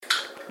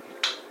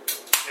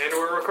And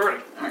we're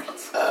recording.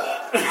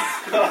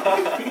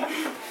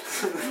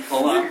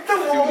 Hold on.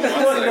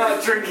 I'm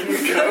not drinking a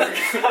Coke.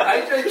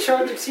 I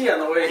chugged a tea on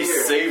the way He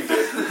here. saved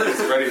it. He's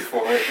ready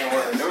for it. Don't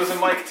worry. It was a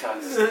mic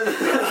test.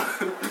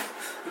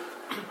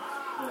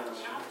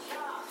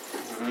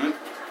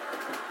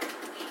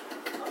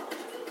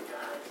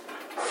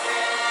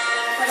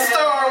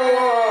 Star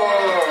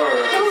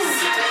Wars!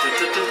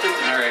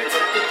 Alright.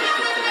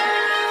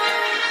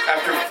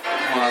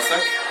 Hold on a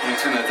sec. Let me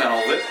turn that down a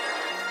little bit.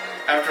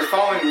 After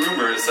following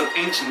rumors of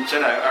ancient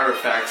Jedi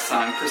artifacts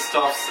on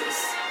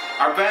Christophsis,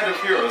 our band of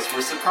heroes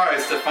were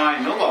surprised to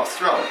find no lost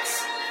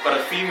relics, but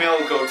a female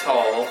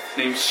Gotal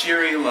named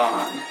Shiri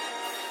Lan.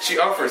 She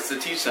offers to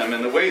teach them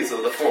in the ways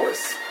of the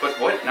Force, but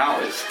what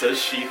knowledge does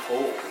she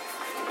hold?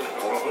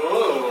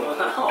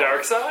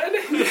 Dark side?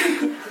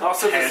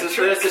 Also, there's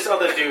this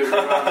other dude who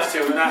runs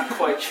too. We're not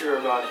quite sure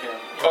about him.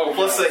 Oh,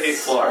 plus I hate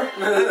Flar.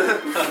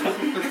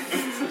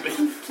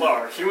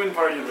 Flower, human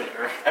party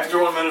leader. After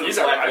 1 minute He's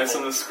of our blackness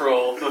rival. in the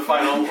scroll, the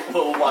final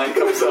little line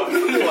comes up.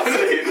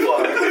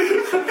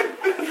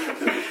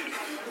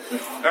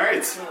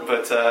 Alright,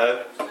 but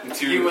to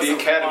the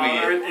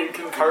Academy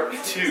Part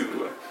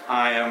 2.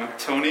 I am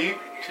Tony,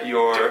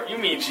 your You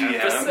mean GM.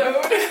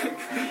 episode?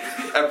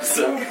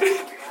 Episode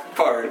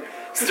part.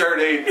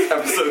 Stardate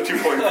episode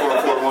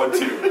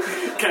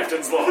 2.4412.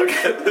 Captain's log.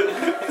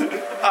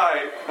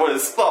 I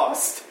was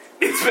lost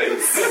in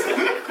space.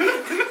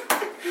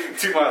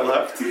 To my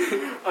left.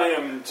 I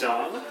am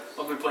John.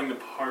 I'll be playing the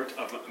part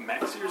of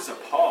Maxir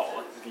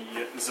Zapal,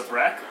 the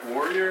Zabrak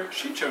warrior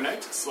Shicho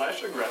Knight /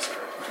 aggressor.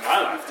 To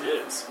my left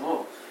is...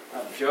 Oh,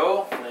 I'm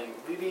Joe, playing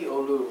Bibi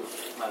Olu,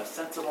 a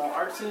sensible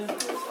artisan who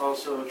is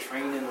also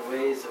trained in the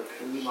ways of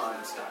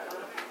Iman style.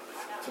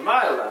 To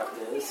my left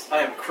is...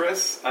 I am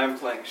Chris. I'm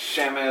playing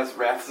Shamaz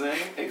Rathzin,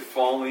 a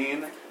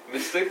Falleen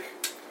mystic,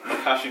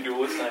 Makashi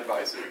duelist, and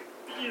advisor.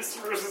 Beast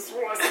versus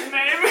what's his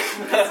name?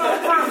 So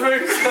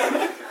perfect!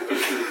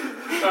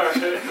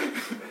 Alright.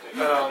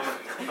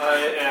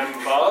 I am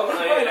Bob.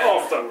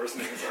 All Star Wars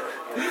names are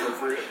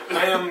appropriate.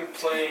 I am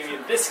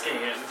playing this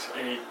Gand,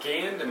 a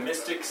Gand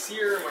mystic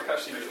seer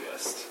Makashi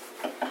duelist.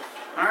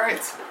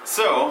 Alright,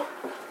 so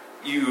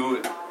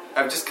you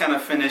have just kind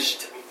of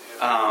finished,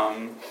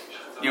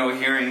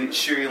 hearing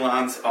Shiri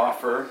Lan's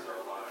offer,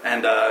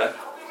 and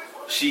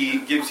she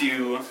gives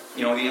you,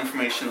 the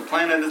information, the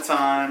planet it's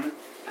on,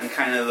 and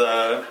kind of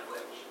the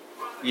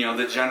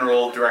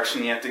general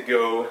direction you have to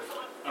go.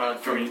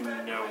 Do we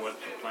know what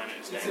the planet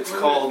is named? It's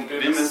called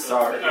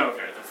Vimisar. Oh,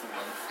 okay, that's the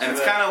one. And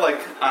it's kind of like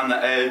on the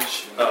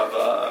edge of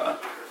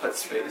Hut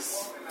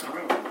space.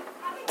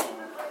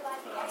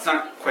 It's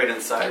not quite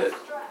inside it,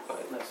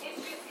 but...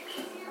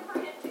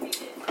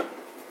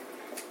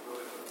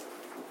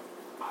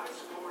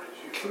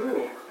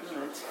 Cool.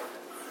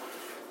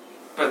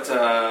 But,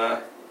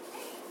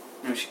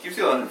 she gives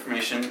you a lot of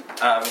information.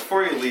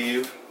 Before you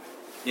leave,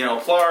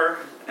 Flar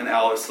and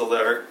Al are still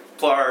there.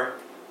 Flar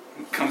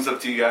comes up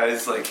to you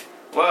guys like,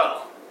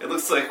 well, it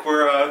looks like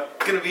we're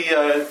going to be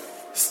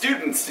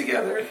students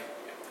together.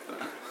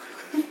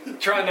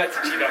 Try not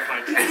to cheat off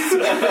my kids.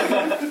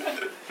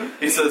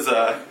 He says,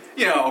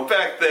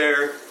 back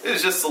there, it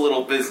was just a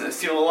little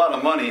business. A lot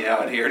of money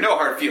out here. No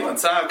hard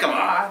feelings, huh? Come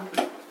on.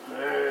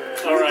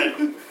 Alright.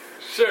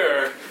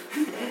 Sure.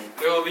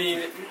 There will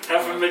be...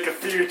 Have him make a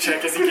fear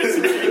check as he gets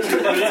engaged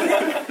with me.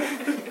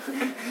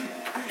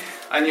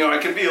 I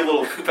can be a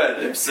little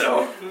competitive,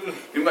 so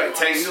you might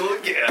tangle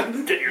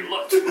again. Get your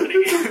lunch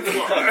ready.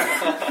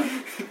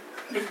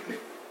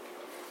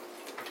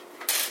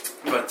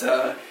 But,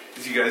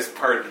 as you guys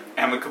part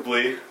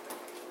amicably,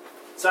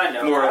 Side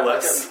note, more or I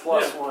looked less. at the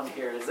 +1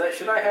 here.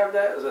 Should I have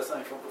that? Is that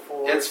something from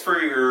before? It's for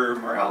your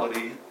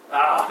morality thing.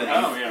 Oh,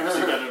 yeah, so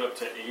you got it up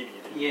to 80.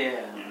 Didn't you?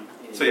 Yeah.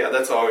 So yeah,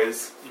 that's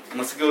always,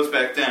 unless it goes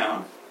back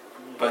down.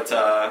 But,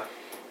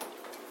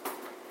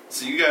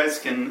 so you guys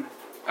can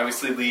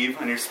obviously leave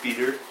on your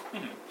speeder.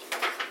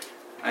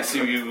 I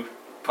assume you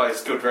probably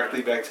just go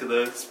directly back to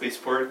the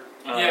spaceport,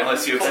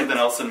 unless you have something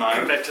else in Come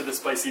mind. back to the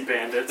spicy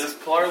bandits. Does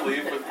Pilar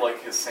leave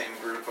with his same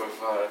group of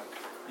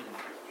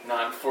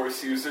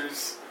non-force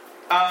users?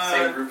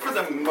 Same group for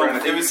the of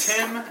moment, it was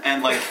him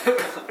and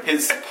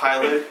his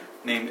pilot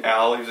named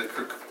Al. He was a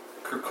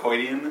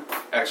Kirkoidian.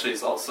 Actually,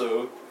 has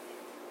also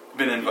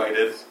been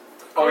invited.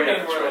 Oh, yeah,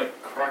 that's we're right.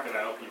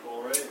 crocodile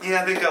people, right?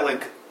 Yeah, they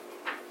got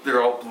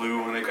they're all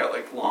blue and they got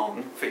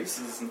long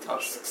faces and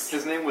tusks.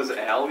 His name was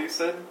Al, you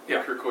said?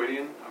 Yeah.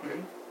 Kirkoidian? Okay.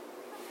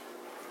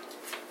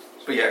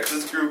 But yeah, because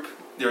this group,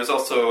 there was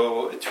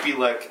also a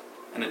Twi'lek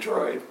and a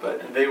droid, but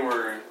And they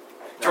were...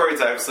 droid's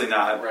obviously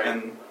not, Right.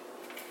 and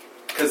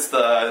because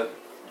the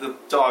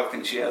dog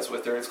thing she has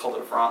with her, it's called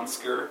a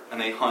Vronsker,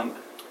 and they hunt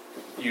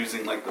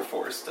using the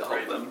Force to help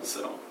Right. them.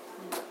 So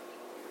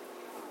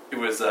it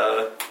was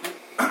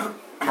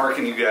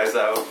marking you guys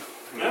out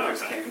when you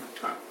first okay. came.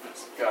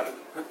 Got it.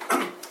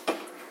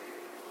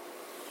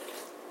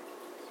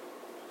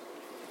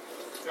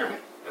 Okay.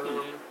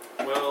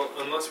 Well,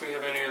 unless we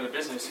have any other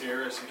business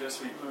here, I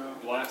suggest we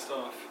blast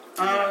off.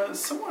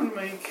 Someone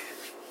make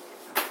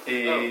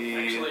a Oh,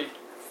 actually,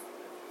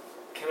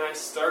 can I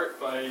start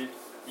by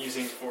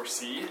using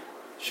foresee?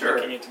 Sure.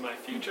 Looking into my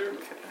future?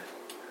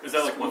 Is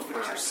that like once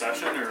per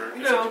session, or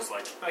is No. it just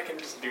like... I can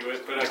just do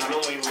it, but I can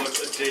only look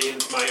a day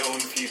into my own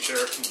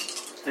future.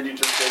 Did you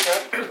just take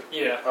that?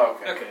 Yeah. Oh,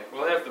 okay. Okay,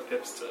 well I have the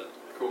pips to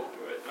Cool.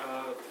 do it.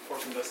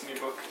 Fortune Destiny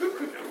book.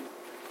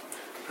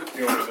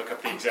 You want to look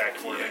up the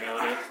exact wording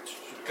on it?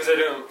 Because I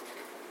don't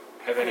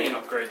have any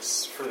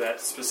upgrades for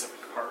that specific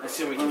part. I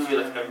assume we can feel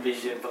it from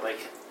vision, but like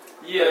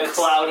Yeah, it's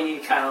cloudy,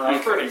 kind of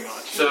like pretty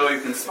much. So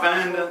you can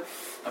spend a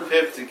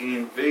pip to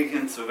gain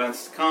vacants of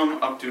events to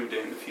come, up to a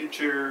day in the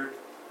future,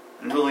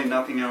 and really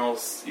nothing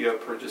else you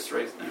have purchased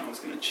right now is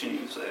going to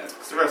change that.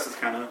 Because the rest is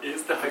kind of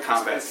Is the combat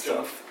hyperspace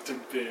jump stuff. to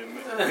bin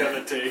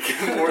gonna take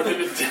more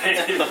than a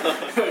day?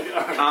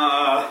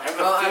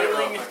 Well, I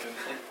really-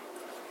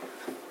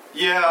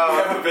 You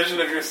Yeah. have a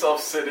vision of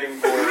yourself sitting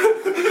bored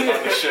on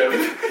the ship.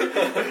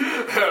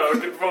 Oh,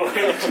 good point.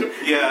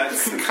 Yeah,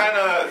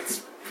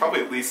 it's probably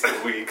at least a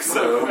week,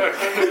 so.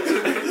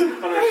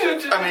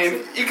 I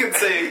mean, you could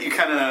say you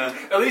kind of.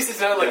 At least it's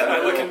not like Yeah. I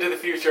look into the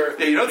future.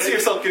 Yeah, you don't see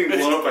yourself getting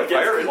blown up by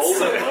pirates.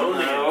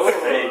 No,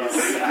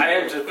 I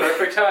am just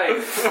perfect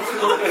height.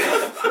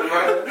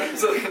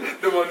 So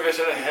the one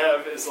vision I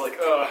have is like,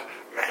 oh,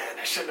 man,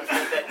 I shouldn't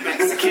have had that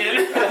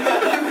Mexican.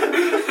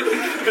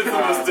 It's the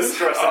most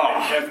distressing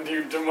thing happened to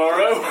you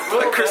tomorrow.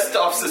 Like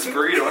Christoph's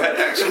burrito had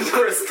actual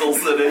crystals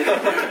in it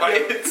by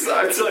its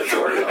side. It's like,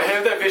 I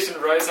have that vision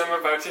right as I'm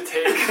about to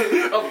take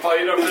a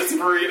bite of this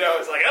burrito.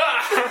 It's like, oh,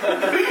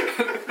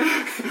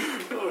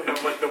 I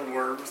have like the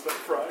worms that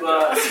fry.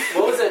 But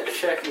what was that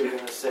check you were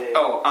gonna say?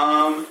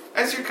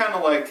 As you're kind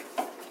of like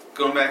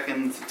going back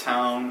into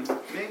town,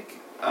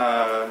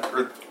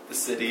 or the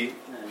city,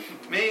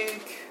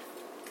 make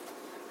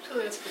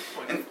Actually, that's a good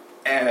point. an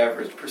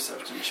average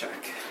perception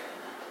check.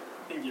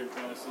 I think you're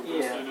kind of supposed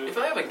Yeah. to do. If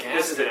I have a This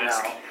gas is it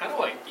mask, now. how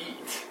do I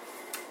eat?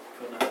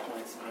 Put enough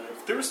points in it.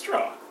 Through a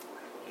straw.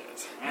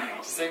 Yes. I don't know.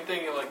 It's the same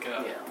thing like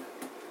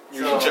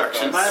Yeah.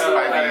 Injections, mine would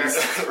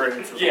IVs, right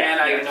into the- Yeah. And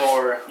I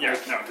ignore Yeah,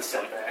 no, the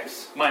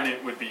setbacks. Mine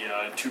it would be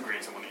 2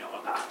 greens and 1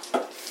 yellow.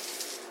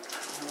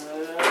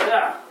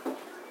 Yeah.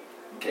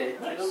 Okay,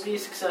 it'll be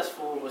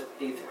successful with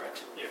a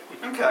threat.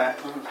 Okay.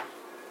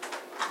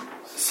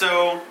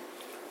 So,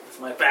 It's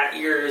my fat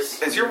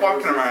ears. as you're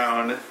walking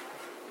around,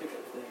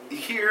 you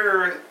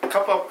hear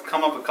come up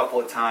a couple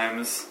of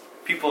times.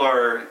 People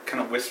are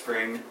kind of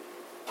whispering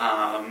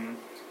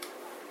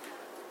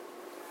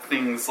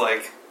things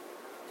like,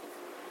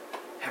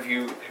 "Have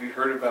you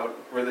heard about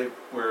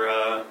where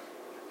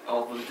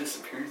all the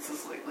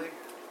disappearances lately?"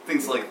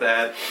 Things like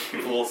that.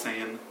 People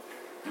saying,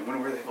 "I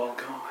wonder where they've all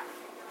gone."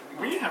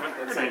 We haven't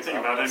heard anything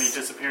about any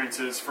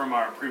disappearances from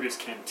our previous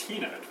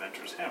Cantina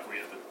adventures, have we,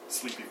 at the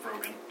Sleepy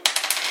Frogan?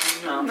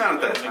 No. Not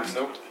at that I think time.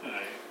 so.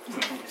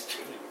 Nothing's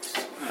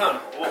changed. Huh.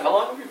 How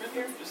long have you been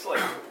here? Just like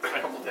a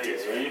couple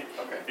days, Day. right?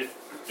 Okay.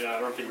 Yeah, I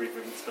don't think we've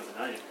even spent the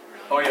night.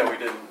 Really. Oh yeah, we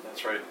did.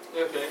 That's right.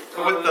 Okay.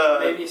 With the-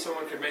 maybe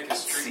someone could make a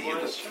See the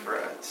streetwise check.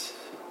 threat.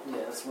 Yeah,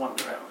 that's one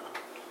threat.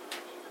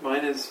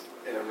 Mine is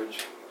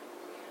average.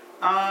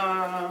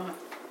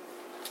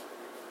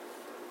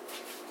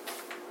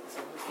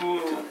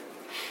 Who?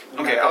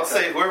 Okay, I'll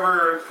say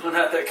whoever. We're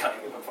not that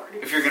cunning of a party.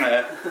 If you're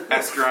gonna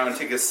ask around and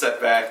take a step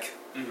back,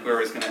 Mhm.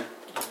 whoever's gonna.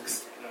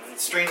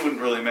 Strain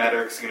wouldn't really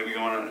matter because you're gonna be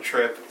going on a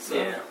trip. So,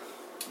 Yeah.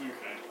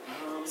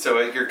 Okay. so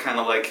you're kind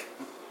of like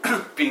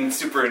being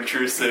super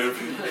intrusive.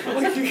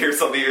 Like you hear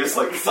something, you're just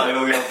like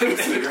silently off the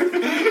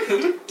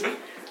cigarette.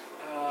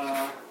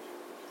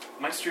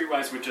 My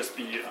streetwise would just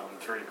be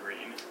 3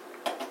 green.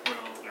 Well,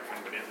 if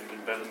anybody has anything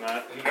better than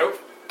that. Nope.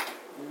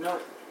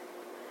 Nope.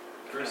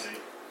 Chrissy.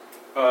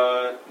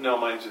 No,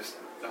 mine's just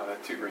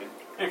 2 green.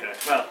 Okay,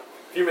 well,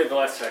 if you made the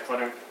last check, why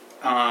don't...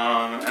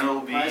 And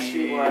it'll be. My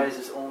streetwise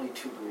is only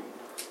 2 green.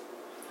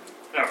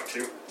 Oh,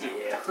 2?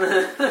 Yeah.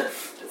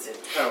 That's it.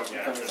 Oh,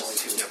 yeah. Only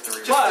Just, 2. yeah,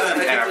 3. Just But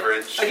an I can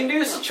average. I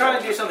can try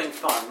to do something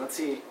fun. Let's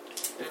see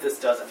if this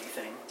does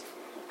anything.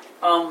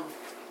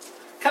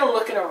 Kind of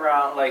looking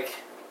around, like,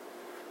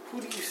 who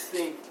do you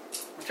think?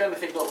 I'm trying to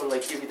think what would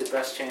like give you the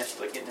best chance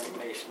of like getting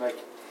information. Like,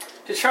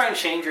 to try and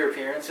change your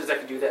appearance, because I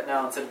can do that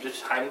now instead of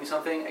just hiding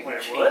something. I can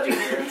Wait, change what? your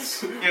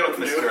appearance. Yeah, with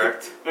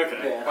misdirect. Okay.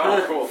 Yeah.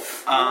 Oh, cool.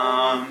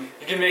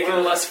 You can make it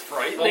less Well,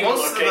 frightening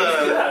most looking.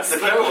 of Yes. the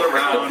people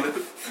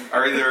around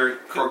are either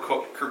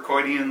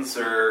Kirkoidians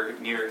or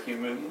near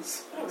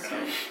humans.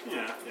 Okay.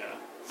 Yeah, yeah.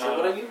 So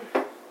what are you?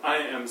 I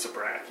am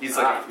Zabrak. He's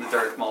like the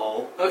Darth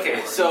Maul.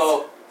 Okay,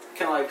 so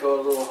can I like go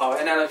a little higher,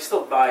 and then I can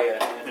still buy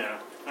it. Yeah.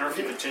 I don't know if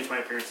you could change my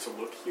appearance to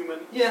look human.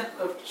 Yeah,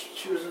 I've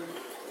chosen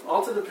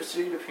alter the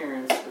perceived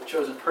appearance of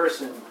chosen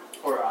person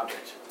or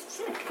object.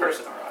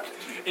 Person or object.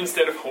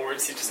 Instead of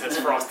horns, he just has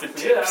frosted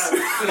tips.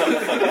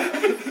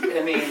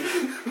 I mean,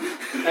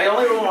 I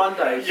only roll 1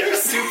 dice. You're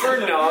super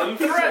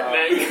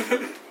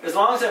non-threatening. As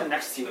long as I'm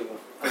next to you,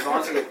 as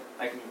long as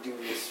I can do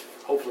this,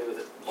 hopefully with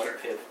a white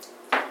pip,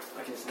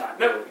 I can just not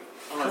do Nope. it.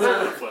 Oh,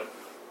 that's a flip.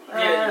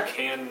 Yeah, you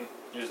can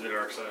use the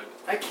dark side.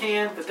 I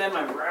can, but then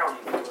my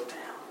morality will go down.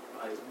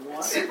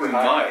 what? It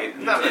might.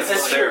 Not That's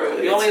necessarily.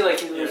 true. You only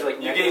like you lose like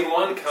You negative gain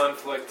one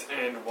conflict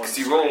and one. Because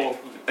you roll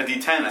a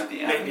d10 at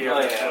the And end. you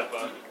have to yeah. flip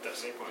a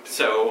destiny point.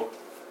 So,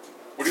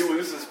 Would he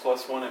lose his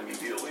 +1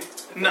 immediately?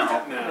 no.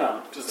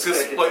 No. Just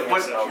Because a what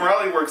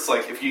morality works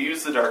like, if you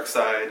use the dark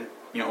side,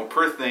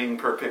 per thing,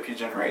 per pip you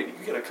generate, you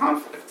get a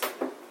conflict.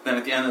 Then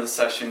at the end of the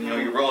session,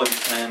 you roll a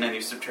d10 and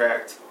you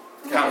subtract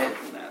conflict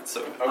from that.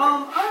 So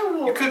I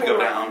will you could go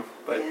down,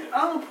 but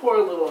I'll pour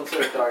a little into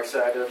the dark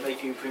side to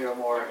make you feel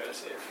more.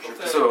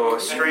 so a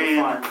strain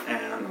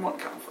and one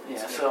conflict.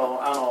 Yeah, so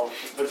I don't know,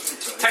 but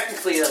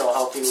technically that'll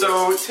help you.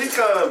 So take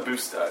a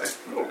boost die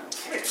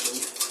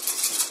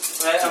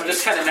I'm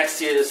just kind of next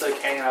to you, just like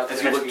hanging out.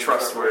 as you look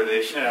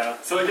trustworthy. Yeah,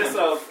 so I guess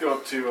I'll go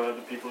up to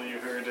the people you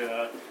heard,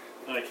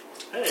 like,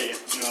 hey,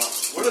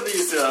 what are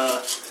these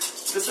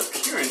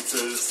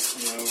disappearances,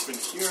 been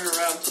here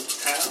around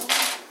town?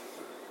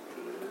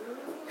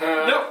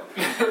 Nope.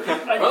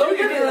 I Well, do we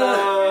get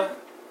can,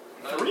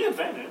 3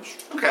 advantage.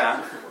 Okay.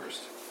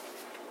 Worst.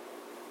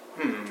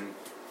 Hmm.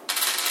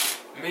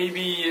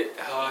 Maybe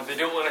they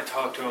don't want to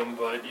talk to him,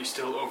 but you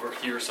still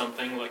overhear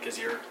something, like as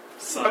your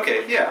son.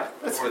 Okay, yeah.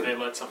 That's Or good. they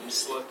let something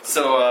slip.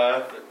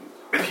 So,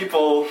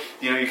 people,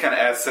 you kind of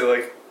ask,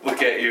 they,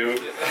 look at you,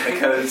 and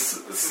kind of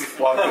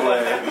walk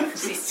away.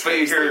 But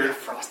you hear...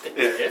 frosted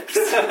Yeah. tips.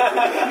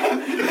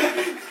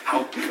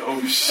 How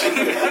gauche.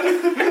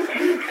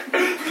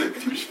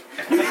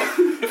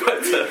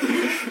 But,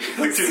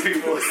 two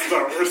people...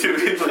 Star Wars. Two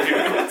people Man,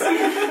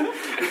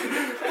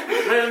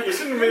 you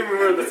shouldn't have made me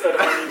wear this Ed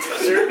Hardy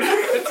t-shirt.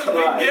 It's a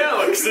big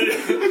galaxy.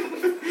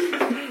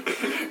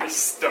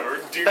 Star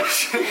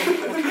douche.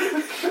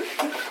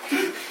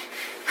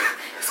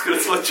 It's gonna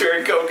split your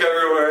and coke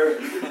everywhere.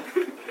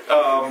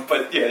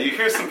 But yeah, you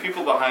hear some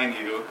people behind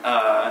you.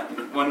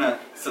 One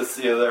says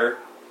to the other,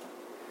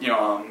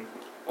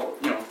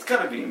 it's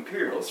gotta be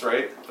Imperials,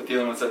 right? But the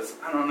other one says,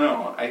 I don't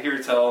know. I hear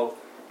tell,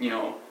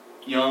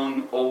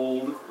 young,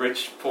 old,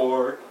 rich,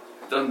 poor,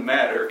 doesn't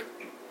matter.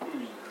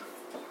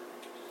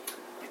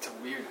 It's a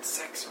weird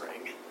sex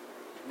ring.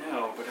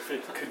 No, but if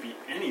it could be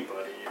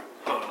anybody,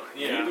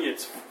 Yeah.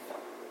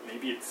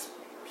 maybe it's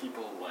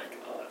people like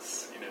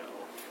us,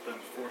 the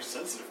force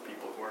sensitive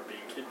people who are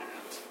being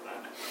kidnapped.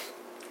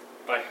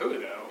 By who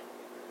though?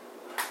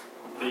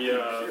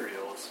 The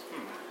Imperials.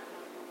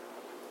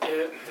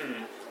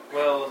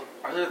 Well,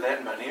 Are there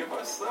that many of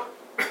us, though?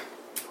 I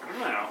don't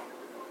know.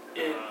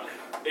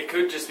 it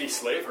could just be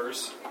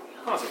slavers.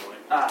 Possibly.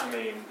 I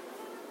mean,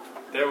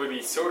 that would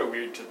be sort of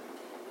weird to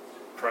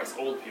press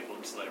old people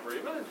in slavery,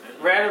 but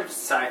Random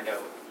side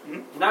note.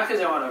 Not because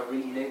I want to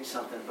renege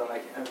something, but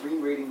like I'm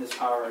rereading this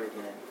power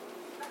again.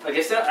 Like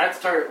I said, I have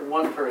to target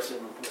one person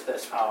with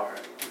this power.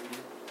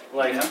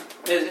 Like,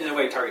 in a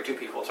way, target 2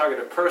 people. Target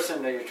a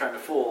person that you're trying to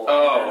fool,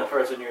 and a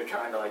person you're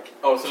trying to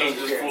Oh, so change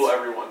does it just appearance. fool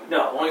everyone?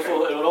 No, only Okay.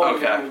 fool. It will only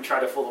Okay. even try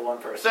to fool the one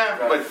person.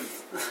 But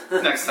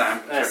next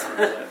time. Yes.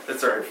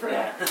 It's alright, friend.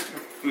 Yeah.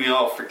 We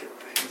all forget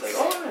It's things. like,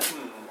 oh,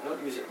 I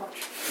don't use it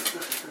much.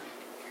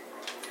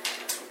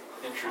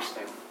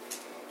 Interesting.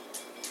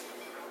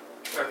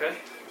 okay.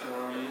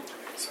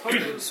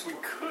 Suppose we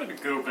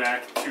could go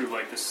back to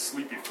the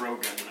Sleepy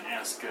Frogan and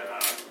ask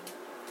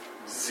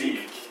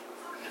Zeke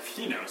if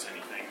he knows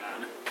anything.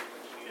 Then,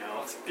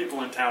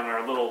 people in town are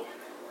a little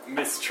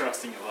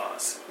mistrusting of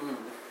us.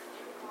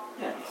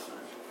 Yeah.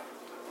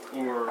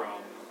 Or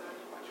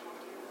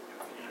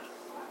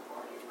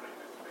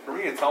Are we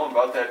going to tell him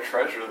about that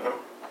treasure, though?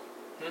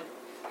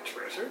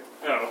 Treasure?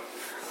 oh,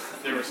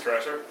 There was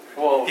treasure.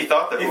 Well, He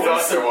thought there he was.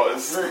 thought there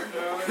was.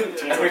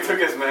 And we took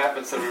his map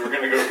and said we were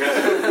going to go get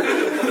it.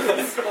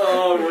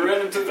 oh, we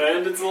ran into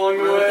bandits along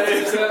the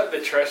way. Turns out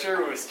the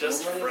treasure was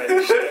just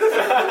friendship.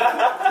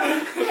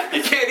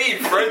 You can't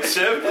eat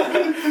friendship.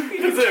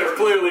 They're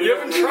clearly You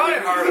haven't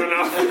tried hard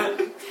enough.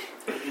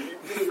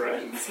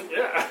 friends.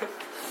 Yeah.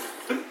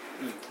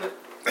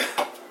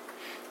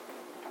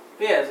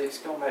 But yeah, it's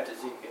going back to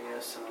Zeke, I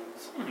guess.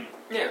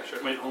 Yeah,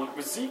 sure. Wait, hold on.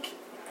 Was Zeke?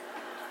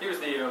 He was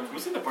the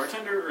Was he the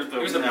bartender or the?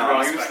 He was the No,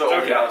 prospect. He was the old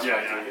Okay,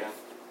 prospector,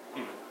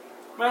 yeah.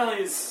 Well,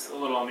 he's a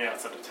little on the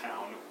outside of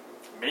town.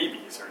 Maybe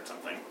he's heard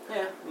something.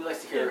 Yeah, he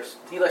likes to hear.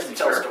 He likes to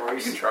tell Sure,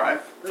 stories. You can try.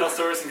 Tell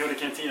stories and go to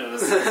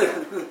cantinas.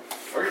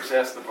 Or just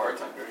ask the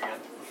bartender again.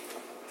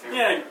 too.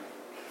 Yeah,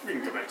 we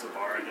can go back to the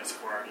bar, I guess, if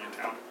we're already in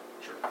town.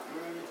 Sure.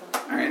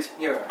 Alright.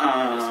 You're right.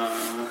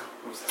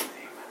 What was his name?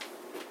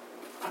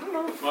 I don't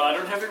know. Well, I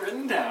don't have it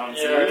written down.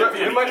 So Yeah, it could be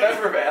We might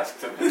anything. never have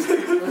asked him.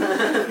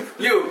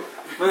 You!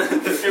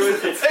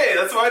 It's Hey,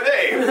 that's my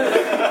name!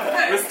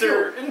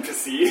 Mr.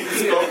 Infacy.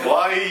 Spelled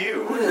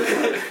Y-U.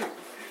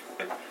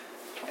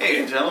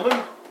 Hey, gentlemen.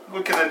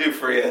 What can I do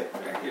for you?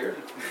 Right here.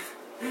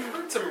 I've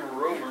heard some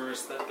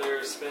rumors that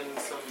there's been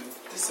some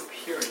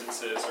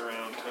disappearances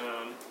around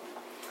town.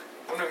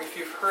 Wondering if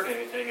you've heard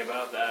anything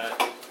about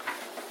that.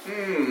 I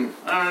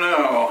don't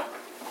know.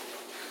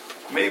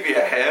 Maybe I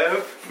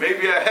have.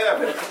 Maybe I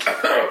haven't.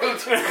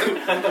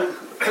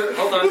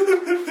 Hold on.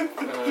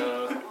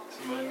 So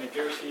my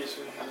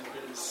negotiation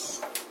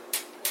is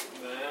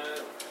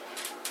that.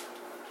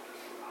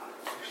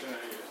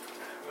 Actually,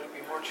 would it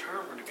be more charming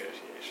Power for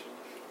negotiation.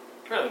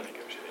 Rather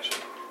negotiation.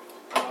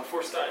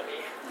 Forced me.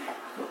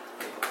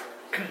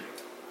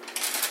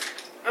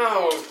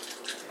 Oh,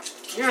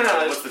 you're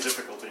not. What's the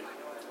difficulty?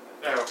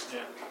 Oh, yeah.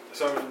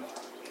 So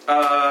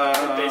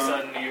based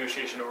on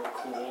negotiation or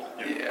cool.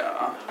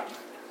 Yeah.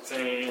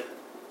 Say,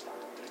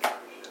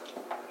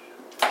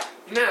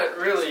 you're not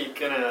really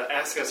gonna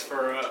ask us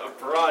for a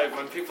bribe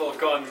when people have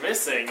gone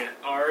missing,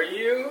 are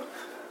you?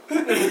 He's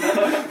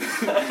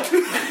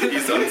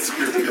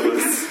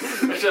unscrupulous.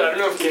 Actually, I don't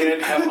know if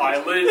Ganon have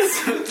eyelids.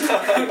 I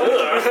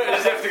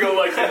just have to go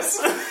like this.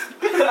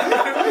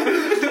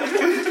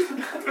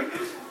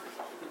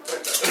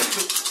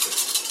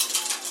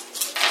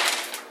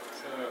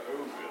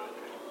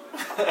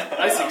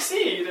 I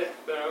succeed,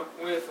 though,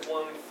 with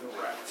one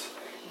threat.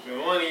 We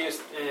want to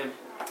use...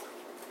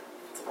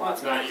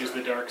 let's not use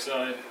the dark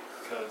side,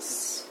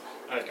 because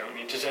I don't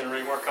need to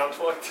generate more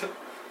conflict.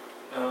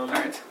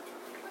 Alright.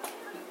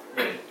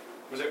 Wait,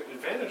 was it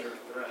advantage or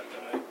threat?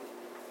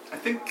 I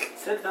think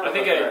I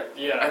think I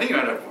you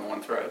might have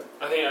one thread.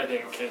 I think I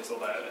didn't cancel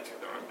that. I took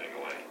the wrong thing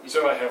away.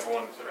 So I have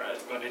one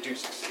threat, but I do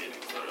succeed.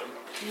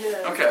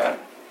 Okay.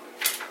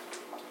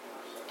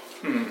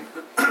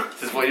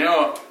 Says, well, you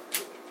know,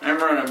 I'm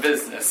running a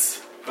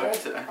business,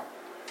 but,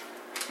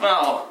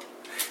 well,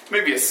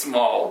 maybe a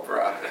small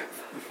bribe.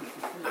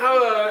 How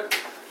about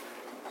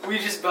we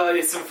just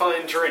buy some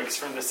fine drinks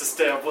from this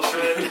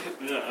establishment?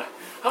 Yeah.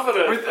 How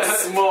about a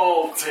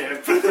small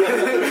tip?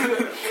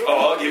 Oh,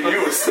 I'll give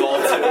you a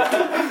small tip.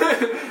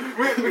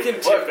 we can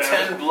What, tip them.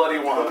 10 bloody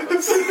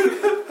wampus.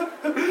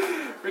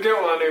 We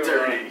don't want to...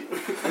 Dirty.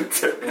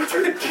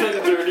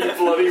 10 dirty,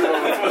 bloody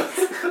wampus.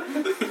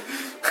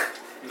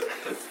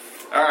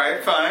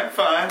 Alright,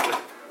 fine.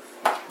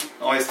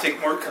 Always take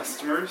more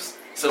customers.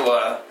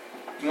 So,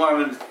 you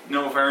want to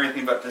know if I know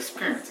anything about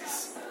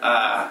disappearances?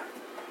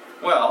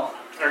 Well...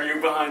 Are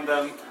you behind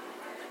them?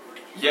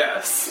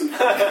 Yes.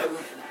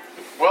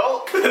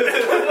 Well, I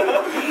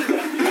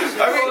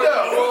mean, no.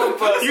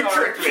 You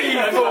tricked me.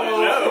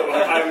 No,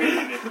 I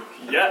mean,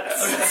 yes.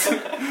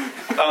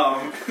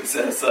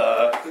 Says,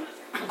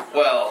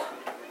 well,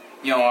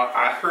 you know,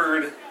 I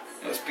heard it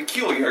was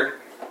peculiar.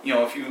 You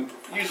know, if you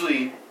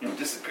usually, you know,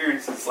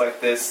 disappearances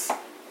like this,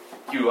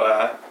 you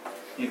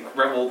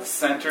rebel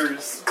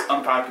dissenters,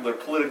 unpopular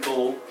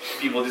political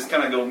people just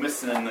kind of go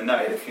missing in the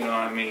night, if you know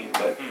what I mean.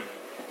 But,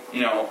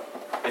 you know,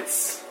 it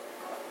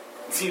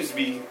seems to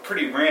be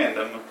pretty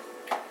random.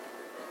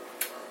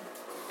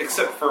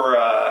 Except for,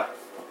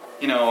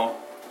 you know,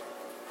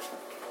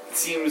 it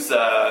seems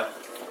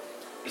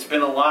there's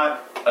been a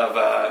lot of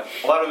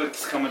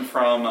it's coming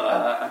from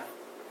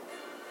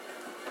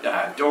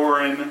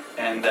Doran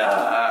and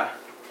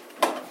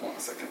hold on a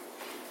second.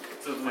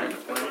 So the name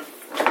of the planet?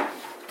 No,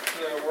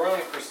 we're on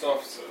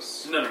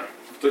Christophsis. No.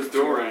 The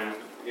Doran,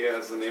 yeah,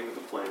 is the name of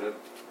the planet,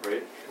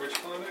 right? Which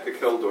planet? The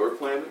Keldor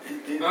planet?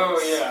 Oh,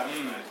 yeah.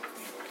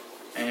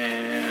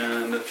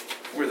 And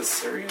where are the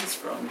Syrians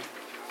from?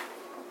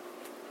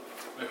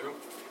 Who?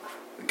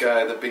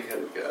 The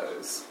big-headed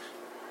guys.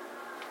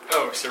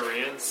 Oh,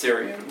 Syrians.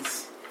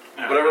 Syrians.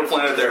 Whatever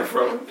planet they're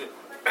from.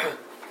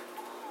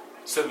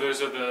 So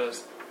those are the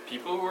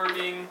people who are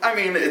being... I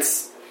mean,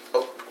 it's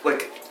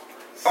like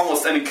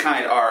almost any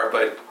kind are,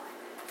 but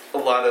a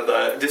lot of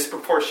the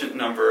disproportionate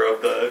number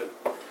of the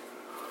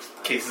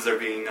cases are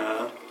being,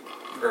 or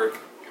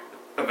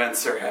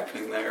events are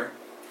happening there.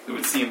 It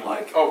would seem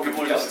like. oh,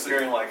 people are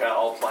disappearing like on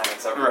all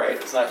planets everywhere. Right.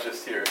 It's not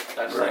just here.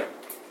 Not just Right.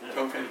 like,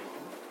 okay.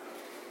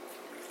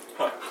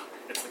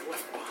 It's like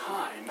left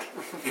behind.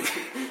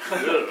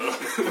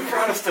 The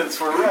Protestants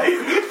were right.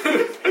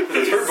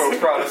 The Turbo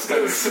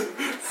Protestants.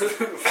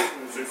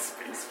 This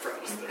space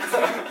Protestant.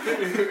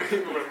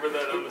 Remember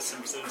that on The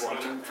Simpsons?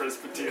 Quantum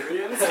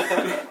Presbyterians.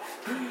 Remember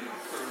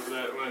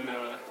that when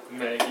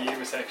Maggie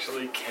was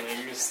actually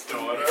Kang's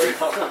daughter?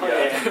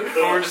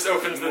 Yeah. Or just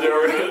opens the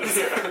door and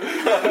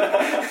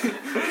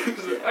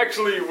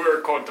actually, we're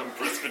Quantum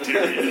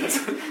Presbyterians.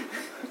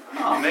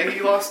 Oh,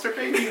 Maggie lost her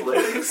baby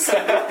legs.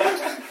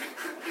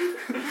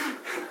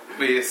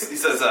 But he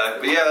says,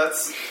 but yeah,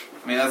 that's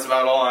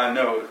about all I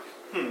know.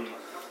 I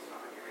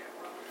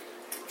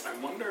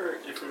wonder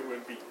if it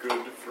would be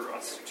good for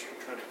us to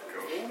try to go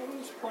to one of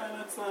those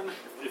planets then?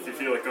 If you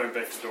feel like going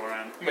back to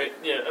Doran. Wait,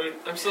 yeah,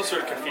 I'm still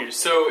sort of confused.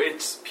 So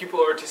it's people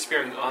are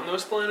disappearing on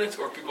those planets,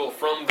 or people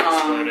from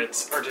those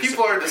planets are disappearing?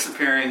 People are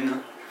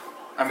disappearing,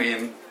 I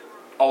mean,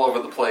 all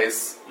over the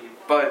place,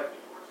 but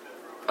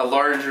a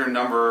larger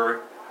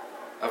number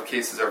of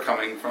cases are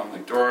coming from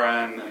like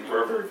Doran and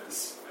wherever the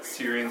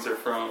Syrians are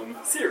from.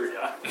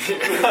 Syria.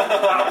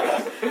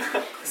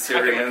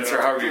 Syrians,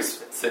 or however you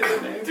say the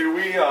name. Do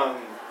we,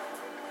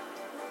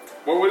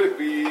 what would it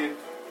be,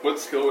 what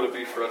skill would it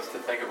be for us to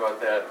think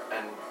about that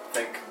and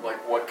think,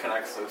 like, what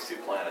connects those two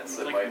planets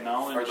that Like might,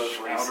 knowledge are those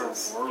outer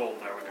races? world,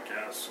 I would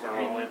guess. Or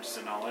knowledge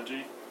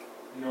xenology.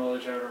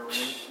 Knowledge outer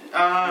range.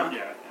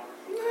 Yeah.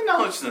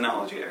 Knowledge is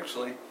analogy,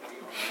 actually.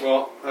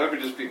 Well, that would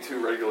just be too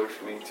regular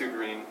for me, too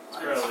green.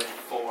 Really?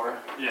 4.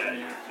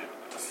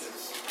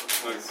 Nice.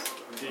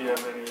 Do you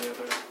have any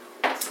other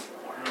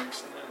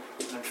ranks in that?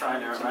 I'm trying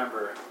to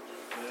remember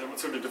What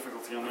sort of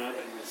difficulty on that?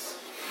 things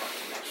about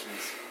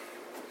connections.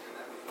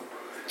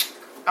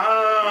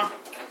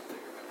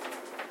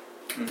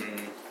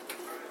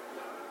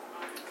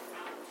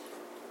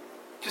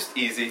 Just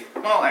easy.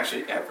 Well,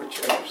 actually, average.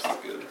 Average is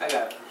good. I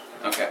got it.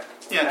 Okay.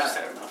 Yeah, just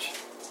Yeah. average.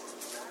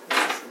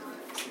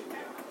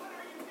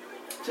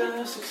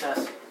 Just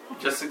success.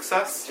 Just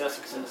success? Just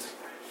success.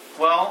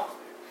 Well,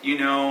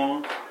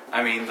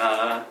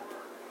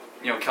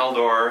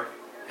 Keldor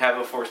have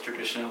a force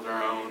tradition of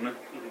their own.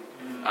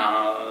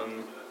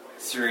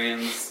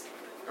 Syrians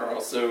are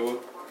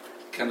also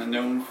kind of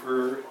known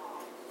for.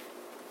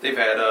 They've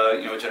had,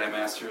 Jedi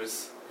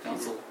Masters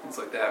Council, things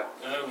like that.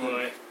 Oh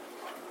boy.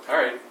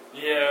 Alright.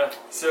 Yeah,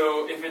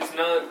 so if it's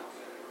not...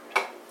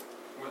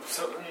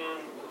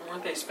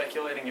 weren't they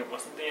speculating it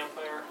wasn't the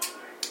Empire?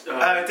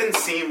 It didn't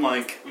seem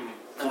like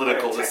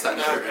political Okay.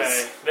 dissenters.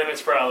 Okay, then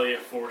it's probably a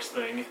Force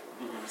thing.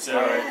 So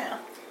Yeah.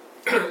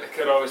 it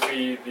could always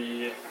be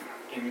the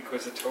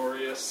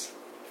Inquisitorius.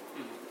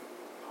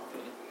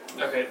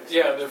 Okay,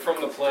 yeah, they're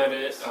from the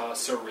planet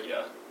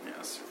Saria.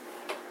 Yes.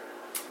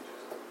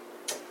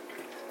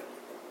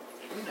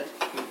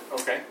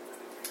 Okay.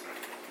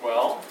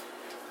 Well,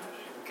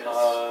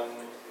 I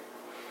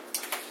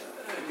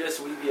guess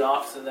we'd be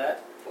off to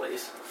that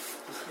place.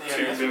 Yeah,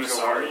 To yeah.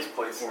 Minasari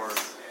places. or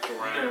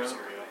around No.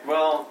 Syria?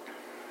 Well,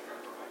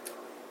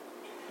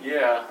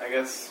 yeah, I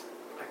guess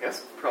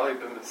probably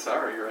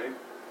Bimisari, right?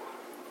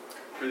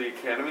 For the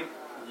academy.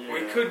 Yeah.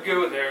 We could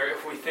go there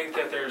if we think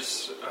that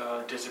there's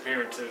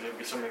disappearances. It'd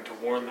be something to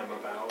warn them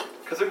about.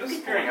 Because they're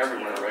disappearing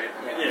everywhere, right?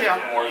 I mean,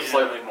 Yeah. more, Yeah.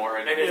 slightly more.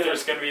 And if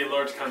there's going to be a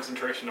large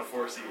concentration of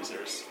Force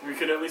users. We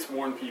could at least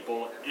warn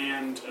people,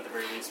 and at the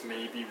very least,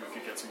 maybe we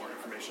could get some more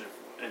information if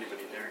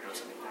anybody there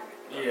knows anything.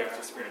 Yeah. About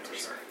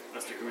disappearances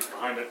as to who's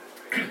behind it.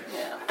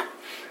 Yeah.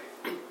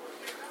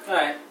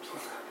 Alright.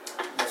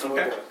 That's what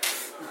Okay.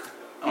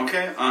 we'll do.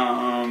 Okay,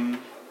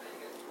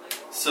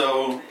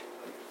 so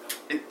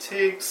it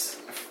takes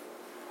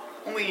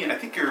only, I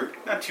think you're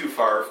not too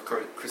far,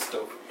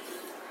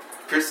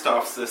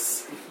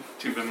 Christophsis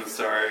to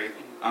Bimisari,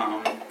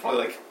 probably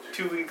like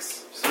 2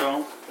 weeks or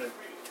so,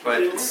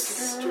 but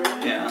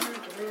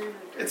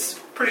it's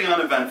pretty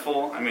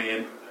uneventful. I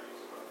mean,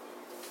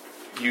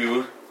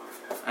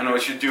 I know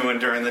what you're doing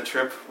during the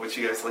trip, what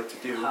you guys like to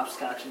do.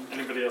 Hopscotching.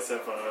 Anybody else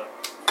have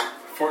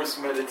force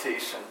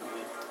meditation.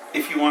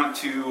 If you want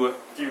to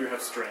do you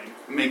have strain?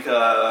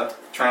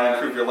 try and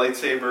improve your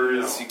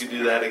lightsabers, you could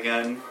do that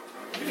again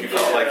if you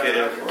felt like it,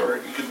 or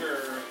you could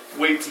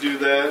wait to do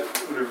that,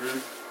 whatever.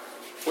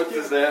 What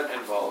does that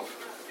involve?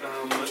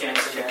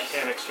 Mechanics check.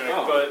 Mechanics check.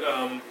 Oh.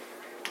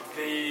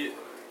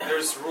 But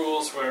there's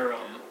rules where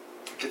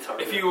Guitar.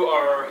 if you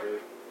are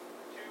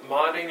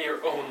modding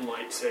your own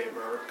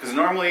lightsaber, Because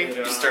normally It,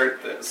 you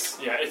start this.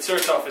 yeah, it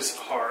starts off as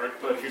hard,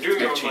 but if you're doing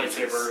your own It changes.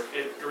 lightsaber,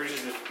 it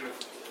reduces the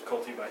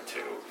difficulty by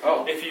 2.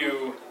 Oh. If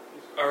you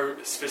are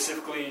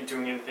specifically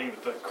doing anything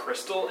with the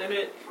crystal in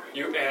it,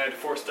 you add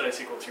force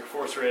dice equal to your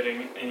force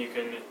rating, and you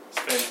can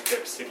spend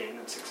pips to gain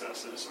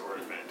successes or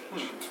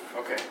advantage.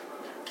 Okay.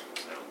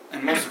 So,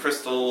 And most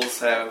crystals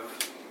have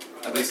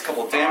at least a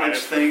couple damage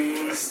 5.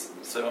 things,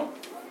 so.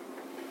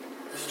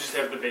 you just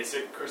have the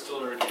basic crystal,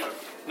 or do you have...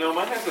 No,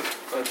 mine has a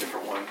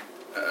different one.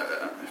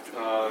 I have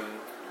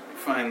to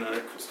find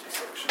the crystal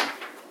section.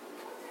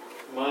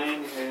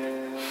 Mine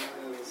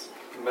has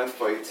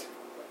Mephite.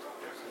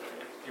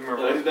 You And I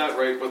remember? did not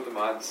write what the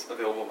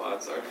available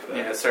mods are for that.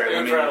 Yeah, sorry, It let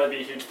would me. probably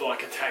be a huge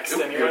block of text Oop,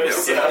 here we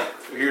anyways. go. Yeah.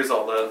 Here's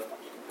all the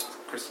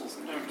crystals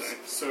and Okay, gems.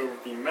 so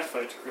the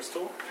Mephite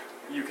crystal,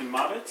 you can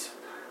mod it.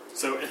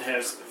 So it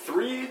has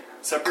 3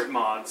 separate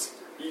mods.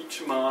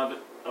 Each mod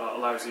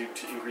allows you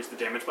to increase the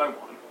damage by 1.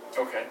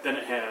 Okay. Then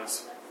it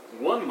has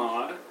 1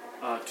 mod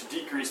to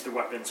decrease the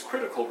weapon's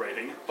critical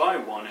rating by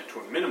 1 to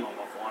a minimum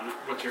of 1.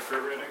 What's your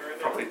crit rating right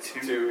now? Probably 2.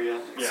 2, yeah.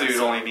 Yeah, So you'd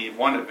so- only need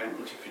 1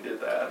 advantage if you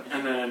did that.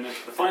 And then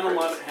the final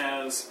mod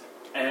adds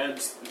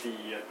the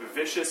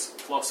vicious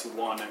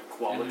 +1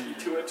 quality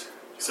to it.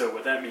 So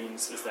what that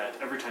means is that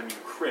every time you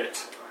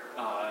crit,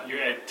 You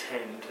add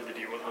 10 to the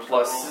D100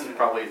 Plus, roll.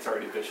 probably it's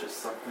already vicious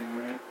something,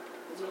 right?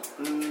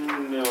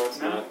 No, it's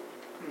No? not.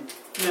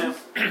 no,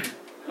 I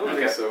don't Okay.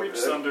 think so.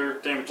 reaches under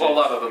damage. Well, a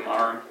lot of them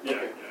are. Yeah,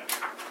 Okay.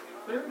 yeah.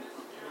 Really?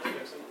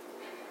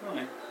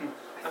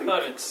 I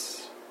thought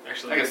it's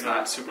actually I guess not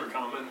not. super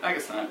common. I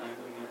guess not.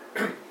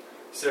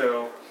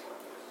 So,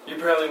 you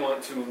probably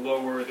want to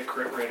lower the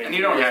crit rating. And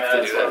you don't have to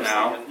That's do what that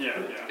I was now. Yeah,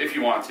 yeah. If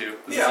you want to.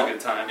 This Yeah. is a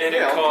good time. And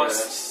Yeah, it I'll do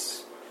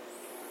costs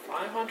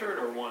 500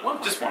 or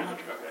 1? Just 100.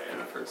 Okay.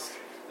 Yeah, first.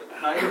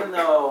 Now, even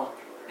though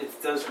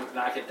it does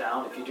knock it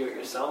down if you do it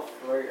yourself,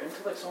 where your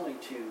intellect's only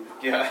 2,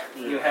 Yeah.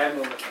 you have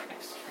no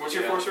mechanics. What's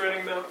your Yeah. force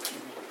rating though?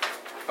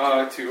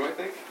 2, I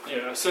think.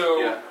 Yeah, so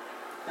Yeah.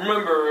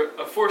 remember,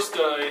 a force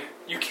die,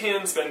 you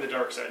can spend the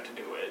dark side to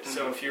do it.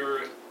 So if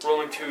you're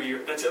rolling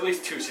 2, that's at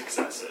least 2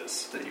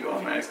 successes. That you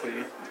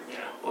automatically. Yeah.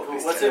 Well, at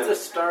least What's have. it to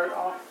start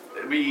off?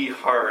 It'd be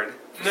hard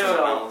for No,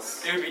 someone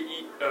else. It would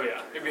be oh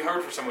yeah, it'd be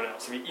hard for someone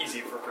else. It'd be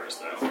easy for Chris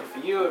though. For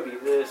you, it would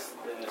be this,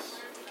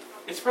 this.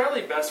 It's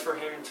probably best for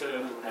him to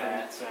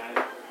That.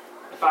 that.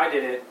 If I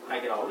did it, I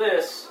get all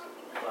this,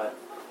 but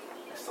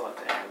I still have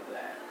to add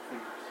that.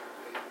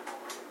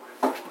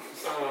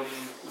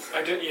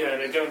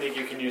 And I don't think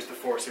you can use the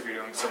force if you're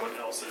doing someone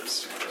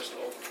else's crystal.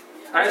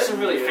 I have some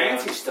really Yeah.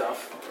 fancy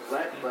stuff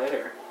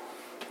later.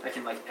 I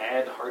can like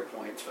add hard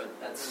points, but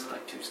that's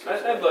like 2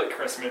 skills. I'd let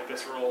Chris make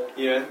this roll.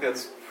 Yeah, I think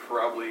that's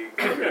probably.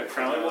 Yeah,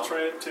 probably will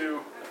try it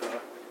too.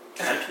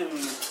 I can.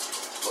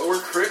 Lower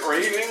crit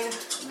rating.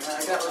 Yeah,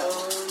 I got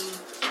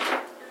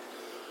that.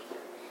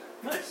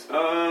 Nice.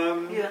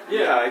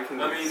 Yeah, I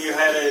can. I mean, you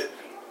had it.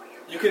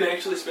 You can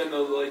actually spend the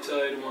light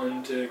side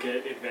one to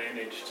get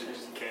advantage to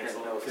just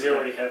cancel Yeah, no, because you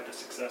already have the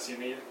success you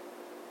need.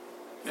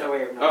 No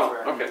way of no Oh,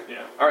 threat. okay.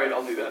 Yeah. Alright,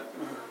 I'll do that.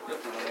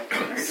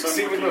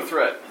 Succeed with no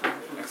threat.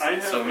 I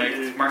have So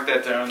a- mark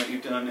that down that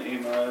you've done a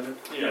mod.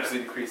 Yeah.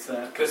 Actually decrease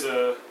that. Because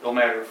It'll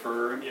matter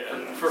for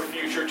for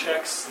future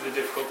checks, the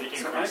difficulty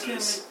So I can.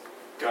 increases.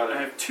 Got I it.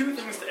 have 2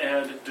 things to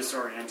add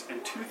disorient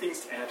and 2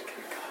 things to add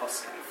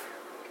concussive.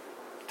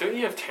 Don't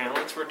you have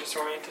talents where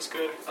disorient is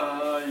good?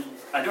 I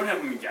don't have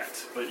them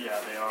yet, but yeah,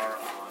 they are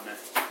on the.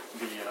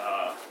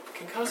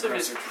 Concussive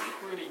is Aggressive.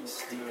 pretty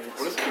good.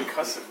 What does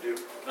concussive do?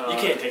 You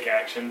can't take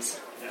actions.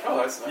 Yeah. Oh,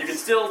 that's nice. You can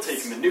still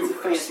take maneuvers.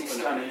 fancy but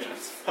stun not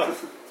agents.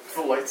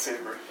 The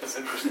lightsaber. That's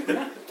interesting.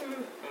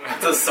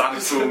 the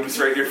sonic booms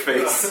right in your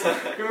face.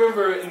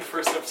 Remember in the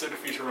first episode of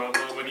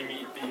Futurama when you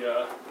meet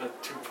the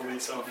 2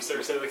 police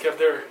officers? They like have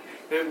their.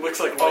 It looks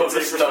like Oh,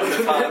 they're lightsabers. stunned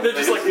upon They're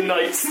just the- like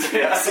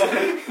nightsticks.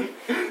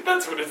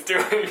 That's what it's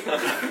doing.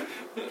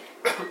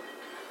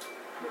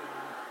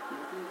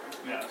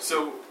 Yeah,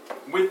 so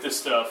with this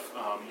stuff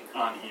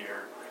on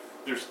here,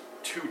 there's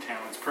 2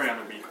 talents, Prey on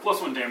the Weak,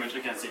 +1 damage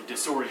against a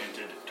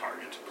disoriented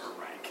target per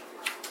rank.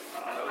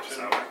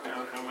 So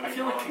I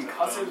feel like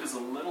concussive is a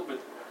little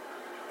bit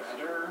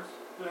better,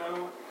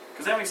 though.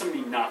 Because having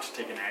somebody not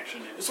take an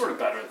action is sort of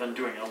better than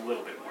doing a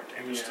little bit more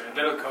damage to Yeah, them.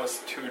 that'll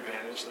cost 2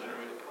 advantage then,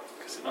 right?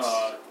 Because it's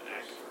active.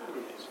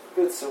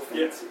 But it's so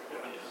Yeah. fancy.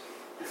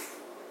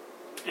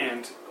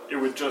 And it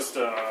would just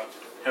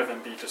have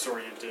them be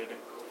disoriented,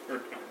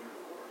 or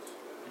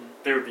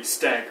they would be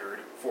staggered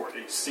for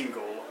a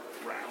single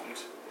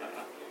round,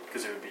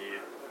 because it would be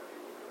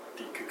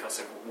the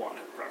concussive 1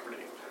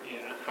 property.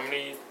 Yeah. How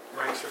many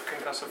ranks of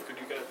concussive could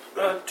you get?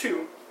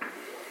 2,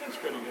 That's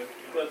pretty good.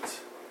 but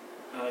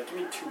give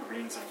me 2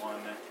 greens and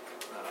 1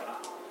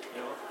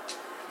 Yellow.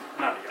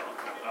 not a yellow,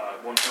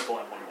 1 purple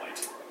and 1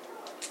 white.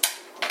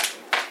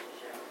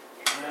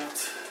 That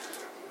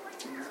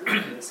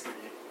is the...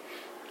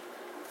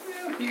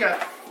 You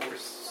got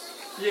force.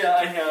 Yeah,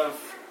 I have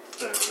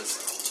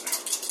those.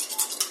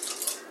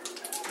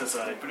 Because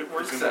I But it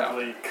works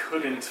presumably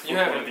couldn't You flip one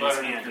haven't of these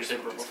modern and your use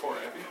saber it. before,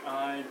 have you?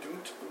 I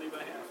don't believe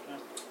I have, no. Or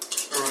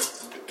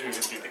it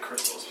would be the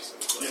crystals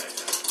specifically. Yeah,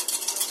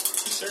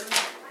 You certain?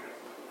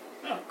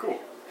 Oh, cool.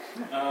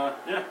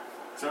 Yeah.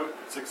 So,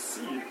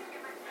 succeed.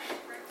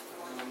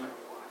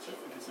 So,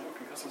 there's no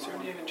concussive Is there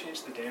one. any even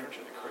change the damage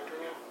of the crit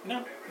roll?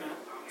 No.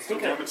 Still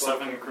think I- damage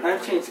 7, crit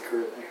I've 3. changed the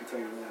crit, I can tell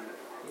you that.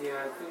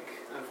 Yeah, I think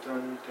I've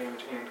done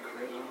damage and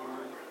crit on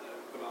mine.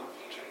 But I'll have to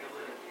check on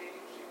that.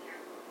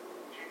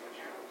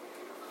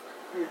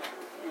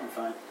 I'm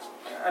fine.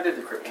 I did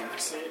the crit one. Can I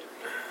see it?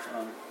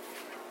 Um,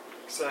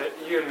 So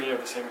you and me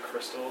have the same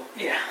crystal.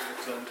 yeah.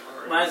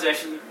 Centaur. Mine's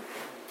actually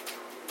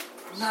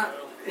not.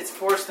 So- Its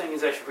force thing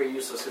is actually pretty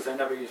useless because I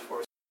never use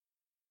force.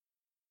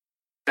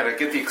 Gotta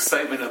get the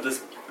excitement of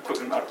this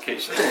equipment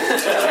modification. Will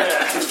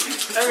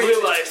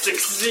I The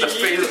succeed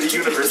fate of the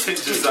universe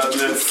hinges on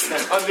this.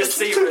 on this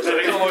saber that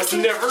I almost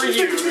never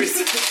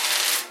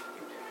use?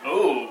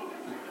 Oh!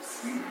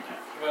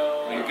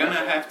 Well, You're gonna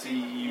have to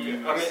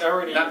use. I mean, I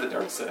already. Not the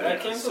dark side.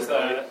 That cancels so-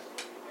 that.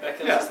 That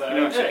cancels that. Yeah,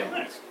 you know what I'm Hey, saying.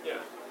 nice. Yeah.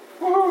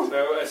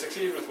 So I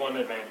succeed with 1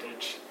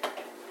 advantage.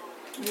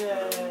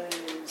 Yay!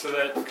 So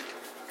that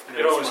And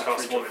it it's always not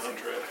costs 3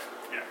 100.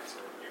 Yeah.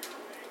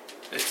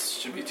 It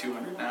should be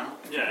 200 now.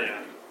 Yeah,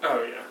 yeah.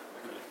 Oh yeah.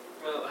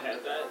 Well, I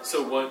had that.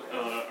 So what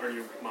are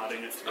you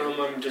modding it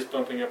to? I'm just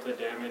bumping up the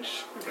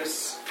damage.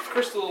 This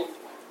crystal,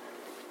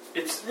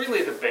 it's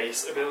really the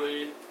base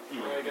ability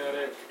where I got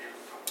it.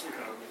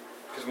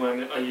 Because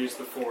when I use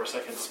the force, I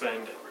can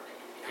spend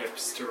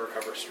pips to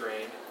recover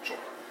strain. Sure.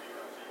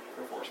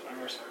 For force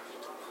powers.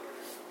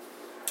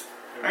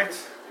 Alright,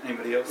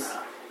 anybody else?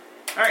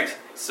 Alright,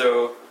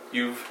 so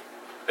you've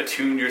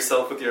attuned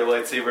yourself with your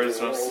lightsabers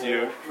once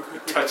you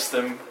touch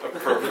them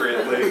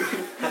appropriately.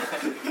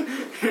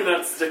 You're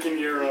not sticking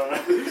your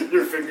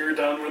finger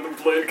down where the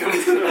blade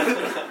comes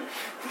out.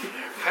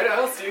 How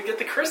else do you get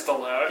the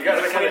crystal out? You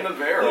gotta put it in the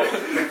barrel.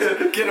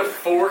 Get a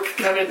fork,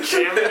 kind of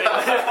jam it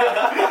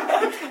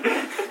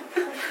in.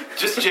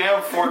 Just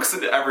jam forks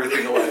into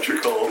everything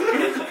electrical.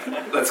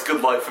 That's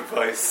good life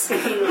advice.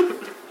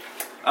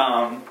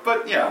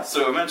 But yeah,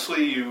 so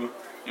eventually you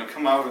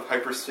come out of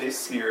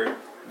hyperspace near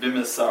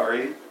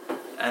Vimisari,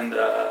 and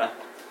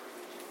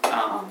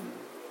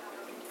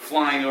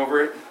flying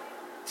over it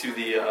to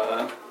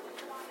the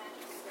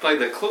probably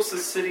the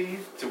closest city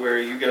to where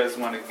you guys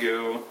want to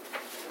go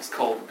is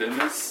called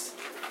Bimis.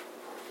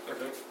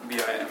 Okay.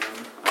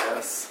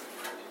 BIMMIS.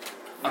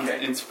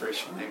 Okay.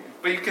 Inspiration maybe.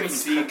 But you can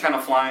see kind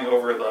of flying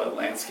over the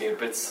landscape.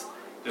 There's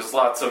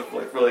lots of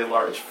like really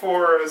large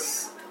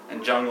forests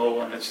and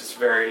jungle, and it's just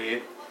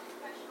very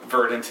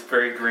verdant,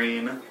 very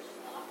green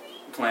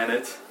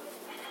planet.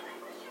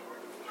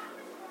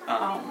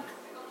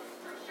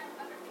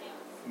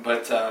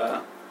 But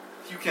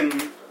you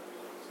can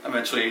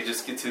eventually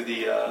just get to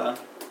the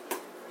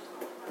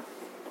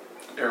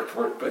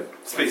airport,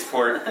 but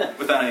spaceport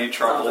without any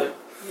trouble. Sounds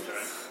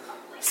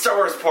Star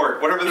Wars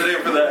port, whatever the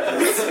name for that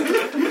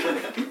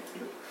is.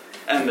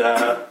 And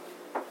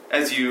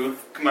as you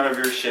come out of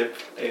your ship,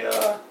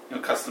 a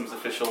customs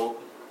official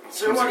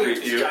So comes why to do you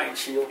greet use you. this giant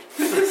shield?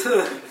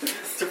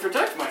 To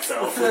protect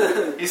myself.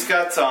 He's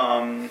got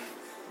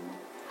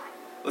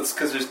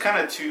because there's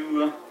kind of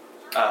two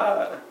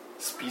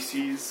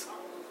species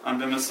on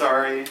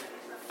Bimasari.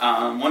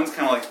 One's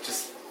kind of like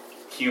just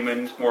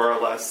human, more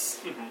or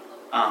less,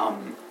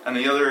 and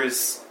the other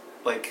is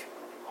like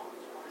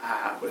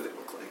what do they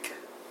look like?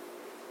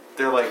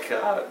 They're like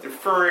they're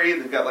furry.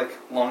 They've got like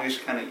longish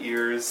kind of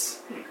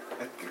ears.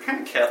 They're kind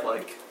of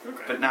cat-like,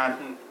 Okay. but not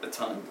a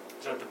ton.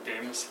 Is that the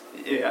Bims?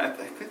 Yeah,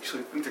 I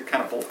actually think they're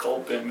kind of both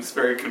called Bims,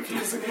 very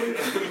confusingly.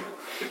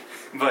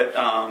 But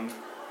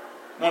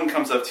one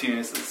comes up to you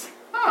and says,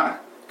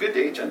 good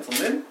day,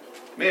 gentlemen.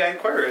 May I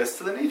inquire as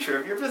to the nature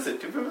of your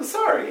visit to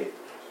Bimasari?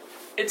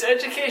 It's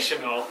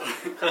educational.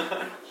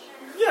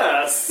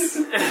 Yes.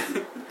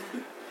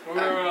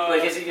 We're,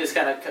 Like, is he just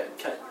kind of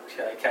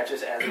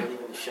catches as we're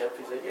leaving the ship?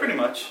 He's like, yeah. Pretty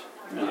much.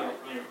 Yeah.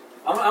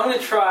 I'm going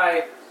to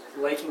try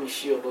making the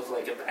shield look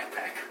like a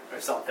backpack or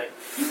something.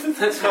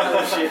 That's what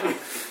I'm shooting.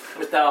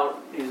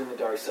 Without using the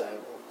dark side.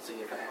 We'll see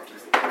if I have to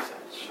use the dark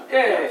side.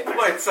 Yeah.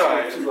 Light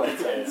side. Two light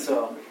side.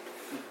 So.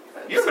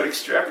 You have an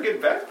extravagant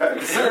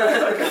backpack, sir. I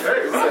like it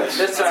very much.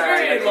 That's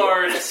very alright.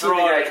 large, I see the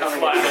broad, guy and coming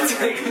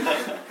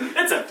flat.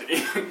 It's empty.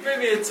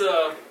 Maybe it's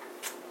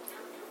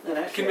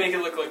in. can make it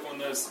look like one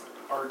of those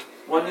art.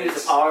 One needs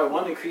the power,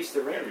 one increase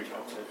the range.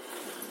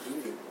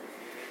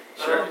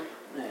 Sure.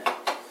 Yeah.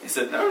 He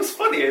said, no, it's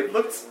funny. It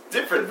looks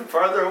different the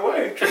farther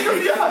away. Trick of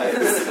the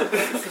eyes.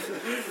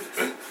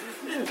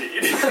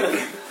 Indeed.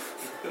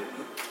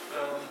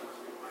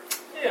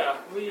 Yeah,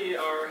 we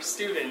are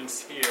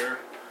students here.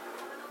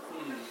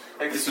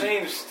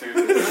 Exchange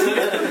students.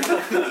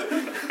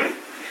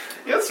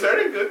 Yes,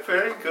 very good,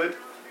 very good.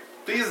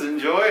 Please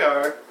enjoy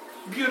our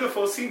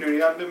beautiful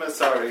scenery on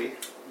Bimasari.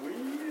 We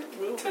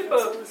will Type be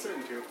of-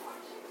 listening to.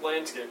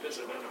 Landscape is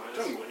it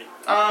anyways?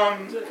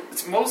 Jungly.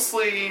 It's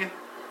mostly,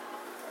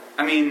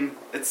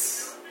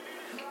 it's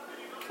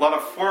a lot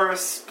of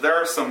forests, but there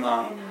are some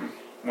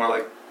more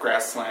like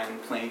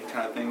grassland, plain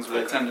kind of things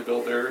where they tend to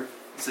build their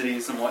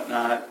cities and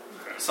whatnot.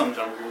 Some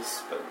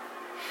jungles, but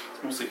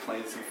it's mostly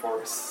plains and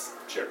forests.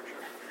 Sure.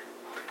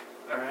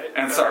 Alright.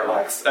 And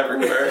sarlaccs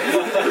everywhere.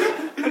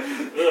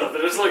 Ugh,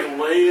 they're just like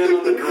laying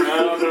on the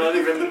ground. They're not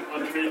even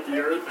underneath the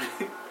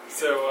earth.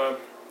 So,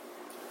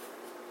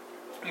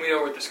 we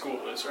know where the school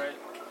is, right?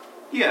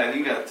 Yeah,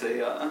 you got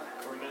a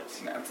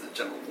Coordinates. map to the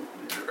general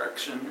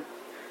direction.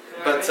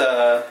 Alright.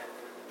 But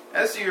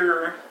as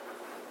you're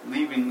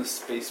leaving the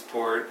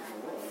spaceport,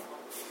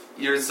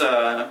 there's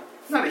not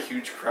a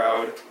huge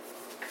crowd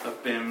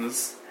of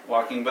BIMs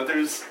walking, but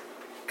there's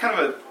kind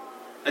of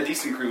a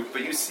decent group.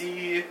 But you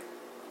see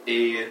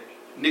a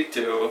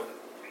Nikto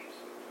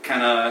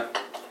kind of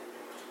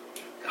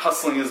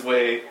hustling his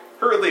way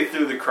hurriedly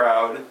through the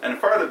crowd, and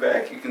farther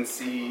back you can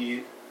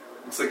see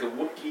looks like a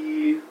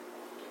Wookiee,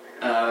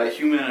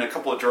 human, and a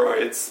couple of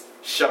droids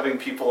shoving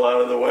people out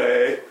of the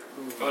way.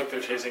 I feel like they're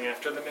chasing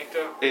after the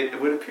Nikto.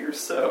 It would appear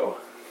so.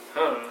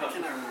 Huh. I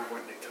cannot remember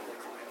what they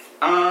look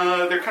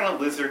like. They're kind of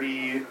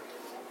lizardy.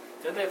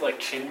 Don't they have like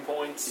chin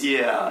points?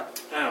 Yeah,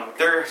 Oh,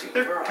 they're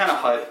kind of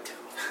hut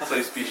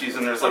type species,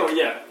 and there's like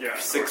yeah.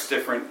 6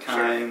 different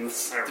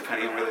kinds Sure.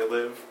 depending on where they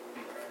live.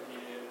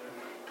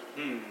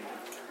 Yeah.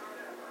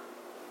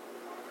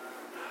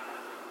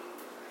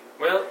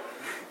 Well,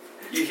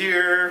 You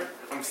hear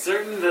I'm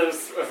certain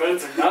those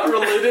events are not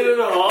related at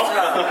all.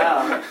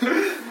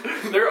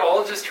 they're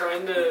all just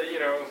trying to,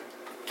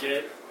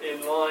 get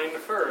in line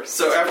first.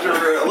 so after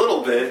a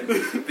little bit,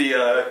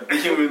 the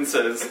human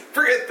says,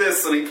 "Forget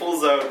this," and he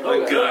pulls out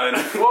a gun.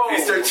 Whoa.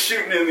 He starts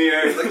shooting in the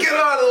air. He's like, "Get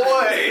out of the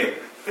way!"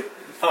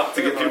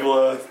 to get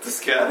people to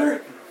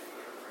scatter.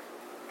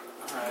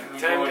 Time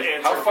to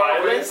answer How far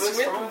away is violence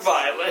this from with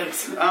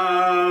us?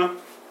 violence.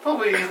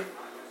 Probably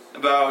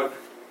about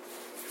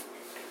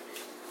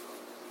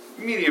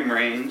medium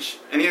range,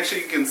 and you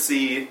can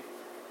see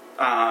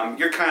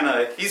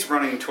he's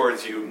running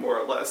towards you more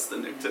or less, the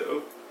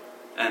Nikto,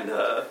 and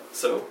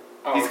so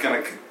he's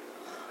gonna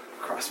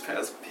cross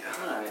paths with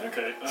you. Alright.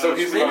 Okay. So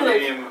he's maybe about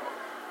like- medium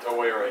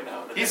away right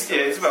now. He's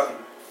about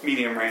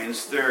medium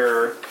range.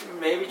 They're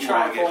Maybe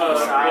try and pull him Long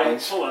aside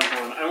range. Hold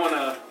on. I want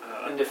to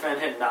and defend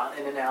him not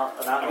in and out,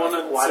 not I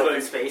wanna wide sort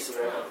open of space.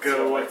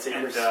 go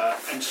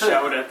and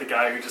shout at the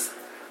guy who just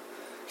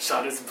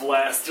shot his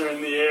blaster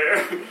in the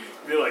air.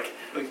 Be like,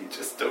 Like he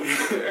just dove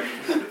there.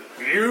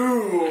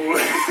 you!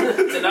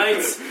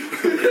 Tonight's I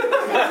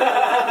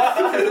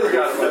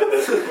forgot about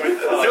this.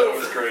 That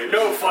was great.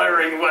 No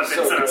firing weapons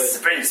So at a good.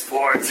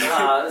 spaceport.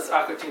 this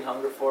Aqua Teen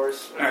Hunger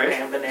Force. All right,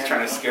 Ham banana. he's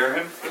trying to scare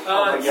him.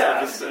 Oh my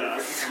yeah.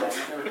 god.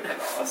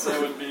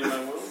 Also would be my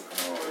will.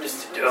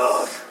 Just a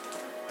dog.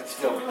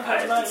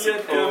 I'm not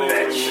yet Oh,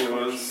 bitch. it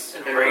was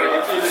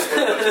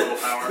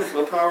Willpower.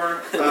 willpower.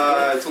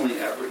 It's only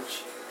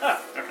average.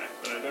 Ah, okay.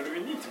 But I don't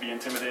even need to be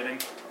intimidating.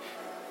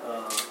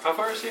 How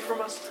far is he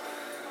from us?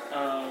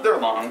 They're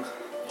long.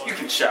 You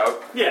can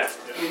shout. Yeah.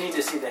 You need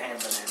to see the ham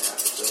banana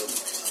episode.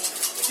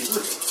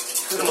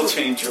 It'll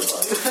change your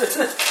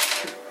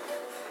life.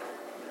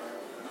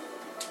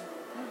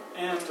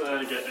 And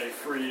I get a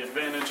free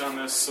advantage on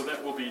this, so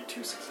that will be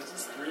 2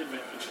 successes, 3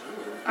 advantage.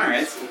 All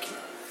right.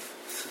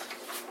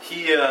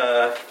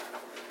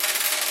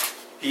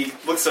 He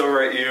looks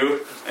over at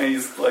you and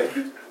he's like,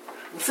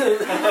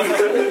 Should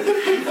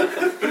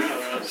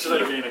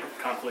I be in a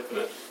conflict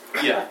with it?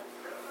 yeah.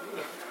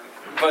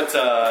 But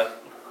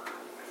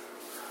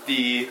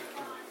the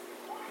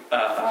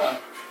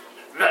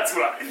That's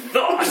what I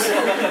thought!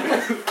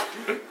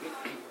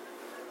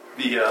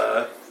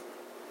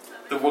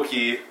 the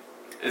Wookiee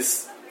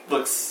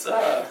looks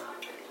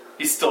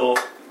he's still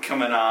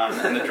coming on,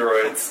 and the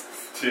droids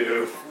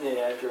too.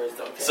 Yeah, droids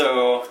don't care.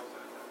 So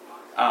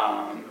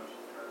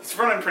he's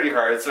running pretty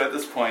hard. So at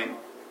this point,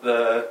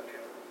 the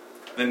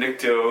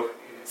Nikto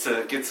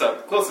gets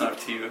up close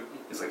enough to you.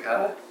 He's like,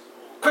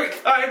 quick,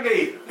 hide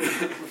me!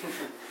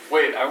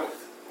 Wait,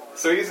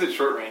 so he's at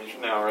short range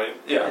now, right?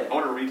 Yeah. I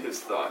want to read his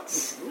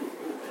thoughts. Ooh,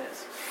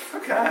 yes.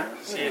 Okay.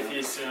 See if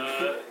he's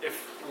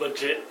if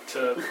legit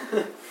to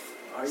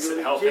Are you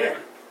help legit?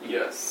 him.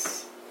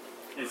 Yes.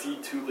 Is he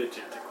too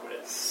legit to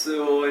quit?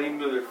 So I need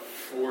another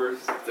 4 You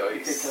picked up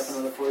dice.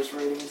 another force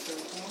rating instead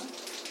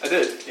of I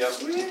did, yep.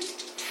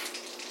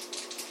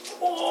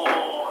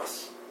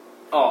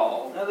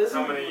 Oh. No, this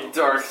How is- many?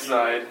 Dark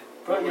side.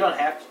 But you don't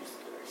have to use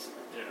the dark side.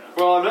 Yeah.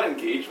 Well, I'm not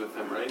engaged with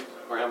him, right?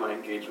 Or am I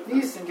engaged with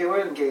him?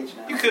 We're engaged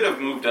now. You could have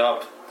moved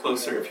up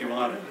closer if you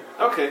wanted.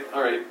 Okay,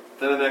 alright.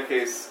 Then in that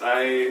case,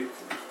 I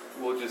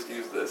will just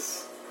use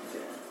this. Yeah.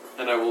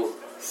 And I will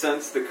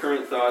sense the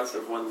current thoughts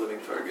of one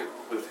living target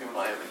with whom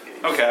I am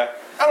engaged. Okay.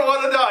 I don't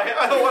want to die.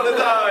 I don't want to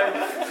die.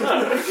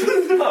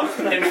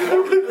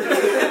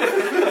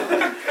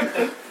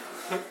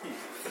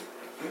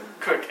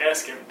 Quick,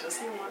 ask him. Does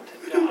he want to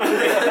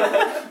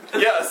die?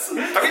 Yes. I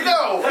mean,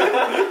 no.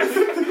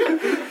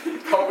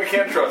 Oh, we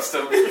can't trust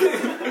him.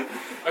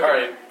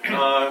 Alright,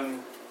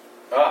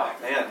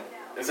 man.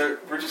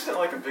 We're just in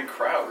like a big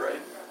crowd, right?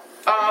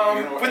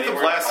 With the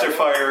blaster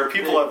fire,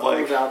 people have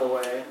Move like out of the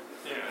way.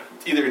 Yeah.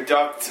 either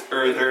ducked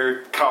or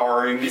they're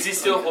cowering. Is he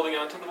still holding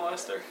on to the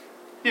blaster?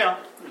 Yeah.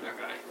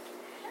 Okay.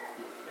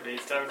 Maybe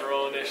it's time to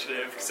roll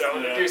initiative because I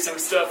want to Yeah. do some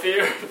stuff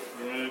here.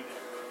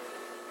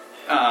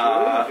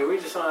 Do we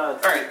just want All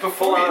to right. pull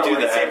Before out you our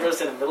do that, lightsabers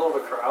in the middle of a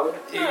crowd?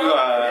 you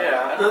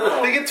Yeah, I don't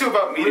know. they get to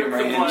about Rip medium the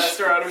range,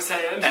 blaster out of his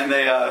hand. and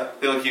they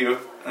look at you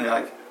and they're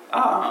like,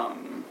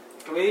 Can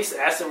we at least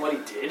ask him what he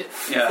did?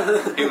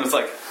 yeah. He was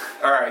like,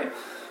 all right,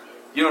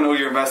 you don't know who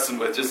you're messing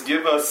with. Just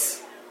give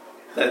us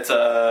that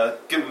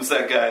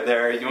guy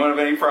there. You won't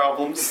have any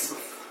problems.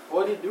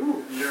 What did he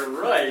do? You're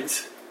right.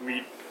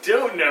 We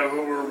don't know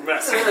who we're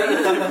messing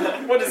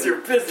with. What is your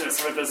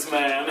business with this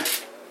man?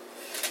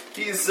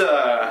 He's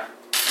gonna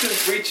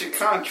breach a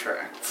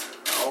contract.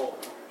 Oh.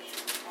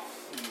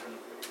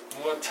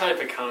 What type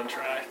of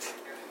contract?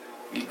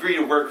 You agree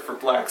to work for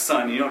Black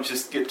Sun. You don't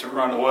just get to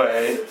run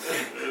away.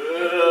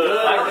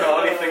 I don't know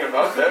anything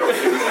about that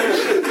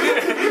organization.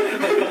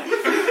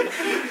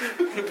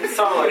 It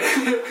sounded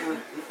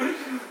like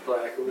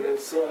Black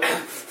Wilson.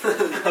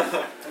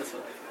 That's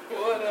what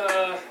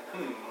What,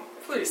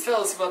 Please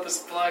tell us about this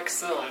Black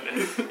Sun.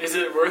 Is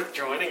it worth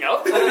joining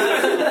up?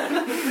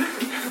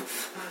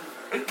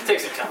 Take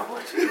some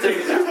conflict. Take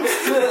it down.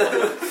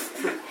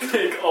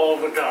 Take all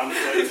the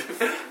conflict.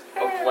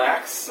 A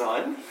black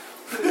sun?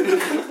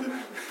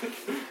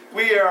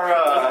 We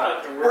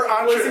are we're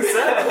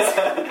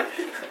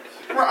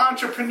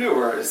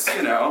entrepreneurs,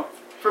 you know.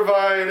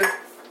 Provide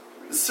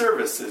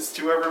services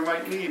to whoever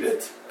might need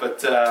it. But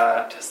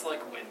Just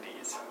like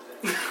Wendy's.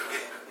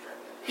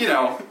 you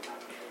know,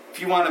 if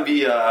you want to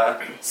be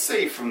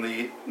safe from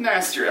the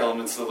nastier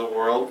elements of the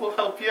world, we'll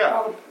help you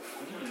out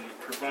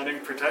Providing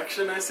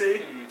protection, I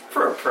see.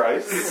 for a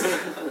price.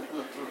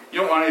 You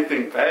don't want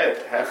anything bad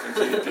to happen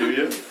to you, do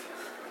you?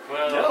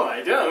 Well, No,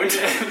 I don't. you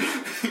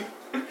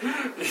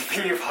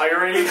think of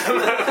hiring them?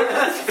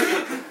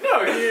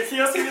 No, he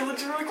asked me a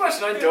legitimate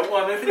question. I don't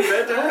want anything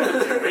bad to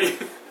happen to me.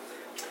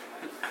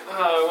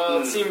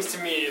 Well, it seems to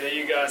me that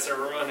you guys are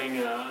running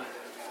a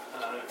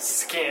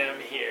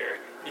scam here.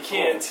 You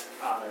can't.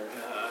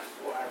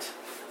 What?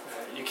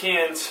 You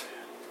can't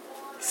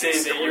say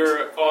that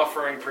you're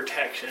offering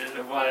protection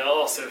while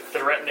also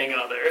threatening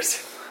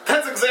others.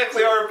 That's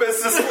exactly how our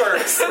business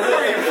works. Where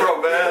are you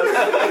from, man?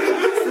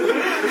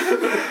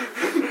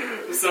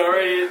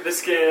 sorry,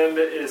 this can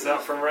is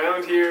not from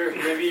around here.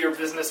 Maybe your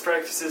business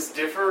practices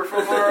differ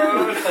from our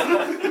own.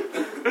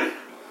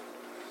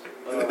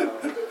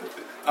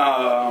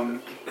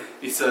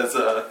 He says,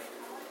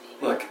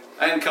 look,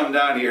 I didn't come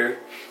down here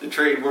to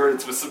trade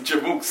words with some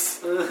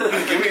jamooks. give me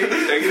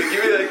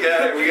that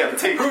guy. We gotta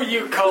take. Who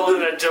you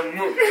calling a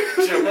jamook?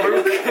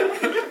 Jamook?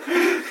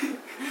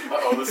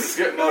 Uh-oh, this is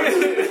getting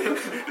ugly.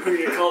 Who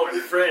you calling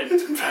friend,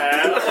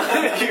 pal?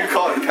 You can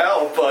call him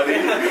pal, buddy.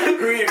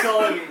 Who you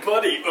calling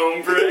buddy,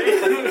 hombre?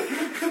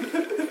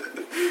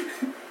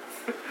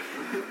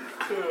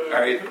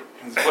 Alright,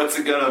 what's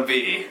it gonna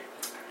be?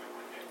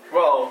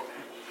 Well,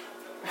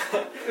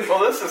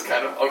 this is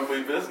kind of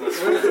ugly business.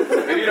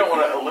 Maybe you don't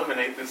want to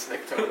eliminate this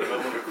Nicto in the middle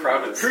of a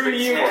crowded Who street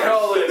you store.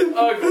 calling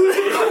ugly?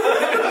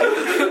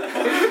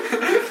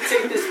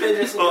 Take this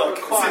business into Look,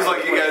 it seems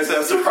like you guys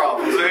have some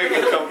problems. They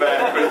can come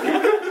back,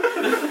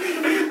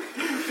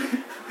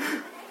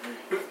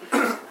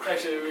 but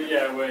Actually,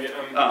 yeah, wait,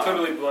 I'm Oh.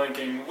 totally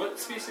blanking. What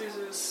species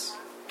is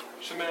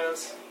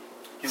Shamaz?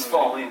 He's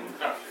falling.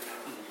 Oh.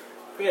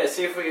 But yeah,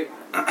 see if we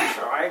can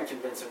try and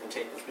convince him to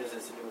take this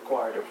business into a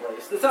quieter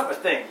place. That's not my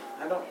thing.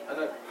 I don't.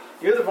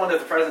 You're the one with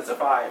the presence of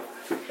 5.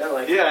 That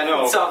like Yeah, I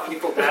know. solve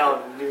people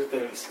down and do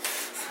things.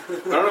 I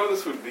don't know what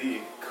this would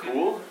be.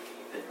 Cool?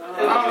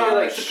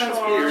 Like depends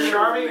if you're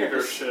charming or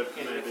just, leadership,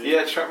 maybe.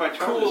 Yeah, my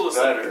charm Cool is is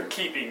better. like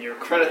keeping your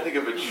I'm trying to think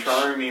of a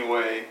charming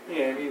way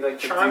yeah, maybe like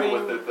to charming deal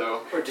with it,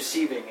 though. or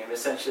deceiving him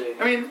essentially.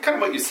 I mean, kind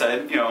of what you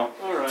said, you know,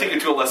 Alright. take it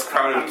to a less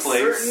crowded I'm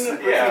place.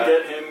 certain we Yeah. can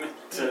get him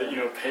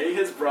to, pay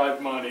his bribe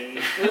money.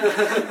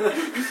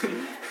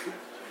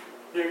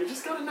 You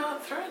just gotta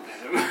not threaten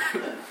him.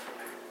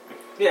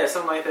 Yeah,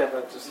 something like that,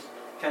 but just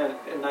kind of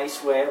a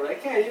nice way.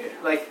 Like, hey,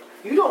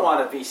 you don't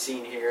want to be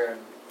seen here.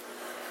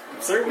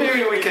 I'm certain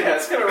Maybe we can. Yeah,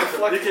 it's going to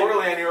reflect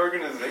poorly on your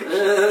organization.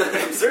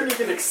 I'm certain you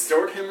can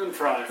extort him in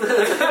private.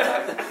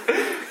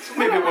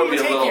 Maybe we'll be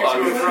a little Take you to a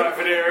ugly.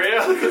 private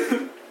area.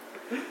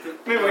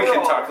 Maybe we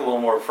can talk a little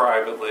more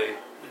privately.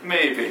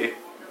 Maybe.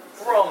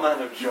 We're all men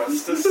of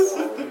justice.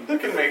 We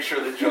can make sure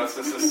that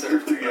justice is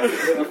served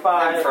together. A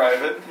 5. In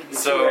private.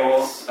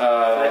 So,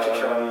 That's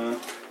a charm.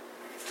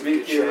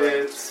 make Charm.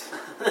 it.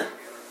 Let's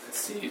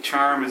see.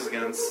 Charm is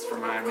against.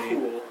 Remind me.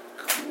 Cool. Is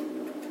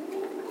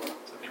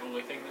that the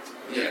only thing that's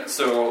Yeah.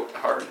 So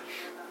hard.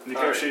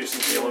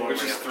 Negotiations the only one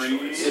Which we is have a 3.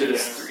 choice. It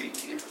is Yeah. 3.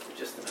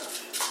 Just enough.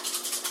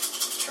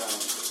 Charm.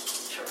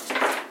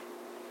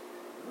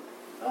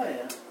 Oh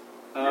yeah.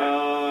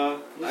 I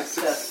Yes.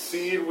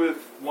 succeed with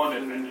One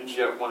advantage.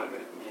 Yeah, 1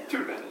 advantage. Yeah. 2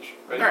 advantage,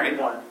 right? Alright.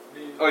 1.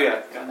 Oh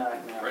yeah, yeah. No.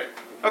 Right.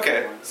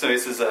 Okay. So he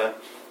says,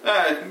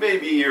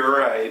 maybe you're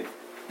right.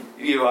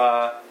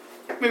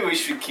 Maybe we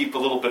should keep a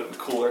little bit of a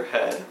cooler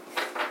head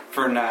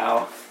for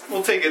now.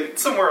 We'll take it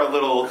somewhere a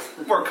little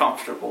more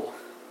comfortable.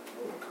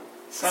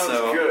 Sounds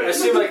So- I good.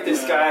 assume like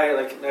this guy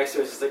like next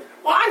to us is like,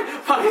 what?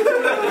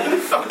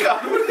 Oh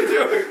God, what are you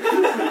doing?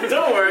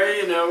 Don't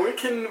worry,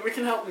 we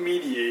can help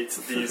mediate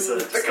these Can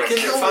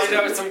discussions. you find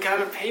out some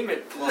kind of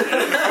payment plan?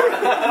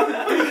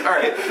 All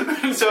right.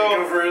 So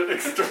over it,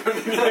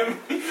 extorting him.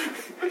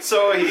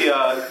 So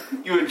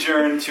you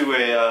adjourn to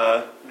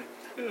a,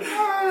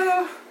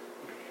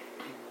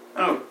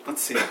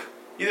 let's see,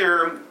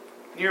 either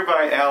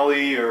nearby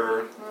alley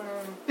or,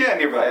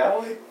 nearby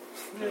alley.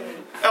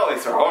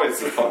 Alleys are always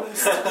the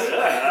funnest.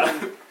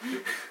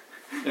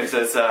 It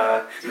says,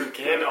 You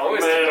can't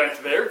always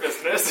conduct their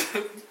business.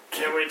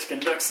 Can't wait to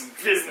conduct some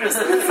business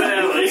in this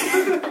alley.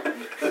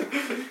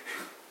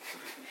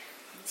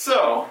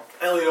 so,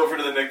 I lean over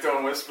to the Nicto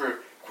and whisper,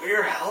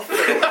 "We're healthy."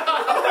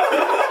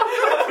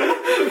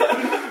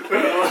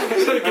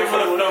 Give him a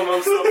thumb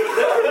up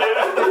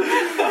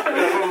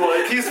I'm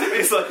like, he's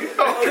like,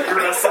 oh,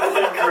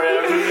 aggressively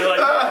grab him and be like,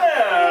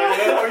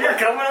 yeah, you're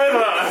coming with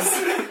us.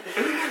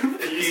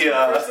 he, The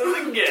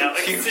he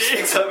galaxy.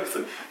 shakes up, he's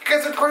like, you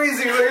guys are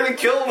crazy, they're gonna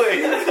kill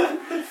me.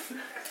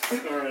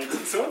 Alright,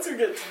 so once we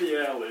get to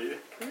the alley,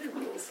 can we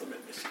roll some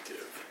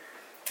initiative?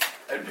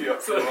 I'd be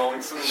up for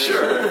rolling some.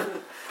 Sure.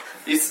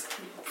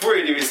 Before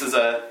you do, he says,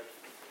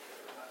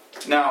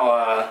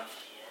 now,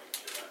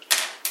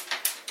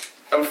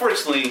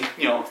 unfortunately,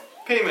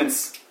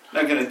 payment's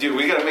not gonna do.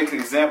 We gotta make an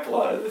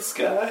example out of this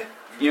guy.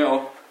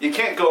 You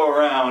can't go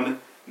around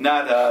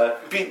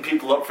not beating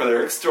people up for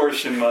their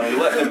extortion money,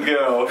 letting them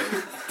go.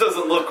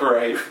 Doesn't look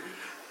right.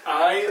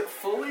 I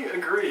fully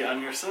agree on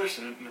your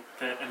assertion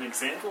that an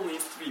example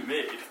needs to be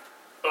made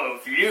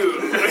of you.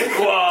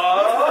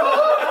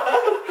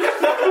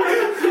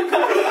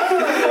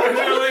 I'm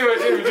really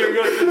imagine him doing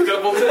like a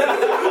double tap.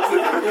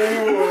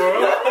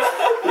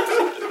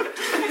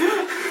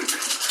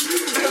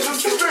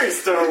 It's a very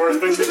Star Wars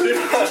thing to do.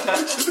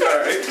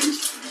 Alright.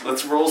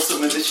 Let's roll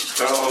some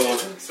initiative.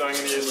 So I'm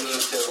going to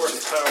use the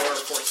force power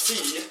for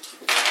C.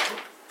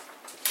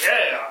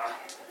 Yeah!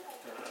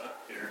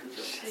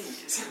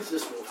 It's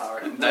just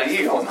willpower.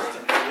 Damn.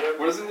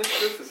 What is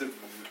initiative? Is it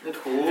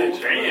cool? Damn.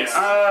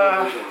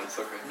 Vigilance,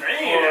 okay.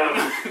 Damn!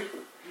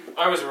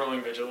 I was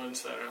rolling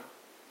vigilance, I don't know.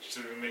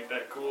 Should we make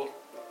that cool?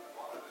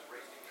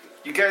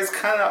 You guys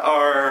kind of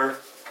are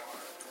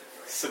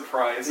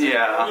surprise.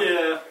 Yeah.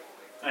 Yeah,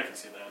 I can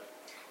see that.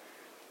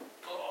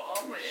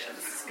 Oh man,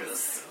 this is gonna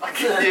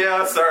suck.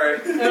 Yeah, sorry.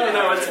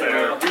 No, it's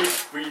fair.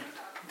 We did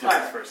this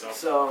Alright, first off.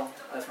 so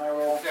that's my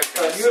roll. Okay,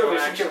 You so have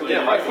a actually,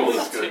 yeah, my goal I'm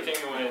is good.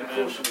 taking away My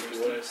goal them should be first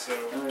good. day, so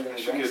I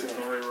should get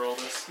I'll re-roll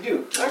this.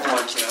 You do. I won,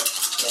 yeah.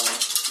 So,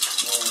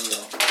 there you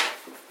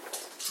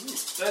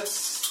go. That's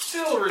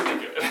still really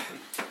good.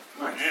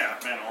 Yeah,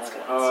 man, all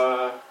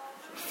at once.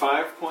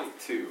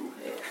 5.2.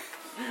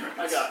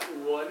 I got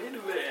one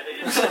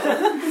advantage.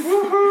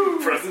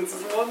 Woohoo! Presence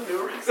is one,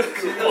 no reason.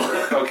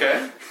 Cool.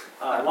 Okay.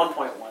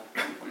 1.1.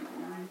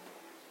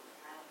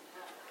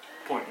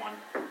 0.1.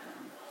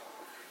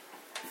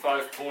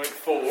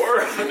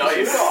 5.4.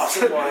 Nice.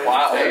 Awesome.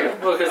 Wow.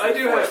 Well, because I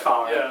do force have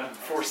power. yeah,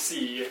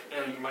 4C,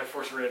 and my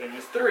force rating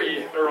is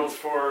 3. I rolled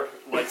 4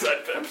 light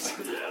side pips.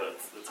 Yeah,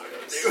 that's what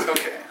I do.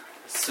 Okay.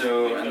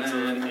 So, and That's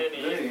then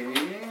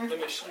any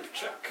initiative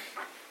check.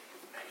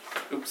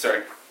 oops,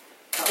 sorry.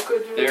 How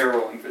could you? They're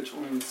rolling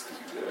vigilance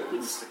because you Let's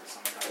guys stick this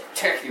on the top.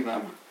 attacking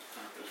them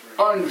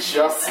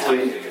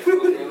unjustly.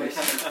 Okay,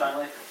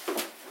 finally.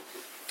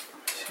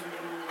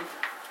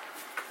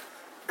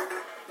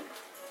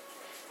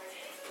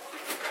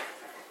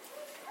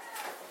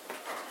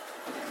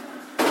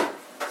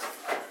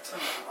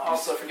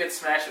 Also, forget to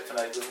smash it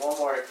tonight. There's one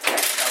more attack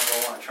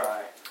I want to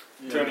try.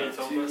 Tony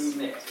told us.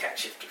 Yeah, cat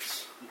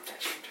shifters.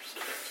 Cat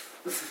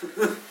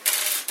shifters.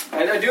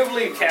 I do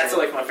believe cats are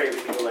like my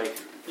favorite people. Like,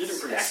 You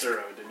didn't bring a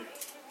Suro, did you?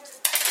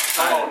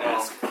 Oh,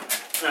 no.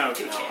 Oh,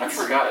 okay. Kitty I cats.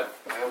 forgot.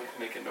 I'll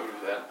make a note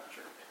of that.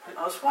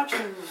 I was watching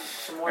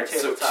some more Alright,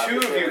 so tabletop. two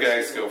of you videos.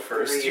 guys go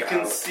first. Three You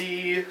can out.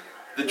 see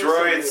the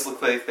droids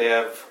look like they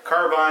have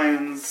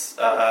carbines.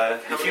 The How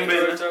many human,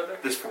 droids are there?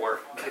 there's 4.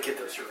 Gotta get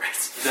those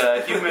droids.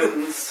 The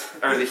humans,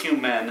 or the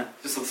human,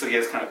 just looks like he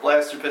has kind of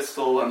blaster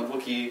pistol, and the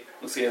Wookiee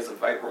looks like he has a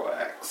vibro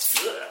axe.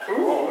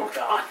 Oh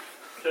god.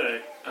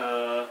 Okay,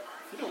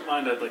 if you don't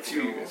mind, I'd like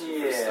to go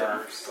Yeah.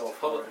 first. Go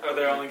for it. Are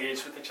they all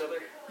engaged with each other?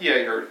 Yeah,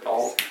 you're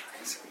all.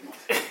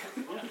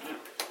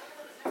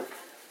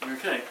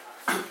 Okay.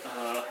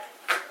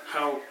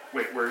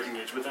 Wait, we're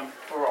engaged with them?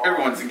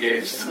 Everyone's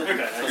engaged.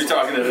 Okay. You're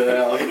talking to the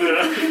alley.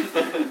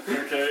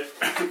 Okay.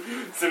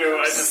 So no,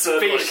 I just said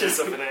like, Spacious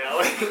of an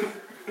alley.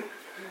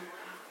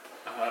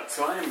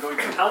 so I am going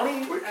to. How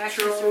many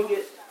actions do we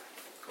get?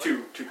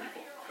 Two people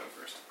go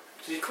first.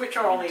 Did you quick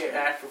draw only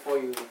act before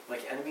you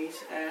like enemies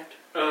act?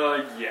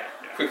 Yeah.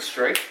 Quick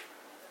strike.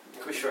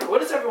 Quick draw.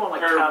 What does everyone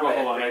like Or, combat? well,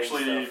 hold on. range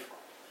Actually, stuff?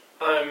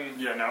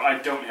 yeah, no, I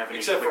don't have any.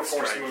 Except for quick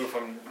force strike. move,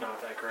 I'm not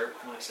that great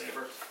with my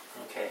saber.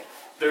 Okay.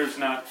 There's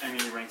not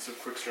any ranks of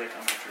quick strike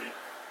on my tree.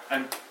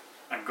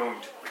 I'm going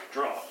to quick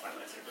draw my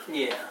lightsaber.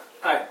 Yeah.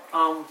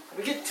 Alright.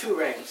 We get 2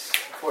 ranks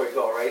before we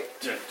go, right?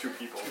 Yeah, 2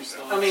 people.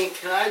 So. I mean,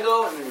 can I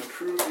go and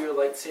improve your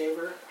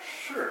lightsaber?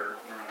 Sure.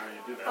 I don't know how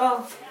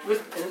you do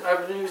that. And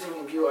I've been using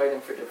a view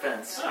item for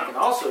defense. I can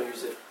also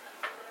use it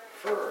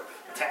for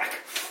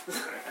attack.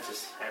 I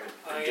just haven't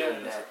been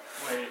doing that.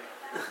 Wait,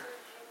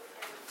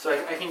 So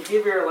I can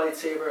give your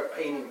lightsaber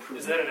an improvement.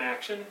 is that an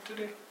action to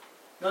do?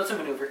 No, it's a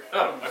maneuver.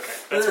 Oh, okay.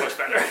 That's much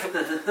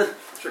better.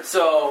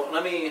 So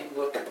let me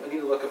look. I need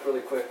to look up really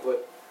quick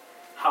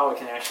how I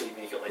can actually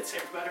make your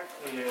lightsaber better.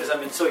 Because Yeah.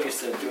 I've been so used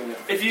to doing it.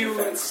 If you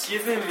defense.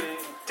 give him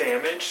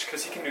damage,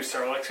 because he can do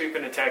Starlight Sweep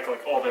and attack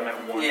like all of them at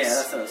once, Yeah,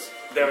 that's nice.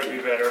 that would be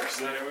better, because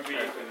then it would be...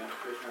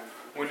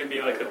 Wouldn't it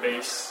be like the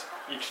base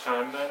each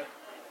time then?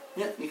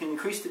 Yeah, you can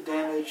increase the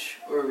damage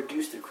or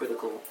reduce the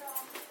critical.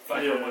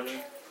 By Yeah. how much?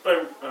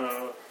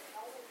 But,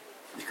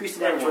 Decrease the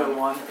damage by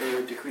 1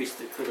 or decrease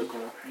the critical.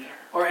 yeah.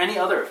 Or any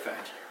other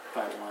effect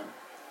by 1.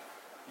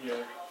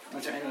 Yeah.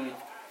 Is there any?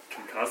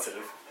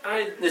 Concussive.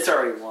 It's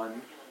already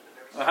 1.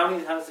 Well, how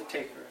does it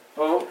take her?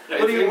 Oh, It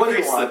what do you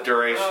increased want? the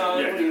duration. Uh,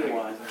 What do you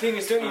want? Thing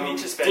is, don't you need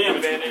to spend damage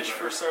advantage would be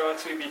for better. Starlight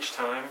Sweep each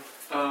time?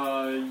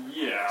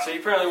 Yeah. So you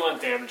probably want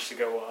damage to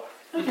go up.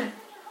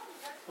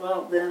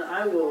 Well, then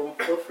I will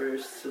go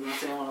first,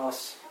 unless anyone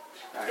else.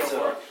 Alright, Go so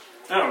for it.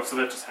 Oh, so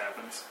that just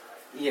happens.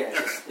 yeah,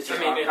 it's just I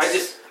mean,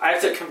 it's- I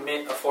have to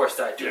commit a force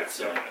die to Yeah, it,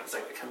 so yeah. it's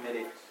like a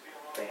committed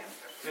thing.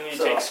 And you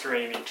So- take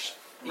strain each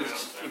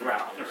Each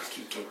round, just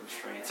keep taking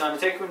strain. So I'm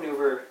gonna take a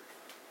maneuver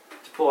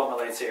to pull out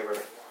my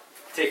lightsaber.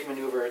 Take a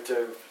maneuver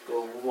to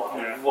go wow,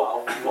 Yeah.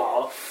 wow,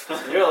 wow.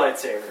 Your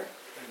lightsaber,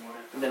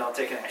 and then I'll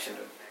take an action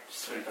to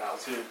sweep out.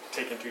 So you're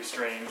taking 2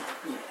 strain.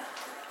 Yeah.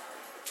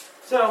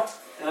 So,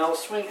 and I'll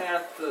swing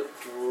at the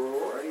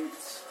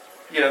droids.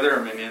 Yeah, they're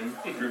a minion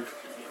group.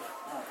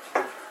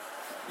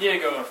 Yeah,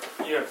 go.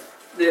 You have.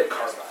 They have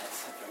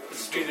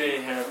carbines. Do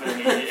they have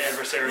any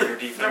adversary or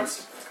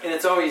defense? And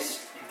it's always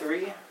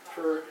 3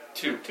 for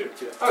 2. 2.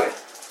 Okay.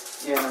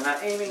 Yeah, and I'm not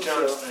aiming,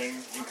 John's so. thing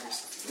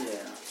increases.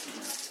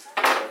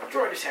 Yeah.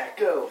 Droid attack,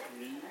 go.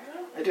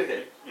 I do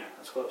hit. Yeah.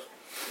 That's close.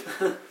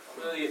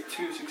 Well, you get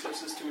 2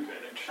 successes to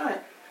advantage.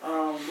 Alright.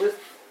 With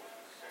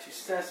 2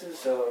 successes,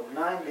 so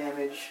 9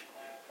 damage.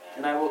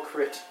 And I will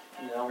crit.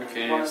 You know,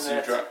 Okay, one so you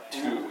that's- drop 2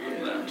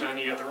 in them. John,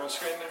 you got the roll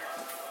screen there?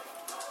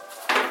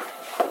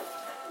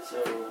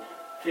 So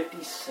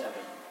 57.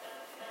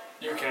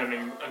 You're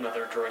counting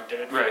another droid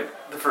dead. Right.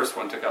 The first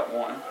one took out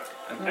 1.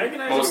 And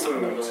Agonizer most of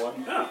them wound. another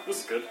 1. Ah,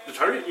 this is good. The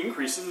target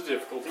increases the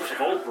difficulty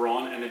of all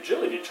brawn and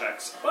agility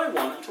checks by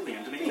 1 until the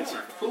end of the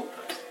encounter. Cool.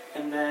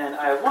 And then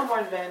I have one more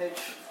advantage.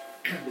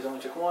 He's only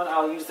took 1.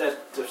 I'll use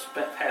that to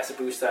pass a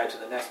boost die to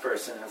the next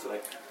person. I was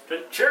like,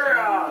 Okay. cheer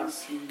on!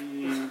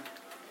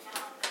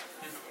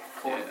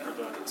 Yeah,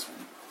 this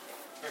one.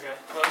 Okay.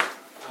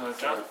 Well,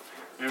 John?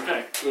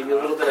 Okay. Gave you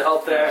a little bit of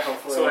help there.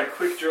 Hopefully. So I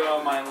quick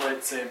draw my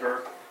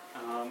lightsaber.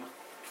 I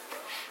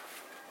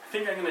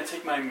think I'm going to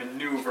take my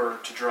maneuver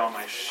to draw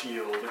my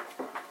shield.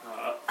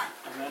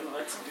 And then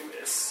let's do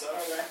a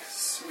Sarlacc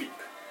sweep.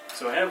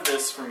 So I have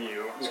this from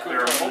you.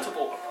 There are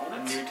multiple A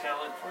opponents. new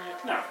talent for you?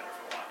 No, I've had it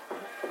for a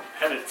while.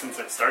 I've had it since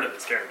I started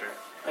this character.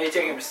 Are you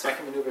taking a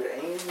second maneuver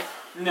to aim?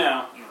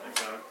 No, I don't think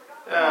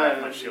so. I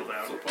have my shield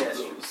out Flip Yes.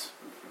 those.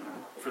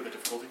 for the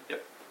difficulty.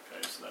 Yep.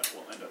 Okay, so that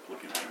will end up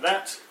looking like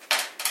that.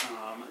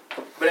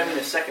 But I mean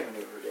a second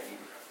maneuver to aim.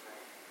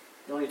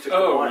 You only took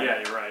Oh, 1.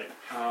 yeah, you're right.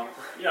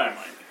 Yeah, I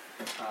might.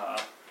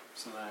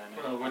 So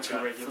then, Well, what's your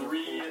got regular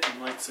 3 and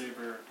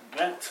lightsaber and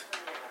that.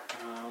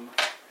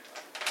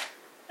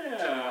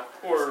 Yeah,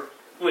 or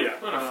well, yeah.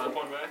 I'm gonna flip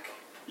one back.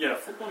 Yeah,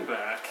 flip one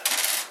back.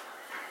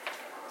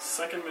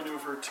 Second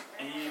maneuver to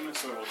aim,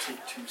 so I will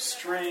take 2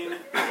 strain.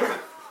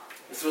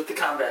 This is what the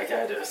combat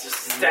guy does.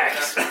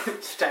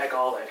 Just stack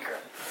all that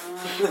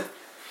crap.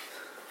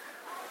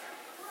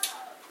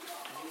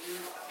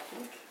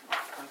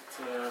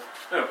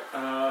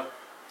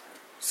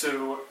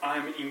 So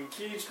I'm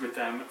engaged with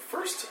them.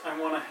 First, I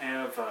want to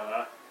have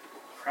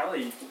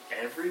probably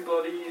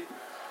everybody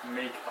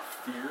make a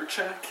fear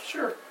check.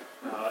 Sure.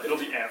 It'll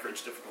be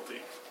average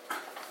difficulty.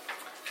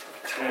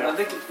 I don't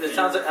think it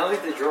sounds. I don't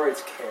think the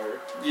droids care.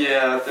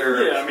 Yeah,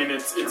 they're. Yeah, I mean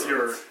it's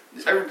your.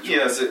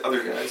 Yeah, the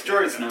other guys.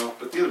 Droids no,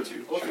 but the other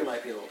two. Wolfie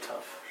might be a little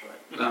tough,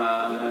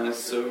 but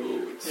So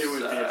it's It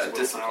would be its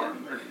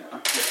discipline. willpower. Yeah.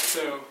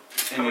 So,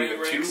 And how you many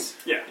have 2. ranks?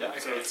 Yeah. Yeah.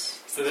 So it's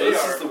So So they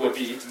this are is the would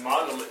be Wookiee.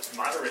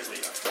 moderately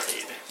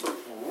afraid.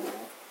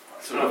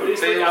 So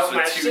Obviously fails with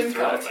outmatched 2 in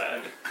threats.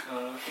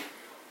 combat.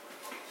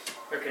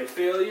 Okay,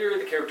 failure.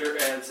 The character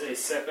adds a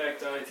setback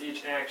die to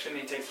each action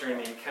he takes during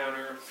the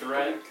encounter.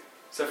 Threat.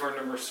 Suffer a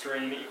number of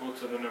strain equal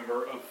to the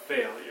number of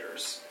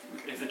failures.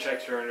 If the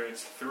check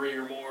generates 3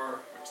 or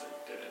more, which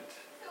they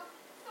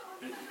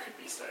didn't, it could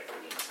be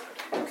staggered instead.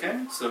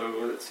 Okay,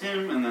 so that's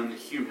him, and then the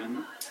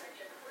human.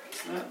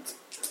 What's that?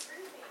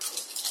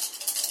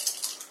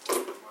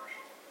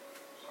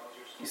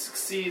 He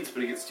succeeds,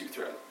 but he gets 2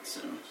 threats. So.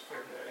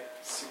 Okay.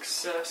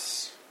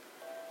 Success.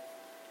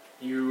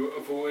 You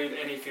avoid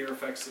any fear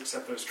effects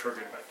except those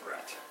triggered by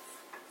threat.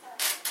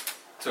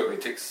 So he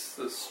takes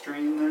the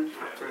strain then?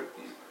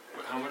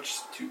 How much?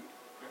 2.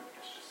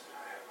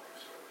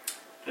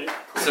 okay.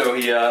 So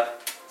he,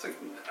 it's like,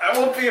 I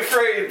won't be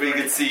afraid, but you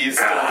can see he's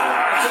still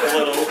a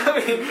little.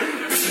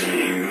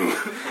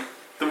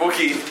 The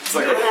Wookiee, it's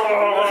like,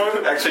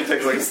 actually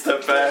takes like a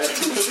step back.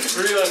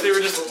 Realized they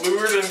were just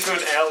lured into an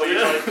alley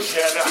by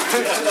Jedi.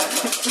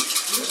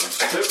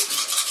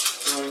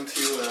 Going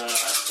to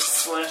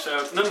slash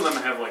out. None of them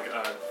have like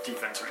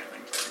defense or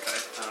anything.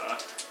 Okay.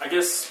 I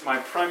guess my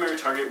primary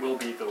target will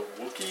be the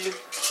Wookiee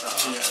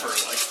for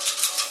like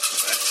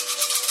effect.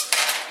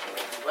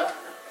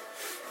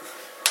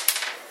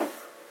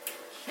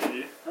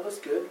 that was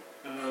good.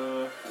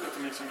 Have to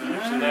make some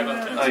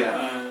Oh,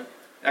 yeah.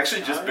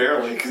 Actually, just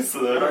barely, because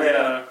Oh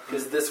yeah.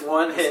 Because this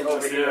one hit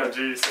over Yeah, here.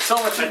 jeez. So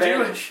much I do.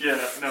 advantage. Yeah,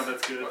 no,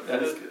 that's good.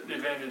 That is good. The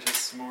advantage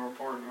is more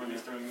important when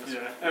he's doing this.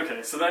 Yeah.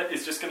 Okay, so that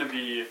is just going to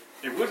be.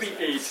 It would be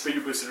 8, but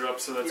you boosted it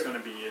up, so that's going to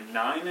be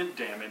 9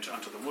 damage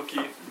onto the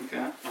Wookiee.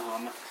 Okay.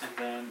 And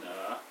then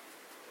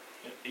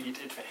 8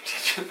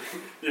 advantage.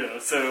 yeah,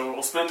 so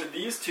we'll spend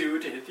these 2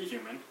 to hit the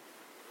human.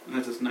 And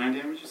that does 9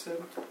 damage, you said?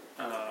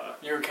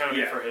 You're accounting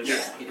Yeah, for his.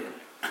 yeah. He did.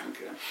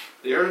 Okay.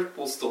 The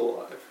Earth still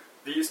alive.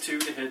 These 2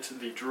 to hit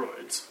the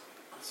droids.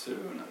 So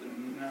another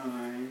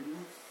 9.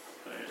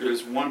 Right.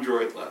 There's 1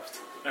 droid left.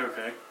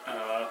 Okay.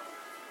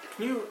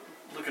 Can you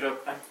look it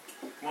up? I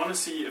want to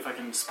see if I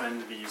can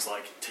spend these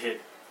like to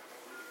hit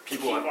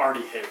people I've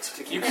already hit.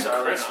 To You keep can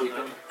Sarlacc crit on sweeping.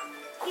 them.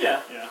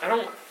 Yeah, yeah. I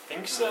don't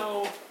think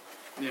so.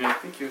 Yeah, I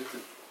think you have to.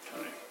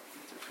 Okay.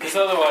 Because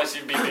otherwise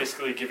you'd be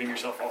basically giving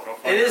yourself auto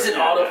fire. It is an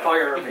Yeah, auto yeah.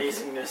 fire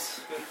amazingness.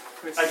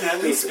 I can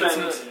at least It's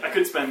spend. I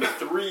could spend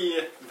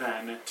 3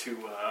 then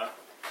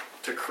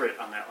to crit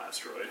on that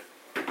last droid.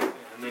 And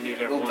then you'd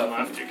have Well, one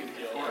definitely. left you can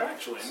heal. Or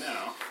actually,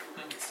 no.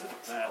 Instead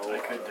of that, I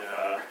could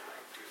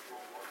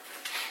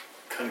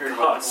Heard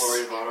about the concuss.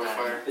 glory of auto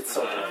fire. It's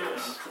so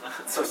dangerous.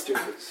 It's so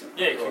stupid.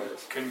 Yeah, you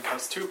can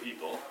concuss 2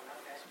 people.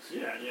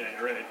 Yeah,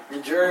 you're right.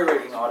 And jury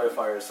rigging auto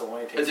fire, so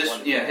only takes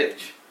one Yeah, damage.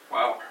 hit.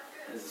 Wow.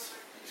 Is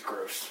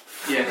gross.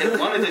 Yeah, hit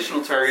 1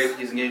 additional target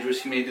he's engaged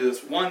with. He may do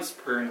this once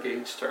per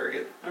engaged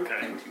target. Okay.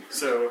 And 2.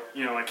 So,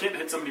 I can't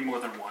hit somebody more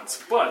than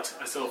once, but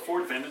I still have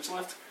 4 advantage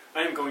left.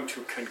 I am going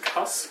to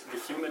concuss the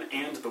human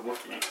and the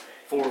Wookiee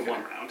for 1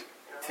 round.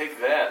 Take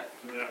that.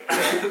 Yeah.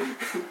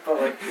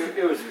 But like,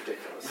 it was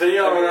ridiculous. They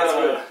I mean, that's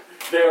are, good.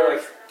 they are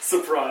Like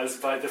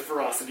surprised by the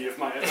ferocity of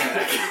my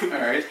attack. All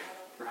right.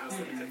 For how's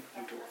anything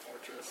into a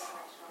fortress?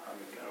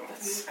 No.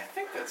 I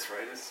think that's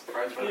right. It's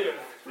surprised by Yeah.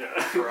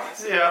 Yeah.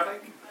 ferocity. Yeah. I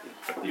think.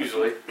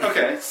 Usually.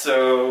 Okay,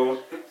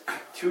 so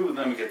 2 of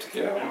them get to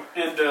go.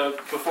 And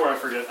before I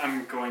forget,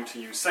 I'm going to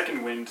use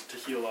Second Wind to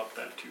heal up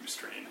that 2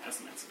 strain as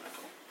an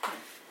incidental.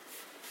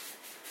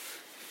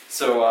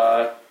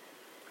 So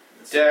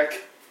Dak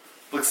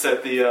looks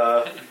at the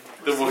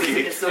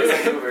Wookiee. It's those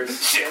maneuvers.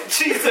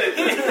 She's it.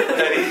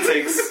 And he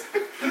takes.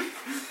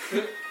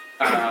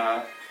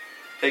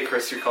 Hey,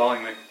 Chris, you're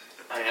calling me.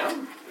 I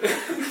am.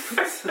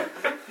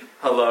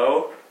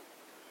 Hello.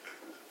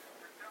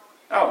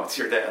 Oh, it's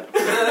your dad.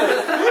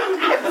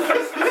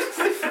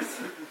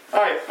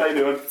 Hi, how you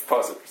doing?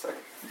 Pause it for a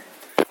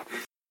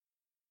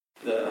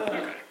second.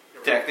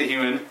 Dak the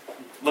human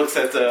looks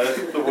at the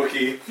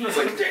Wookiee. He's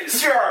like,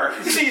 sure,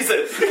 she's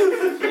it.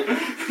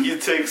 He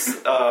takes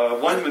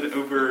 1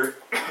 maneuver.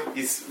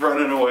 He's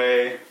running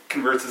away.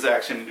 Converts his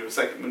action into a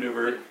second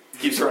maneuver.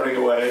 Keeps running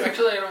away.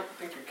 Actually, I don't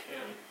think you can.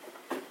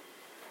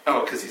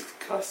 Oh, because he's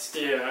concussed.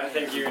 Yeah, I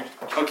think you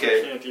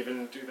Okay. can't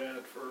even do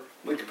that for.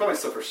 We could probably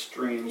suffer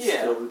strains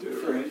Yeah. still to do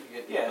it, right?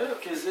 Yeah,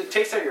 because it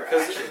takes out your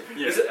Because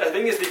action. I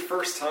think it's the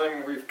first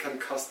time we've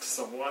concussed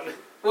someone.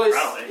 Well,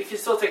 Probably. you can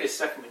still take a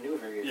second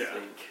maneuver, you Yeah.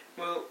 think.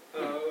 Well,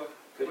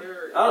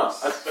 where I don't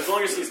is- know. As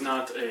long as he's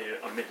not a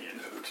minion,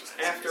 which is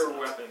after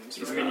weapons.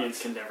 These right? minions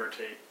can never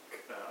take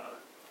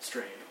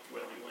strain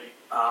willingly.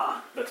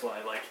 Ah. That's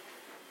why, like,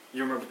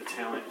 you remember the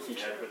talent he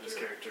had with his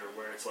character,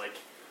 where it's like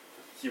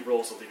he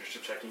rolls a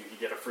leadership check and you can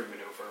get a free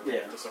maneuver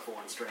Yeah. to suffer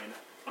 1 strain.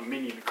 A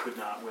minion could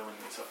not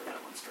willingly suffer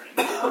that 1 strain.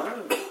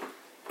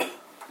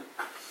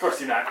 Of course,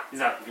 he's not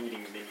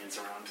leading minions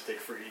around to take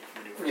free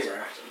maneuvers or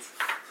Yeah. actions.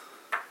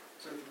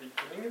 So at the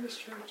beginning of this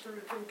chapter,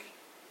 I think.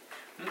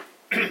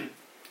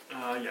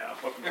 Yeah,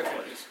 weapon Okay.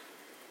 qualities.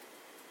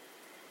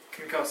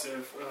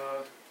 Concussive.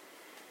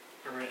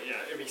 Alright, yeah,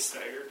 it'd be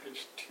stagger,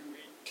 page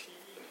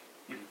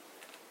 218.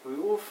 We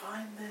will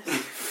find this.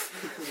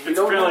 we It's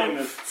don't really know. in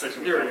this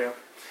section. Here we go.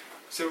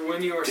 So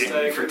when you are Ding for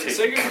staggered, the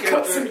taking staggered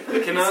character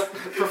cannot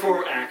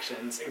perform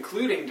actions,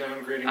 including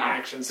downgrading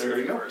actions to there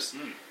we go. reverse.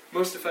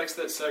 Most effects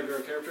that stagger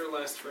a character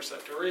last for a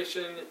set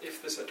duration.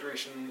 If the set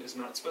duration is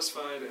not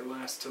specified, it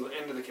lasts till the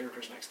end of the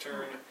character's next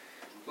turn.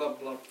 Blah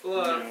blah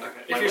blah. Yeah.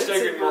 Okay. My If you're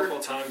staggered lightsaber- multiple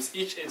times,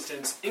 each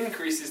instance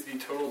increases the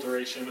total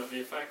duration of the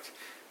effect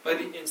by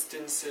the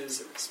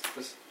instance's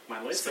My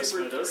lightsaber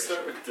Specified does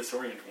start duration. with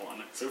Disorient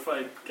 1, so if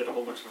I get a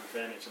whole bunch of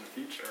advantage in the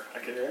future, I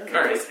could Yeah.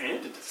 converse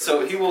and disorient.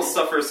 So he will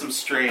suffer some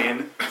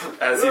strain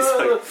as he's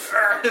like,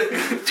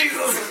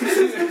 Jesus!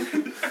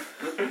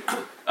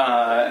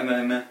 And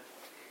then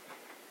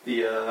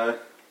the,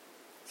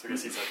 So I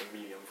guess he's like a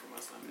medium from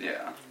us then.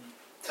 yeah.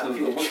 Time So for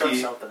you the to chuck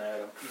Wookiee, something at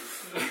him.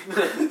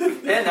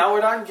 And now we're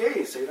not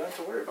engaged, so you don't have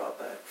to worry about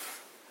that.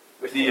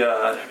 the,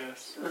 I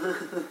guess.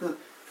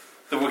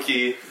 the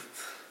Wookiee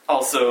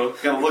also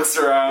kind of looks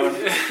around.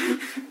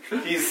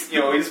 He's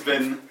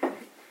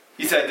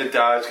had to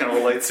dodge kind of a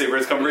lightsaber.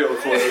 It's come real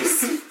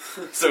close.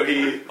 So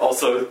he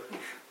also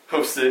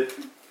hoofs it.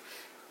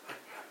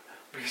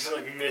 We're just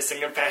like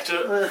missing a patch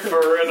of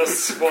fur and a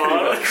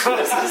swab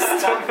across his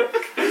stomach.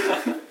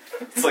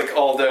 It's like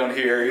all down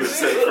here. He's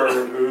just had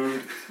fur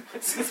removed.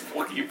 It's his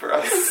Wookiee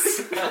breasts.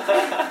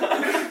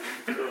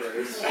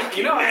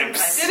 You know, I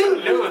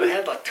didn't know they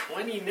had like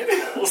 20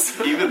 nipples.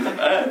 Even the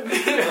men.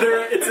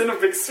 It's in a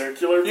big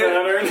circular Yeah.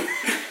 pattern.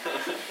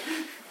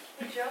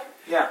 Hey Joe,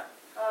 Yeah.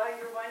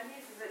 your one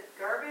piece, is it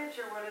garbage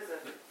or what is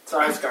it?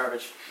 Sorry, it's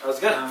garbage. I was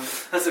gonna.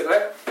 I was like,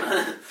 what?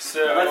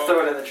 So Let's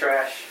throw it in the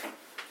trash.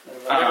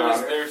 That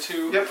was there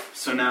too. Yep.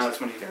 So now it's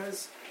one of you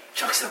guys.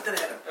 Chuck something at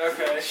him.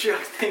 Okay.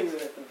 Chuck things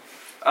at him.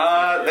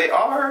 They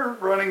are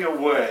running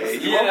away.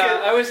 You won't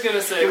Yeah, I was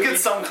gonna say You'll get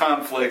some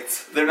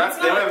conflict. They don't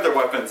have their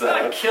weapons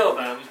not out. kill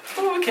them.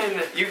 But we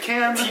can You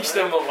can teach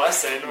them a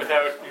lesson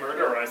without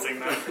murderizing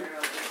them.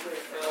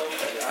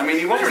 I mean,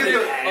 you won't Their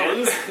get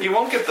hands. you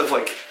won't get the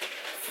like,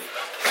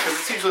 because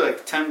it's usually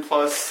like 10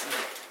 plus.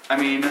 I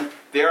mean,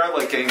 they are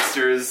like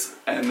gangsters,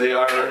 and they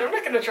are. I'm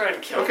not gonna try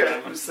and kill Okay,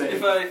 them. I'm just saying.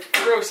 If I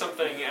throw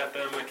something at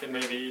them, I can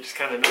maybe just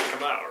kind of knock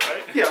them out,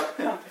 right? Yeah.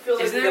 It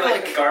feels Is like there, they're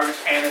like- a garbage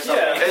can or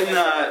something. Yeah.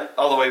 And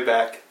all the way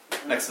back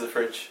next to the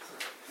fridge.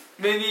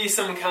 Maybe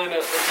some kind of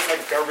just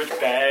like garbage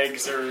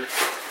bags or you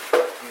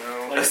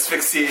know.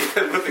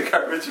 Asphyxiated with the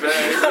garbage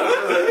bag.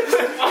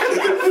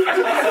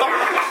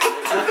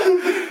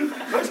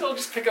 Might as well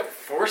just pick up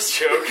force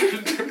choke.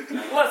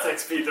 Let's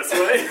XP this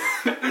way.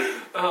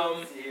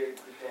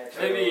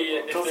 Maybe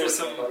if there's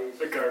some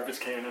A garbage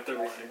can at their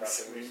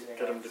legs. We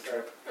get them to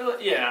trip.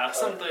 yeah,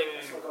 something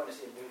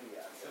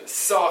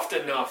soft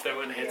enough that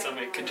when it hits them,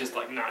 it could just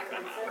like knock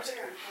them out.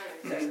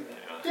 Yeah.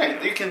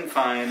 Yeah, you can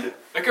find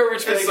A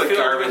garbage bag It's like filled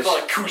garbage with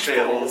like koosh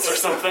balls pails. or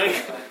something.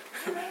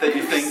 that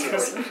you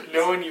think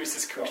No one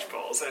uses koosh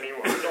balls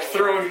anymore. They're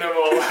throwing them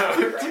all out.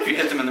 if you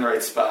hit them in the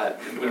right spot,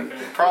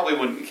 it probably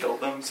wouldn't kill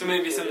them. So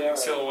maybe some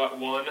silhouette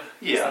 1.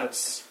 Yeah.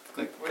 That's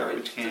Like what do we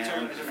garbage determine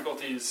can. the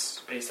difficulties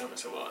based on the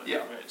silhouette. Yeah.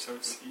 Right. So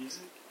it's easy.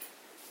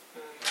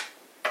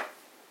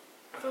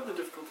 thought the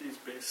difficulty is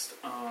based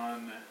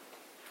on.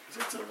 Is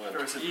it silhouette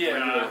or is it Yeah.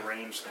 regular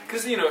range thing?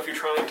 Because, if you're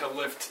trying to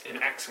lift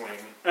an X-Wing,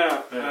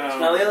 Now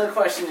the other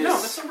question is, no,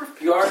 that's number.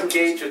 you are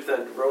engaged with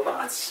the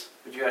robots,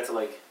 but you have to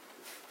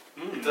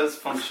It does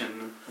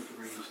function like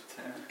a ranged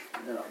attack.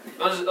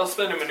 I'll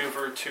spend a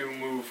maneuver to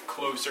move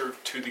closer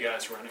to the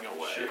guys running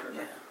away. Sure.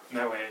 Yeah. And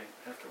that way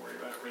I have to worry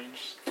about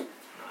range not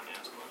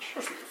as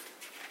much.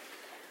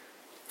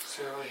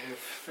 So I have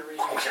 3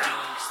 things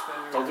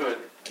there. Don't do it.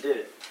 I did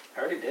it. I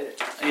already did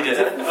it. You did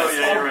it. Oh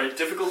yeah, you're right.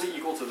 Difficulty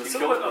equal to the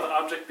silhouette of the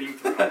object being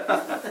thrown.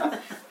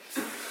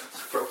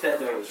 Broke that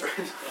nose,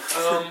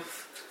 right?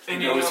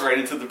 And It goes right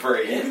into the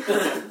brain.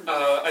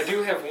 I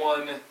do have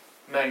 1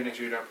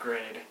 magnitude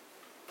upgrade.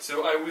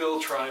 So I will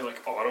try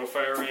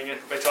auto-firing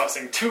by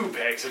tossing 2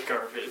 bags of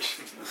garbage.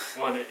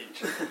 1 at each.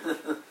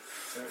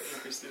 So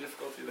increase the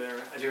difficulty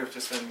there. I do have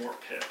to spend more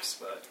pips,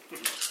 but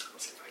let's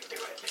see if I can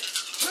do it.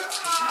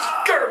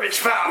 Garbage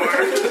power!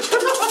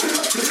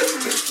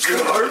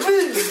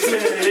 Garbage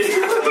day!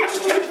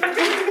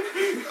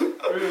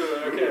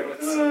 Okay,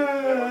 let's see.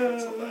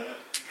 Cancel that.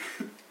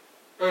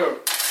 Oh,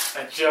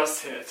 I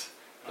just hit.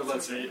 But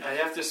let's see. I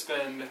have to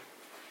spend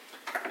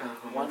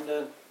 1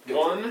 to...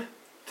 1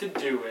 to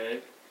do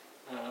it.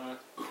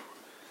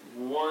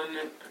 1.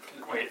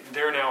 Wait,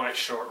 they're now at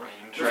short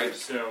range, Right.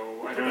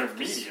 So I I don't have have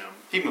to. medium.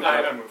 He moved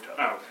I up. moved up.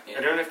 Oh, Yeah.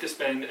 I don't have to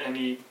spend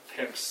any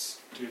pips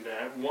to do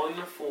that.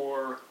 1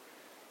 for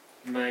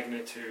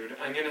magnitude.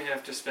 I'm gonna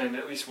have to spend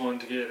at least 1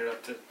 to get it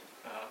up to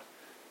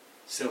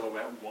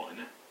silhouette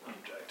 1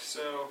 object.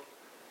 So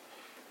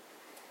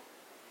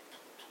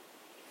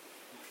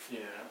yeah,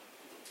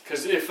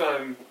 because if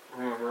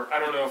remember, I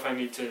don't know if I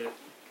need to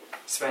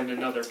spend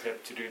another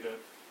pip to do the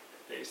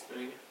base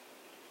thing.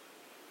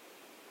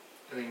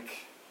 I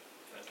think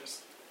that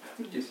just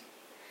Yes.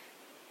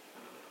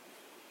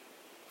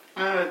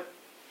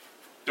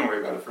 Don't worry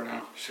about it for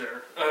now.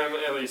 sure. I'm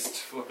at least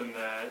flipping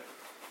that.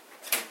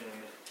 Taking.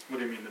 what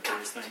do you mean the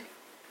base thing?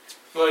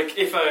 Like,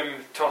 if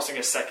I'm tossing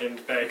a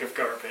second bag of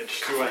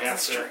garbage, do I have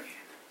to?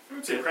 I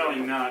would say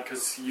probably not,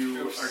 because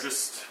you Oops. are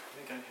just.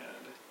 I think I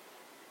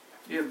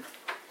had. Yeah.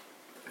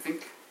 I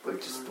think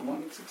just the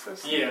 1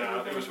 success.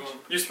 Yeah, there was 1.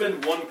 You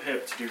spend 1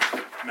 pip to do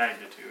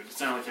magnitude. It's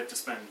not like you have to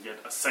spend yet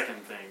a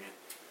second thing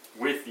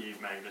with the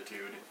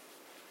magnitude.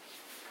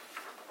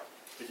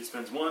 Like he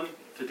spends 1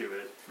 to do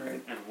it,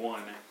 Right. and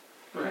 1.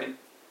 Right.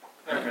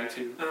 Okay.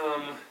 Magnitude.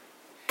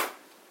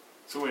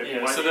 So wait,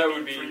 Yeah, why so do you that need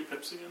would be- 3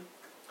 pips again?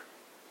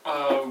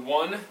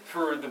 1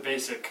 for the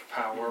basic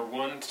power,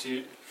 1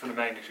 for the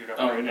magnitude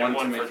upgrade, and and 1 to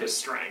 1 for make the it-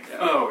 strength. Yeah.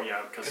 Oh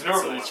yeah, because Because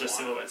normally it's just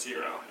silhouette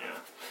 0.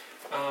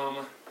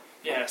 Yeah.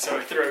 Yeah. So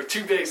I throw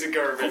 2 bags of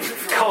garbage,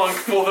 conk,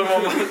 pull them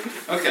on my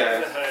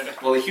Okay. head.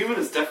 Well, the human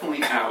is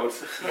definitely out.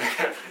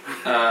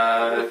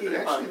 Actually,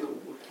 the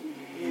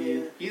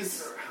Wookiee,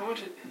 he's How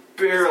much?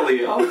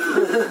 barely up.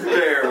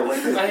 Barely.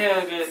 I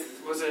had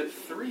was it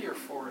 3 or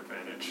 4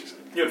 advantage?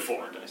 You had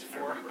 4 Dice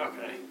 4.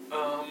 Okay.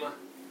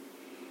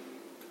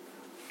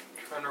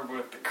 Trying to remember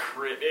what the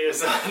crit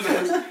is on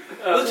this.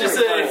 Let's just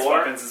say His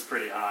weapons is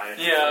pretty high.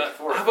 Yeah.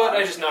 4 or How about 5.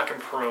 I just knock him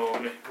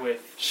prone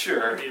with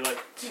Sure. maybe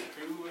 2,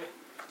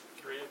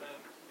 3 of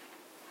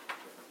that?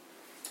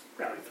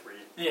 Probably 3.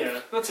 Yeah,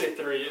 let's say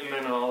 3, and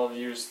then I'll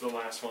use the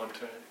last one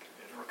to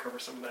recover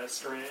some of that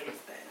strain.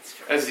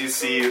 As you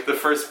see, the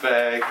first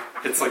bag,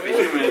 it's like the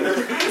human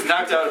is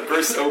knocked out, it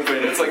bursts open,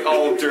 it's like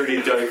all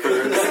dirty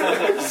diapers,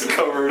 just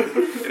covered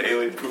in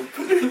alien poop.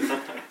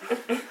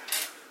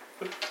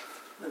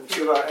 And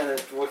Chewbacca and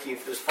the Wookiee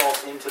just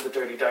falls into the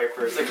dirty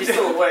diapers. Like he's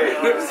still away. He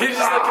just he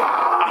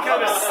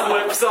kind of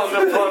slips on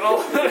the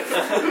puddle.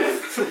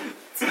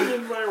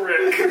 In my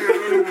rig.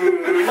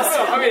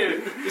 I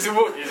mean, he's a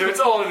Wookiee, so it's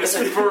all in his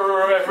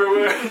fur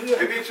everywhere.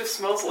 Maybe it just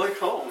smells like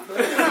home.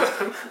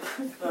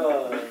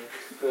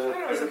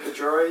 Is it the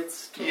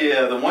droids?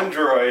 Yeah, the one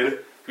droid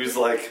who's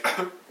like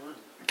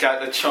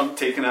got a chunk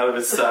taken out of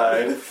his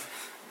side.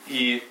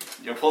 He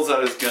pulls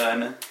out his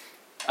gun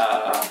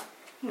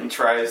and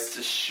tries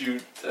to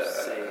shoot.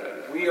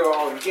 Say, we are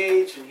all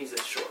engaged, and he's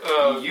at short.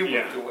 You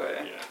yeah. moved away,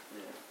 Yeah.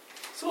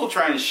 so we'll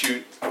try and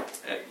shoot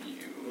at you.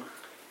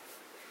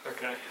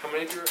 Okay, how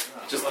many do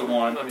Just the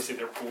one. Let me see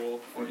their pool.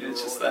 before you It's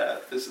roll just it.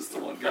 that. This is the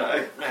one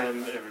guy.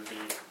 And it would be...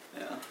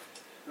 Yeah.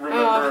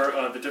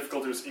 Remember, the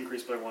difficulty was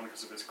increased by 1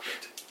 because of his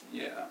crit.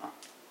 Yeah.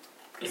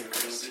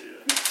 Increased.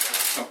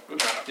 Oh,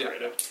 Not yeah.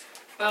 upgraded.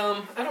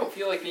 I don't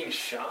feel like being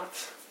shot,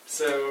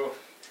 so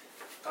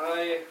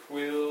I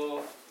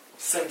will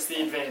sense the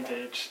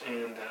advantage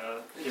and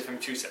give him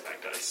 2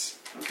 setback dice.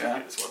 Okay.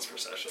 Do this once per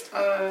session.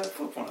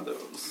 Flip one of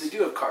those. They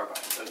do have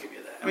carbines, I'll give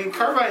you that. I mean,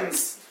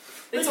 carbines,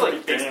 It's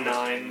like base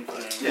 9.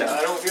 yeah,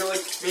 I don't feel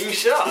like being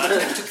shot.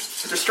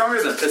 they're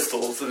stronger than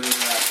pistols and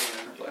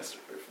blaster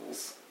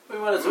rifles. We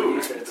might as well Ooh,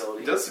 use that He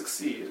ability. does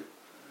succeed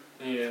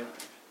Yeah.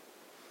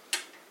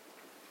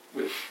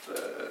 with,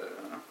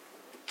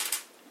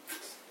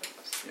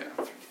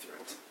 3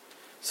 threat.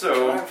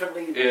 So,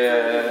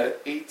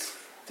 8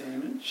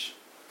 damage.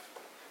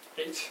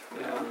 8.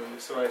 Yeah.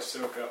 So I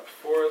soak up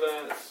 4 of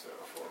that, so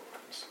 4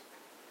 points.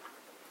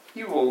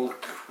 He will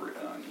crit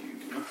on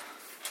you.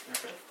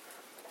 Okay.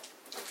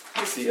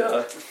 I see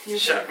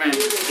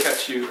Shotman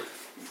catch you.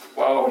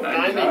 Wow,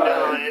 99.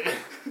 99.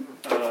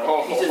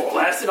 He just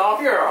blasted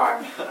off your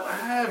arm.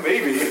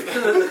 Maybe.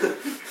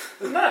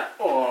 Not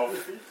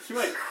off. He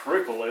might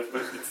cripple it,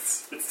 but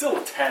it's still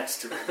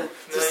attached to him.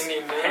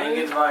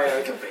 Hanging 99. by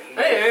like a vein.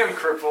 Hey, I am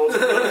crippled.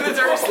 The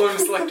target's limb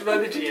selected by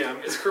the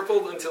GM is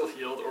crippled until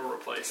healed or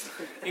replaced.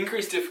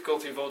 Increase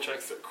difficulty of all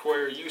checks that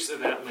require use of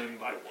that limb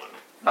by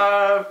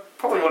 1.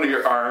 Probably one of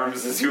your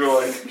arms as you were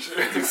like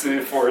fixing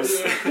it for his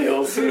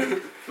heels.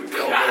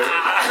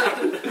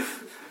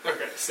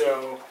 Okay,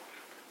 so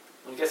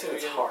I'm guessing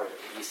it's hard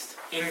at least.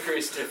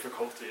 increase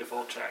difficulty of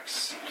all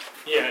checks.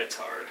 Yeah, it's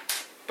hard.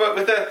 But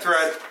with that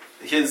threat,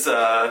 his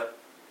So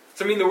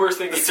I mean, the worst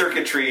thing the is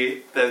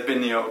circuitry that had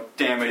been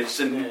damaged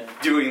and Yeah.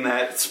 doing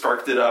that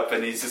sparked it up,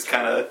 and he's just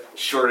kind of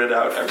shorted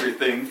out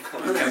everything.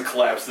 Kind of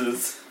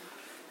collapses.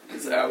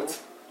 He's out.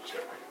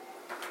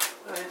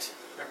 Right.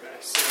 Okay,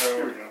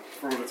 Here we so go.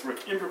 For what it's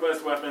worth,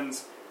 improvised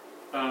weapons.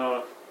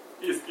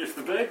 If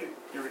the bag,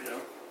 here we go.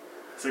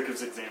 So it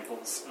gives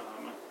examples.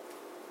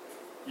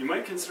 You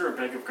might consider a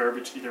bag of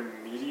garbage either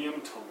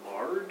medium to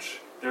large.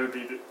 That would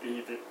be the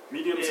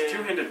medium's Yeah.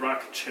 two-handed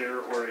rock chair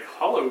or a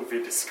hollow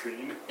vid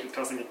screen and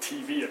tossing a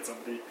TV at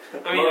somebody.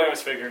 I mean, I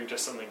was figuring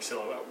just something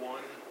silhouette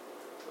 1.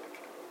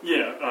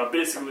 Yeah,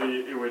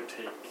 basically it would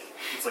take,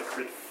 it's like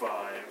crit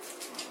 5.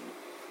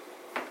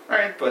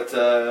 Alright, but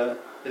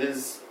it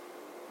is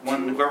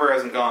one, whoever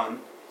hasn't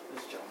gone.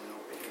 This gentleman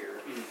over here.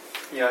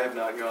 Yeah, I have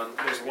not gone.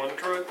 There's one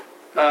droid.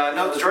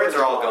 No, the droids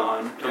are all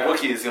gone. The Yeah.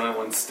 Wookiee is the only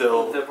one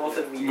still They're both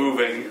at medium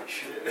moving.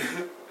 range.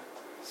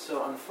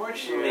 So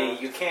unfortunately, Yeah.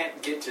 you can't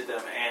get to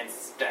them and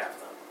stab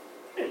them.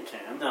 Yeah, you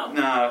can. No,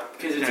 Nah,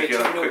 because it you takes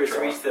have 2 quick maneuvers to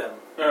draw. reach them.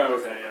 Oh,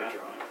 okay, yeah. Quick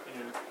draw.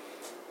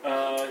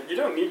 You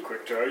don't need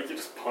quick draw, you can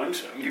just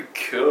punch him. You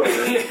could.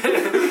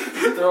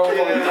 Throw all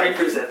Yeah. the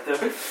diapers at them.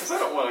 Because I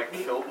don't want to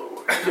kill the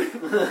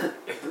Wookiee.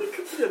 You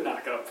could be a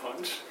knockout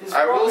punch. His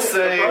I will brawn-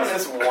 say- The Brawn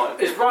is 1.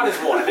 His brawn is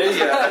 1.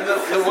 Yeah, and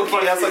the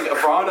Wookiee has like a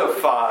brawn of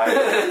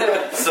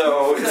 5,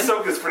 so his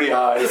soak is pretty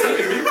high, so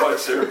if you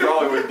punch her, it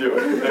probably wouldn't do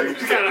anything.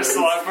 Just kind of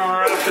slap him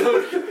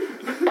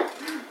around.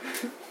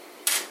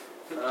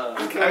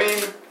 I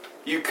mean,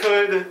 you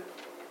could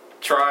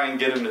try and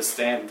get him to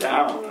stand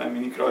down. I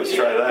mean, you could always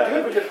try You have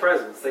a that. good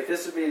presence. Like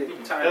this would be the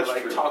time That's to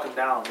like true. talk him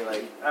down. Be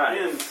like, all right,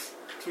 And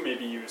to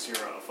maybe use your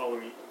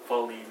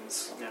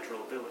Pauline's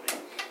natural ability.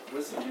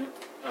 listen.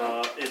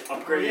 It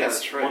upgrades yeah,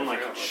 that's right, one I like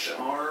forgot about that.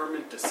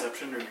 charm,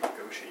 deception, or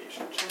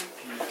negotiation check.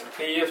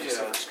 You have to use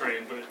Yeah. a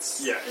restrain, but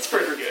it's Yeah, it's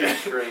pretty good.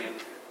 Strain.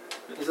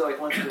 Is it like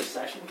once per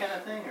session kind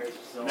of thing, or is it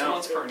just no,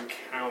 once per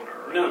encounter.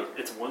 Right? No,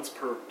 it's once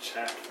per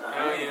check.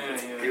 Oh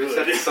yeah, You just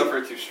have to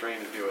suffer 2 strain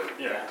to do it.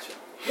 Yeah. Gotcha.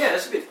 Yeah,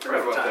 this would be the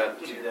Forgot perfect about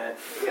time to do that.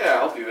 Yeah,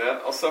 I'll do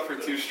that. I'll suffer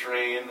 2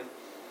 strain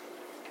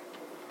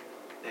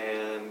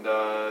and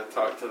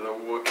talk to the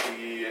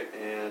Wookiee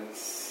and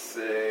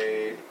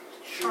say,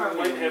 You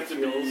might have to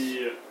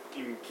be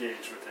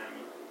engaged with him.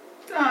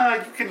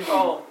 You can.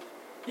 Oh,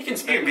 You can You can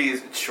spend. be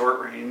short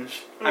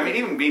range. I mean,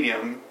 even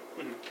medium,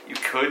 Mhm. you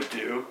could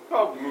do.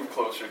 I'll move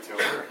closer to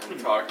him and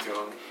talk to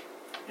him.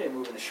 hey,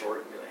 moving the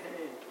short and be like,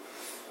 hey,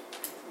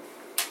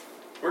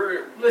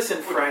 We're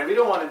listen, friend, we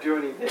don't want to do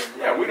anything.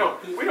 yeah, we don't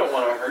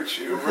want to hurt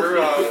you.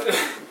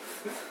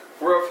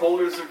 We're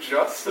upholders of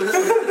justice.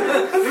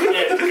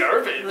 Yeah,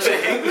 garbage.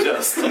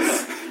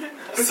 Injustice.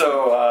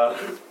 So,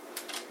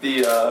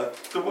 the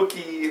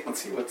Wookiee,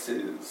 let's see, what's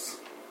his,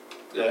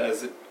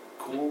 is it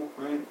cool,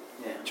 right?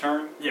 Yeah.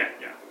 Charm? Yeah,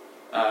 yeah.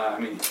 I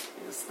mean,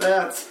 is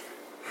that,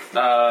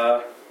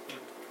 I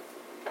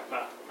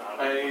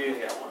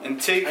got one. and I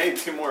take, need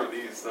 2 more of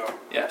these though.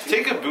 yeah,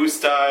 take a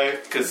boost die,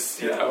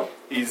 because, you know,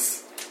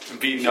 he's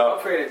beaten You up.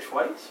 upgrade it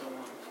twice?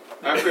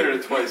 Or? I upgraded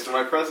it twice, so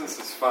my presence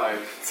is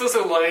 5. It's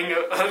also lying in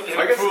I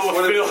a guess pool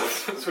of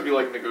filth. this would be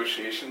like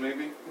negotiation,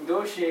 maybe.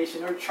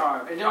 Negotiation or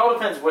charm. And it all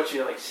depends what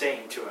you're like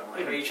saying to him.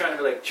 Like, are you trying to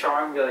be like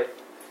charm? Be like,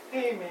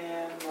 hey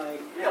man, like,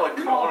 Yeah, like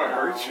we don't calm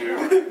want to down.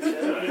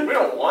 hurt you. We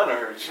don't want to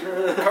hurt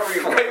you. Cover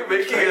your Right,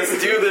 making us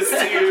do this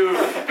to you.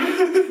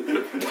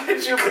 Why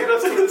did you lead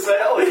us to this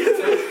alley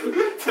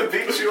to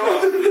beat you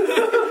up?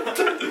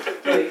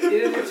 Like,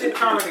 it's a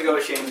charm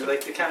negotiation.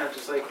 Like they kind of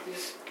just like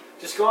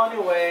just go on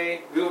your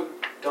way.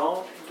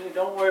 Don't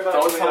worry about.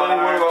 Don't who tell we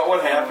anyone are. about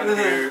what happened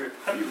here.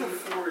 How do you have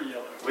 4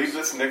 yellow? Leave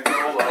this Nick Noble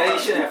Yeah, you alone.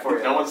 shouldn't have 4 No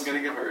yellows. one's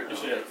gonna get hurt. You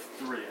should have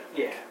 3.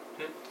 Yeah.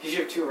 Because you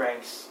have 2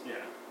 ranks. Yeah.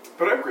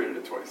 But I upgraded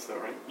it twice though,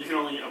 right? You can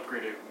only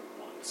upgrade it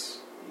once.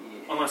 Yeah.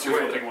 Unless you're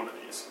Wait. holding one of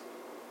these.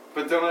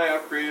 But don't I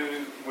upgrade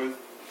it with?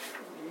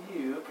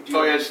 You.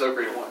 Oh yeah, just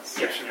upgrade it once.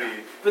 Yeah, It should yeah.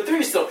 be. But 3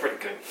 is still pretty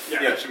good.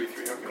 Yeah, it should be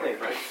 3. Okay, Wait.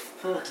 right.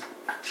 And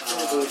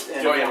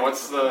Oh yeah,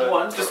 what's the?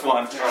 one. Just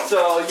one.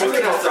 So you Most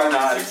people are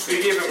not.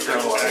 You gave him a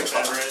Don't green worry. back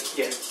then, right?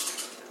 Yeah.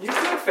 You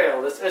can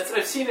fail this.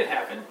 I've seen it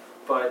happen,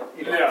 but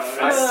you know. Yeah,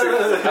 I that's a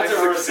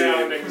succeed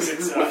resounding with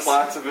success.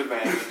 lots of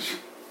advantage.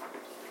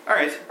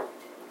 Alright.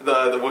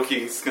 The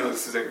Wookiee's gonna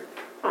sit there.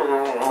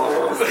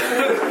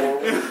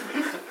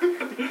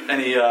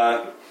 And he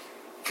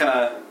kind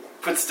of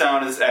puts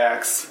down his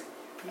axe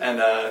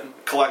and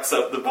collects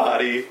up the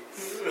body of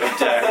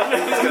Jack.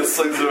 He's gonna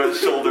slings it on his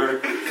shoulder,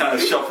 kind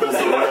of shuffles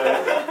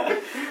away.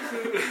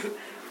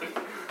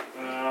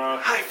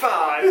 High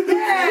five!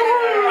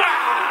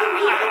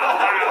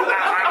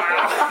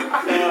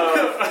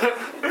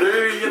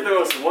 They're gonna get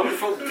those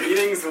wonderful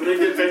beatings when they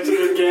get back to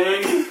their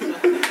gang.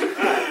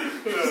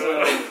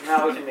 So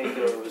now we can make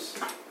those.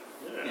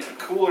 Yeah,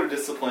 cooler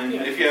discipline.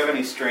 If you have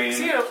any strain.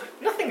 See,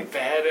 nothing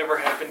bad ever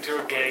happened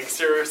to a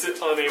gangster who's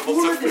unable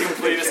to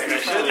complete his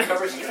mission.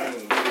 Recovers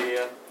strain.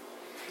 Yeah.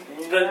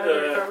 And That, I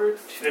recovered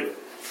 2.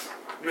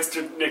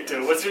 Mr.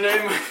 Nikto, what's your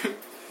name?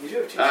 You do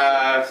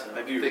have 2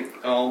 I do. think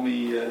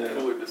only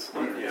Cooler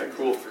discipline. Yeah,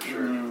 cool for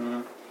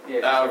sure.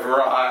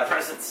 Varad.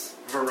 Presents.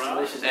 Varad?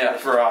 Delicious Yeah,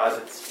 Varad.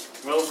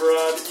 Well,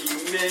 Varad, you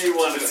may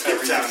want to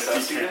skip down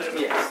if you can.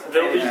 Yes.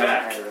 They'll be Yeah.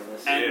 back.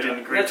 And Yeah.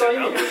 in great That's all you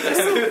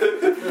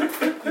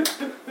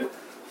technology. need.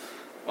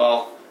 Well,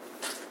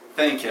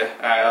 thank you.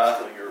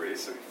 Killing a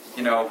racer.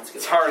 You know,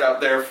 it's hard out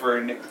there for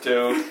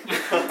Nikto.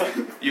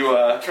 You,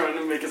 Trying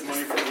to make his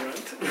money for the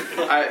rent.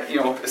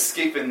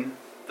 escaping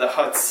the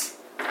huts,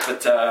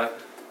 but,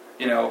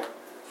 you know,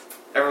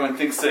 everyone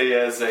thinks that he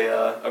is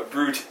a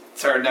brute.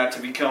 It's hard not to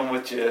become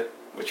what you're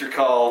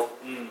called.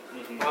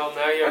 Well,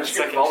 now you have a How'd you get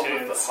second involved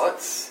with the chance.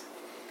 huts?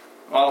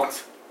 Well,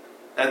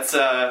 that's,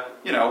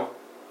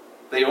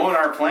 they own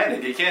our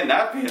planet. You can't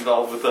not be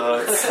involved with the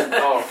huts.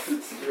 Oh,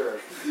 Sure.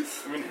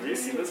 I mean, have you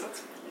seen this?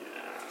 That's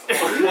You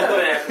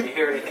don't have to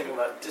hear anything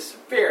about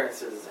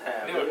disappearances,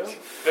 have No, you?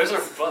 those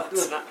are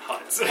butts, not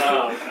huts.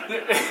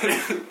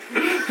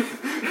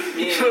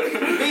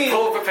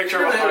 Pull up a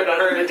picture of a hut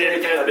on the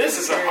database. This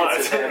is a hut.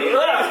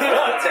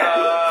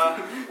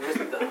 Where's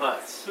the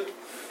huts?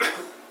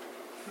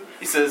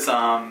 He says,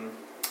 I've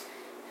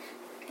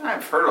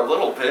heard a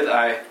little bit.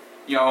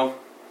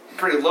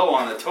 Pretty low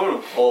on the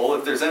totem pole.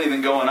 If there's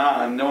anything going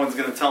on, no one's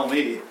going to tell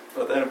me.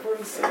 But then, Fair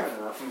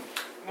enough.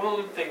 Well,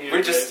 I'm thinking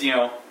we're just,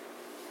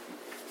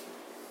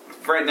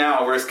 right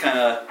now we're just kind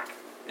of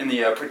in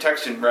the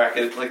protection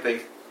bracket, like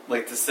they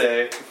like to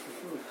say.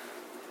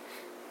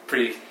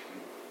 Pretty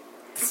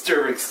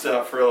disturbing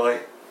stuff, really.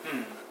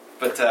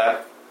 But,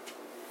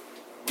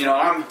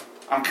 I'm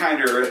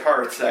kinder at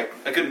heart. I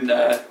couldn't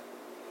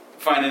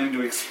find anything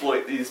to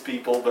exploit these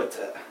people, but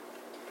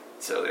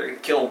so they're gonna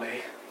kill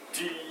me.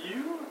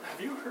 Have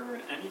you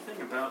heard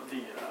anything about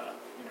the,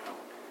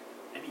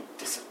 any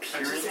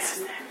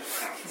disappearances?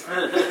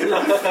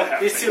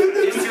 He's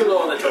too low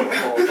on the totem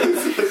pole.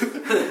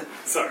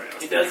 Sorry.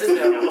 He doesn't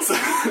know.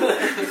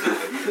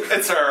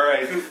 It's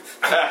alright.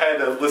 I had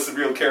to listen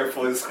real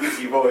carefully to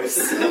squeaky voice.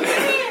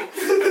 Okay.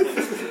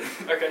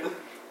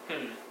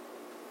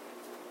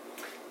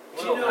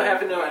 Do you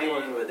happen to know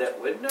anyone that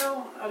would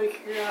know, out of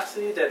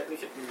curiosity, that we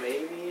could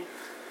maybe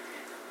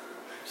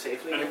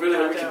safely Anybody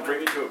that we can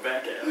bring into a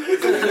back alley?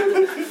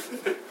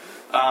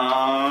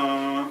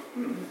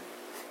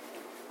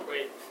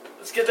 Wait,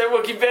 let's get that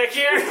Wookiee back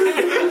here.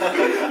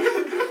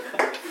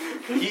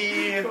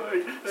 He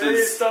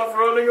Hey, stop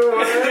running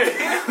away!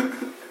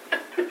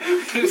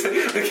 Look at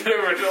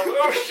him,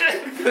 oh shit!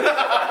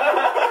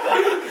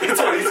 That's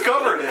what he's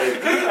covered in.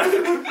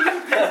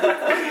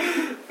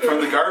 From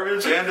the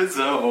garbage and his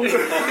own.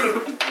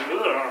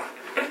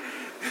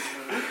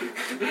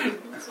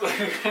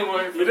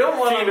 You don't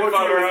want to look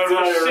at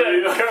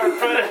diarrhea.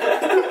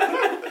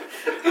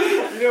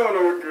 You don't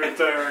want to look at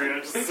diarrhea.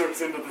 It just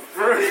soaks into the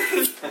fur.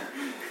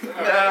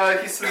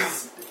 He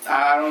says,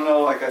 I don't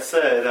know, like I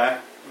said,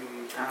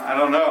 I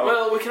don't know.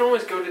 Well, we can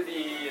always go to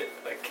the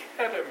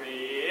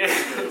academy.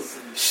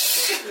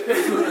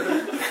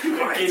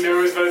 He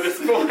knows by this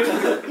point.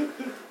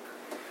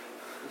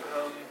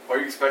 are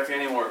you expecting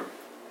any more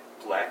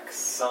Black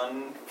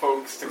Sun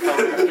folks to come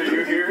after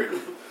you here?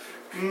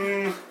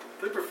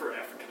 They prefer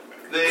African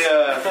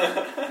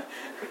Americans.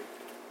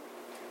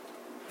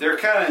 They're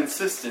kind of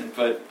insistent,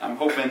 but I'm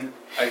hoping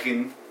I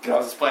can get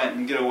off this planet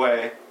and get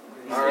away.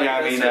 All right, Yeah,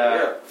 I mean,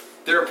 that's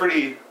they're a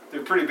pretty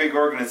big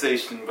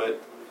organization,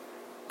 but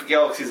the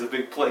galaxy's a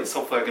big place.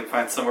 Hopefully I can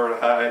find somewhere to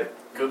hide.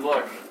 good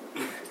luck.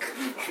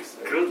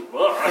 Good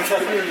luck.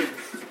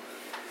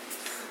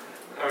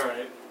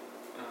 Alright.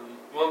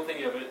 Well, I'm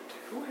thinking of it.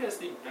 Who has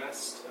the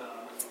best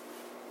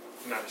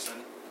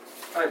medicine?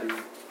 I do.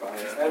 I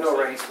have no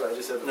ranks, but I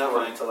just have the Not full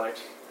mine.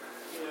 intellect.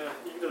 Yeah,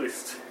 you can at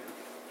least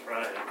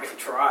try. I can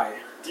try.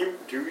 Do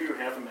you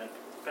have a med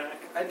pack?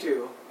 I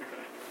do. Okay.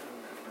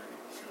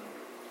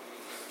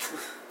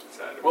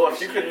 Well, if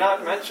you could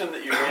not mention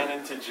that you ran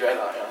into Jedi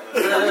on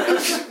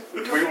this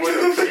voyage, we would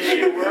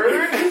appreciate it.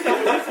 Word?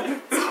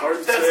 It's hard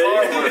to That's say.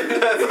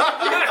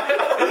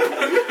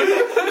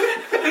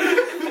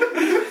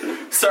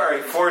 hard.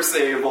 Sorry,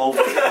 force-abled.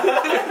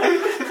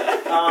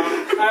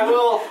 I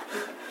will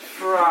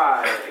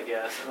try, I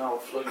guess, and I'll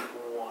flip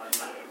 1.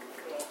 As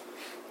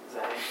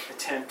I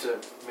attempt to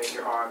make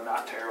your arm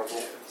not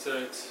terrible. So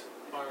it's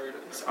hard.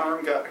 His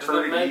arm got Does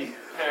the med hurty.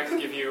 pack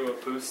give you a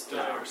boost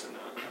die or something?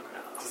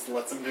 Just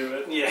lets him do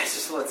it. Yeah,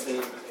 just let's see.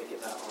 Make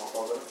it not all.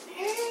 Hold up.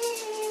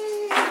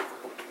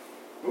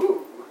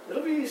 Ooh,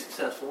 it'll be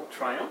successful.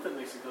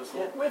 triumphantly successful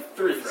Yeah. with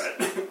 3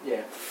 threat.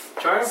 Yeah.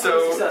 Triumph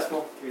So,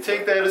 successful.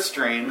 Take that as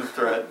strain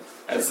threat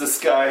as this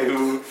guy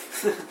who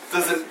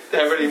doesn't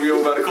have any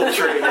real medical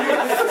training.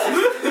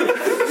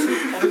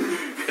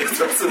 It's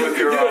messing with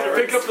your arms.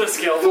 Pick up the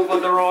scalpel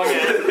on the wrong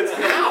end.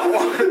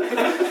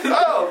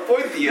 Oh,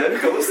 point the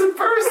end goes the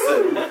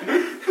person.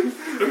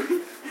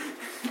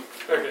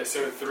 Okay,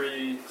 so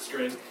 3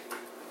 strain.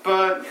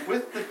 But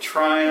with the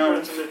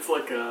triumph, Imagine it's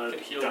like a Could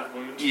heal duck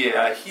wounds.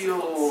 yeah,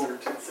 heal.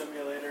 surgeon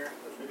simulator.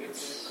 It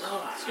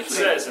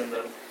says in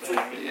the thing.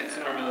 Yeah. It's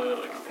normally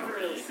like I've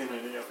really seen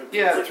any of it.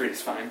 Yeah, It's like 3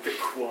 is fine. the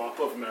co-op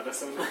of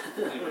medicine.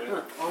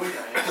 yeah. Oh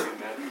yeah, I've seen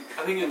that.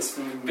 I think it's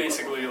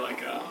basically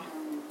like a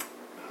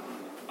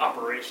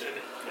operation.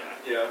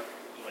 Yeah, Yeah.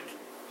 like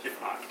if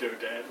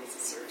Octodad was a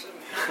surgeon.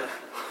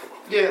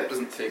 Yeah, it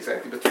doesn't say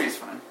exactly, but 3 is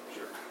fine.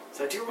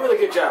 So I do a really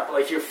good job.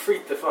 Like, you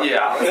freak the fuck Yeah,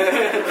 out.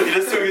 he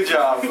does do a good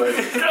job, but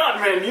God,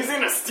 man, use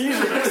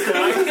anesthesia next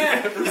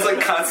time. he's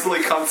like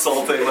constantly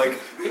consulting like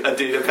a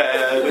data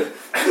pad.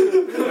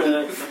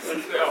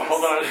 Oh,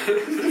 hold on.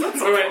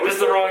 Oh, wait, this is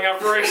the wrong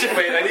operation.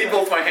 Wait, I need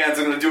both my hands.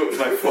 I'm gonna do it with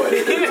my foot.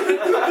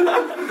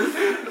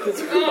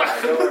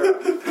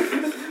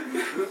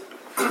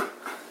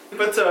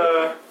 But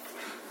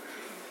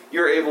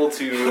you're able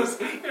to.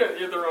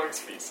 You're the wrong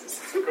species.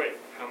 It's like, wait,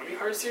 how many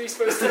hearts are you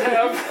supposed to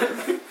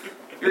have?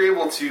 You're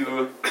able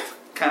to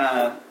kind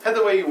of head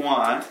the way you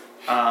want.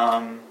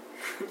 God,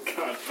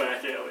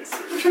 back alley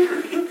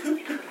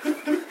surgery.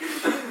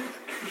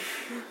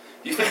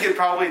 You think it'd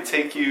probably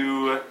take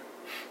you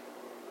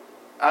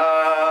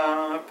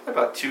probably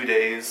about 2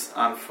 days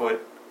on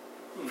foot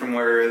from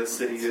where the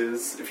city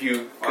is, if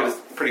you go at a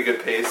pretty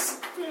good pace.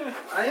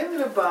 I am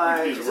going to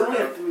buy... These Because I only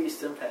work have 3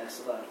 stim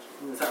packs left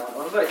in the town. I'm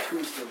going to buy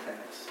 2 stim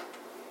packs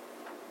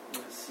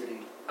in the city.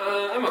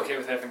 I'm okay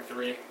with having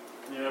 3.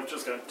 Yeah, I've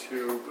just got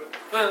 2, but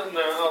Well,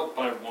 no, I'll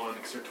buy 1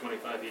 because they're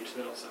 25 each.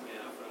 That'll set me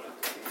up.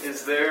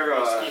 Is there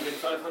Even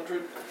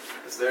 500?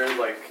 is there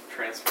like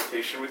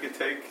transportation we could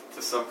take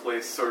to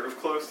someplace sort of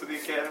close to the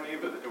academy,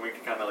 but we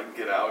could kind of like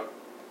get out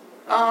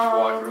and just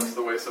walk the rest of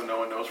the way so no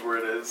one knows where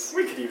it is?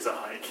 we could use a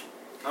hike.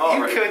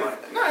 You could,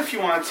 not if you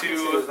want So is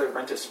to. there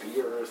rent a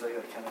speeder or is there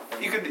that kind of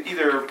thing? You could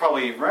either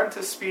probably rent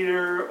a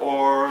speeder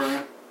or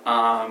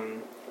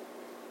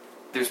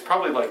there's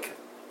probably like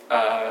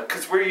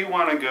because where you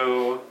want to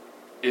go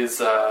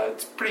is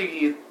it's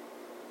pretty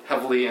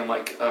heavily in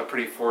like a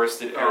pretty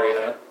forested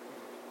area. okay.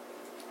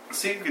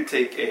 So you could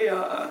take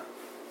a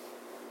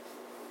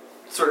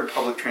sort of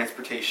public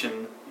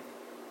transportation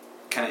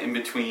kind of in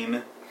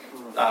between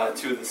 2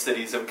 of the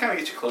cities that would kind of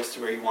get you close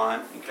to where you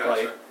want. You can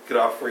probably Gotcha. get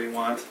off where you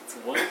want. It's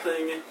one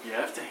thing you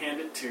have to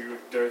hand it to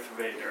Darth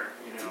Vader.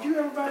 You know, Did you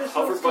ever buy the a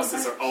hover stim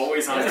buses pack? are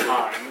always on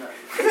time.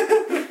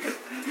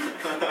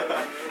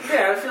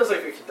 Yeah, it feels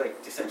like we could like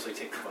essentially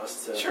take the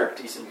bus to Sure.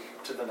 decent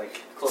to the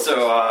like closest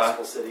So,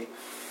 possible city.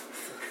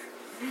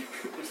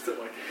 You're still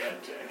like a guy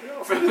jacking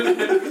off.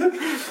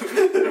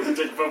 Never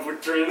take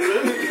public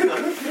transit.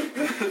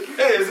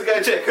 Hey, there's a guy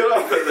checking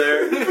off in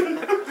there.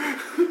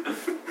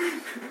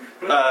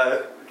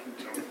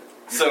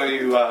 So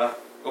you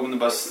open the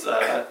bus.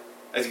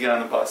 As you get on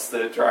the bus,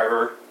 the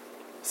driver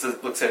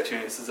looks at you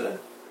and he says,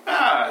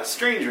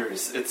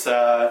 strangers. It's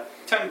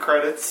 10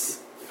 credits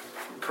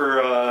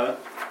per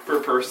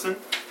person.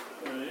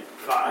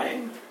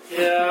 Fine.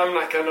 Yeah, I'm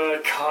not gonna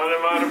con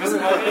him out of his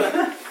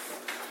money.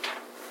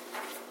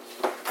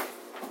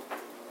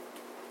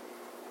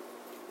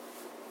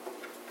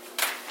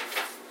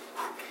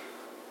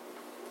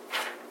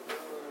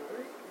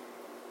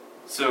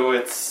 So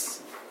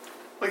it's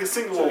like a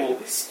single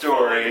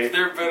story.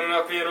 There better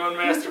not be anyone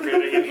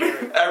masturbating in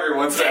here.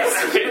 Everyone's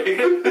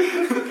masturbating.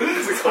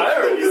 I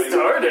already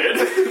started.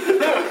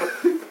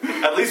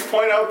 At least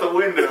point out the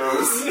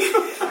windows.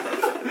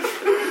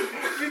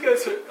 Have you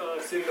guys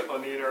seen the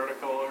Onion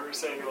article where we're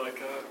saying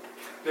like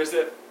there's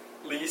at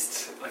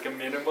least like a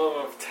minimum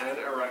of 10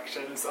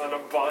 erections on a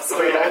bus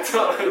at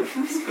all times.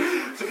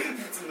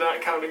 It's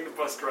not counting the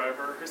bus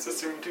driver who's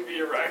assumed to be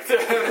erect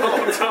at all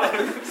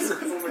times.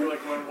 Something like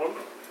when one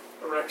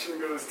erection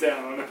goes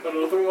down,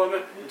 another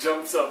one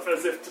jumps up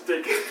as if to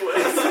take its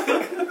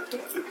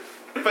place.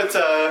 But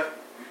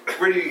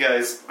where do you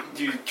guys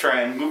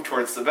try and move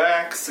towards the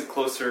back, sit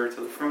closer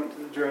to the front of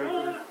the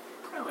driver?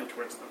 Probably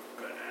towards the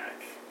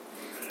back.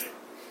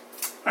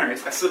 All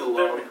right. I sit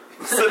alone.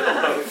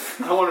 I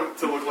don't want it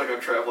to look like I'm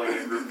traveling in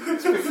a group of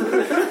these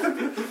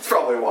people. It's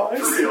probably wise.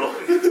 For real.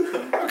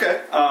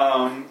 Okay.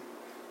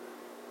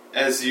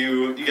 As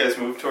you guys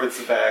move towards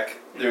the back,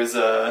 there's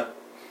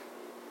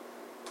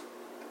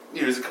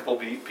there's a couple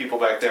people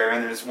back there,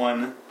 and there's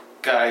one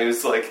guy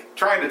who's like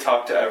trying to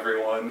talk to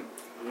everyone.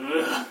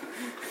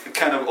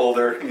 Kind of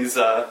older. He's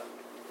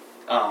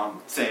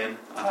saying,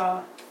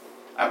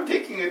 "I'm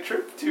taking a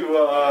trip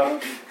to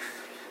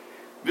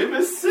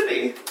Mimas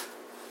City.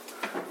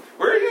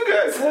 Where are you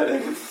guys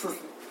heading?"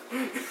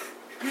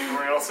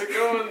 Where else are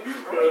going?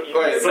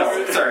 Wait,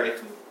 no, sorry.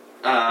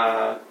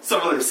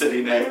 Some other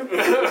city name.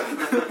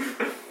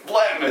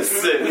 Blackness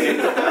City.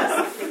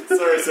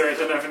 Sorry, sir, I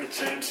didn't have any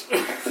change.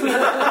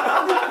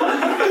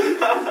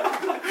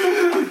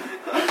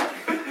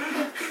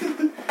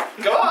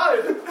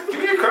 God, give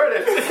me your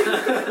credit.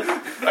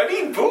 I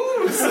need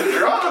booze and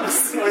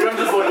drugs. Like, I'm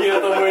just looking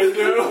at the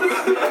window.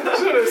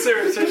 Should have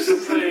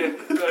surreptitiously,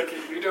 like,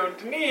 you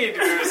don't need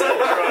booze and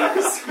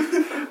drugs.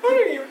 Why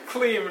don't you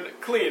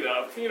clean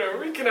up?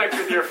 Reconnect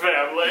with your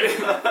family.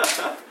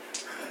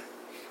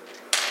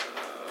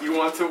 You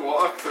want to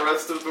walk the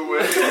rest of the way?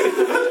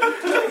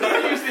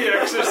 Use the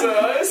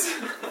exercise.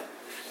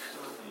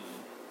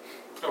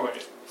 Oh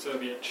wait, so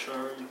it'd be a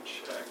charm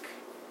check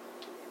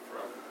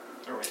from.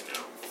 Oh wait,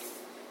 no.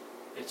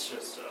 It's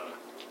just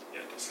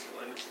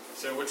discipline.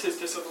 So what's his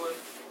discipline?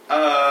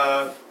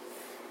 That's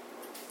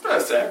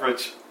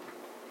average.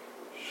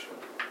 Sure.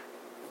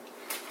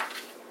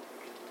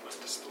 My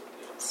discipline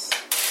is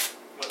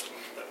much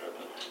better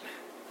than that.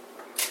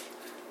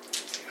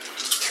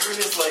 Turn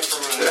his life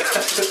around.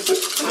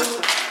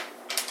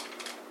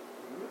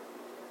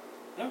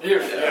 Yeah,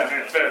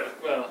 fair.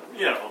 Well,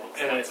 Yeah, well,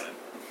 and that's I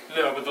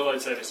no, but the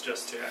light side is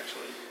just to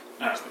actually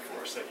use the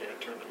force. I can't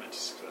turn them into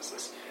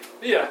successes.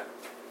 But yeah.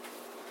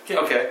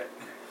 Okay.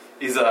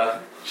 He's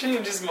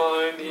Change his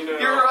mind,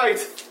 You're right.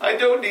 I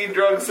don't need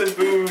drugs and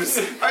booze.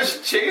 I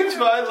should change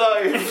my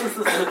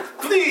life.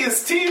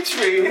 Please teach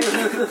me.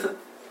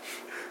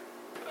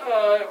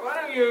 Why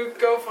don't you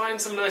go find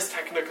some nice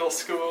technical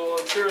school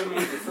and turn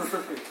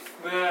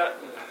that.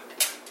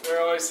 They're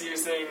always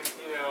using,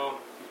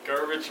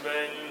 garbage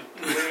men,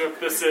 clean up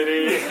the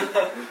city.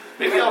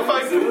 Maybe I'll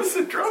find booze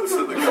and drugs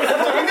in the car.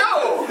 There we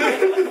go.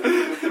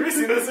 Have you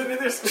seen the city?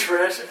 There's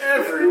trash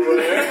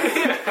everywhere.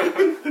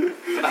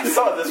 I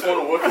saw this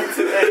one Wookiee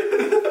today.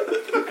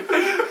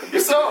 You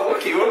saw a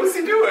Wookiee. What was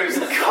he doing? He's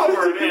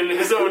covered in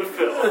his own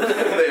filth.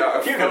 They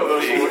are. You know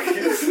those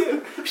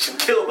Wookiees. We should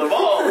kill them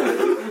all.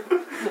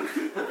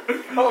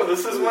 Oh,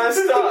 this is my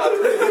stop.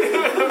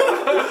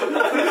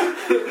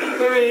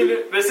 I mean,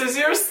 this is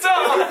your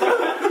stop.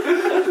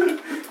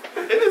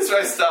 It is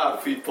my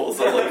stop. He pulls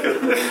out like a...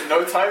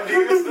 No time to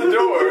use the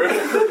door.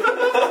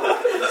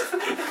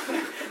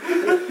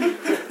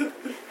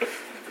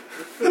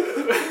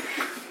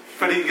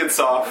 But he gets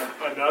off.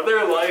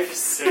 Another life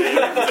saved.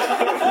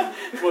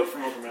 What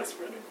from all the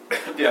masquerading?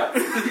 Yeah.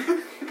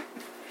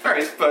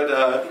 Alright, but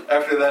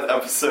after that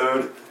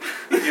episode,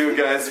 you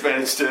guys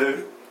managed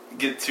to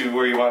get to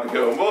where you want to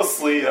go,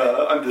 mostly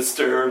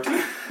undisturbed.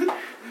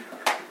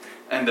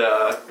 And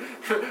I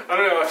don't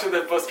know, after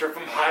that bus trip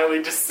I'm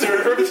highly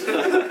disturbed.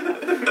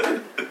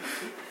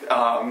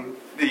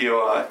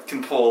 you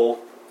can pull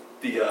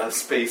the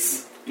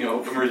space,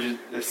 emergency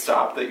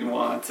stop that you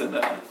want, and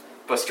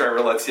bus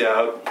driver lets you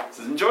out.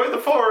 Says, enjoy the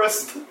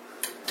forest.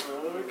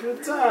 Oh,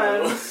 good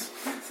times.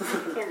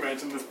 I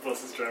imagine this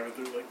bus is driving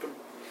through, like, the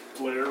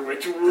Blair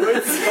Witch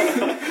Woods.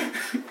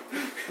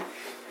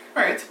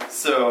 Alright,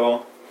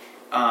 so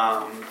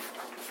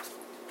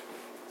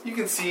you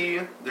can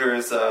see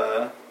there's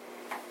a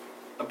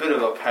bit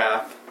of a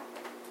path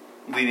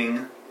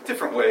leading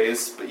different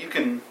ways, but you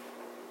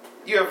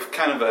have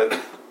kind of to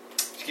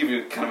give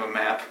you kind of a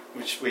map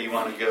which way you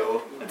want to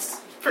go. It's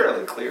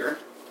fairly clear.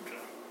 Okay.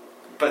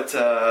 But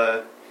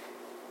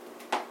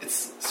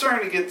it's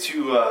starting to get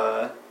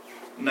to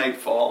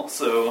nightfall,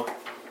 so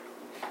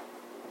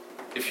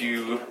if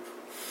you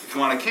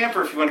want to camp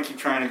or if you want to keep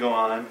trying to go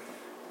on,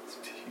 it's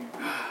up to you.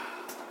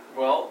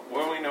 Well,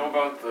 what do we know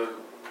about the...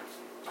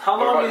 How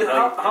What long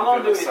about how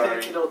long do we Sorry.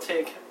 think it'll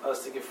take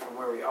us to get from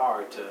where we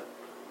are to...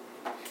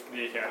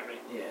 The academy.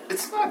 Yeah.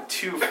 It's not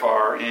too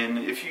far in.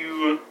 If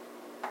you...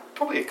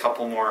 Probably a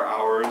couple more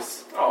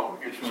hours. Oh,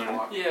 we could just Which one?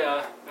 walk.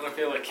 Yeah, I don't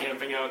feel like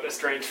camping out in a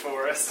strange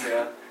forest.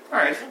 Yeah.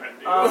 Alright.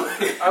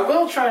 I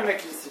will try and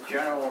make just a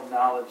general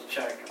knowledge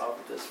check of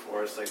this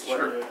forest. Like, what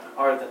Sure.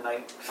 are the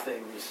night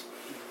things?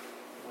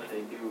 What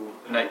they do?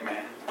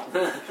 Nightman.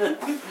 Like,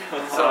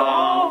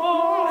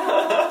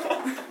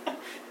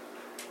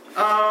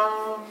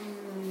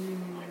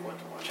 what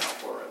to watch out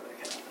for, that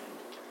kind of thing.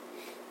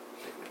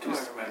 Like, what do I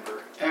remember?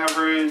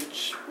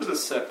 Average with a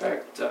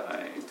setback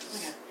die.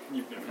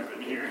 You've never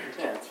been here.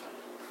 Yeah, that's fine.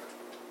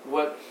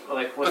 What's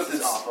But this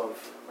it's- off of?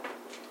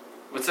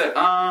 What's that?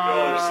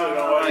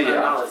 Yeah.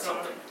 Knowledge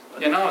something.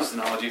 Yeah, knowledge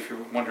analogy if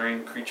you're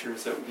wondering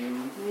creatures that would be... Yeah.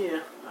 Oh,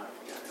 I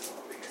forgot to go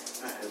over here.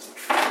 I was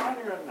trying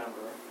to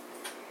remember.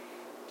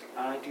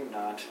 I do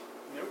not.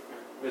 Nope.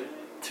 With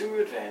 2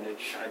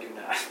 advantage, I do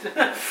not.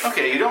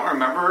 Okay, you don't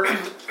remember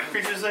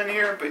creatures in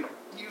here, but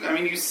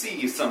you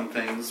see some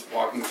things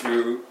walking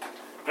through.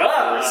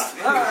 Like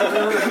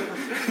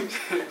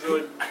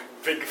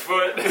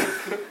Bigfoot.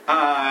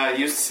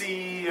 You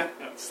see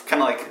That's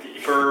kind of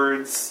like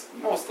birds,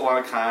 a lot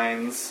of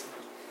kinds.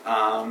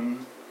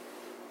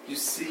 You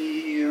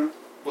see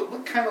what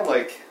look kind of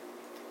like,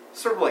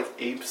 sort of like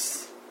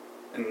apes,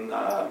 and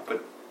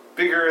but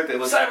bigger. They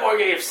look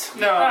Cyborg apes!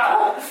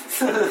 no.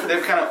 They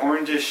have kind of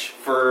orangish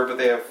fur, but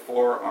they have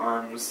 4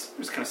 arms. They're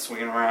just kind of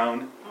swinging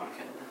around.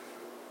 Okay.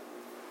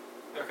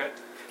 Okay.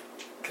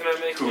 Can I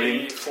make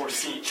Hooting. a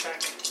foresee check?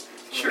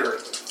 Sure.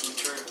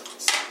 Future.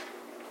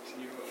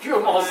 You're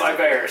mauled by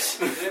bears.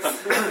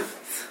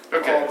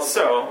 Okay, All of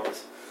so the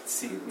let's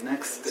see the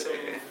next So,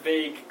 day.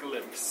 vague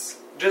glimpse.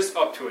 Just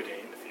up to a day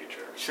in the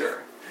future.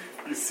 Sure.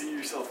 You see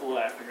yourself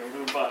laughing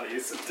over the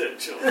bodies of dead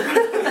children.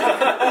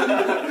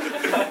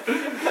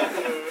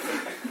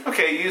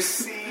 Okay, you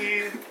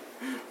see.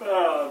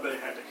 Oh, they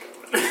had to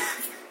go.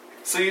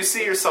 So you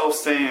see yourself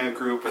staying in a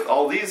group with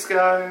all these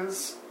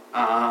guys,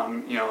 Plar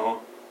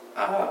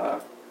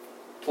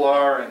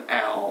and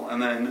Al,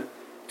 and then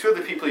two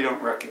other people you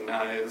don't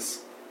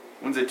recognize.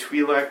 One's a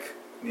Twi'lek,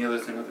 and the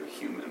other's another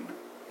human.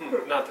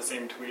 Not the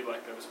same tweet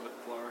like that was with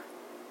Flora.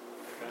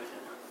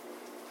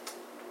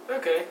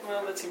 Okay,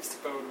 well, that seems to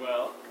bode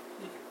well.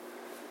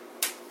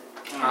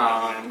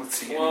 Let's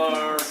see. Plar.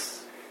 Anything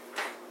else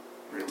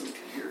really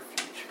to your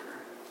future?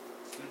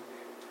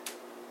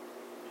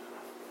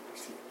 I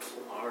see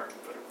Plar in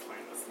better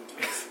planets than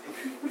this.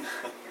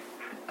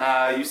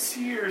 You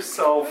see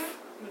yourself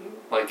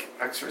like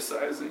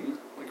exercising,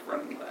 like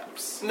running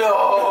laps. No!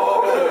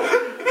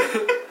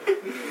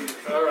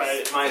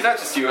 Alright. Not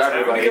just you,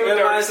 everybody. Go dark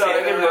Reminds me side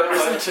of and that. murder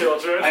some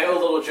children. I owe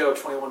little Joe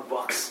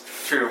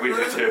 $21. True, we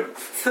do too.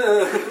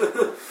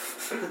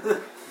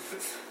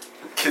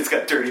 Kids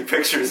got dirty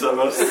pictures of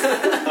us.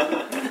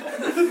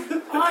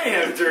 I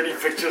have dirty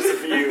pictures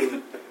of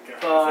you.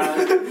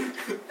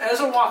 As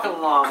I'm walking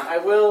along, I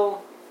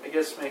will, I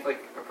guess, make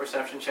like a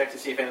perception check to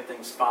see if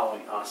anything's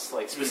following us,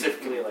 like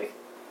specifically like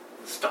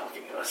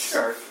stalking us.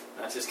 Sure.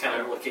 Not just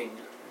kind of looking.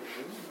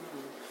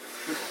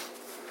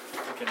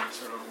 Like any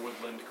sort of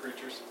woodland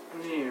creatures.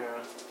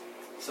 Yeah.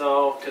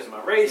 So, because of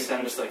my race,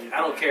 I'm just like, I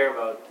don't care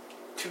about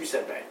 2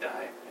 setback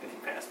die. Anything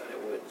past that, I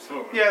would.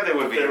 So. Yeah, they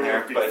would be in there,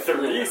 would be but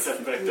 30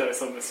 setback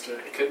dice on this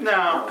check. Could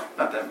no,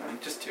 not that many,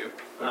 just 2.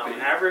 Would be.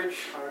 Average?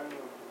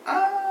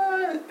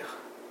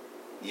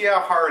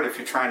 Yeah, hard if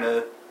you're trying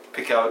to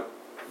pick out.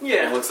 It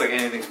Yeah. looks like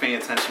anything's paying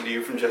attention to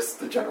you from just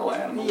the general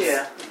animals.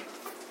 Yeah.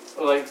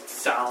 Or like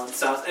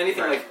sounds,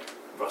 anything Right. like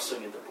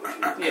rustling in the bushes.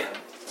 Yeah,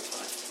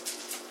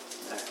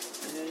 that's fine.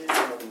 Alright. And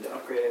I'm going to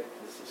upgrade it.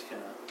 This is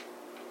kind of.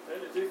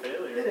 That is a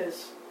failure. It is.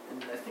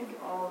 And I think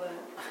all that.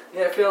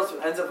 Yeah, it feels,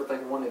 ends up with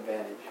like 1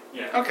 advantage.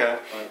 Yeah. Okay.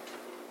 But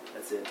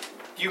that's it.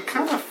 You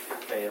kind of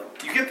Fail.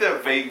 you get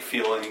that vague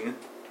feeling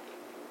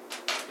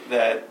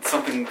that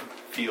something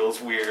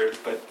feels weird,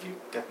 but you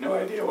have no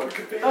idea what it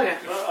could be. Okay.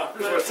 That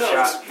Shot.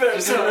 sounds better.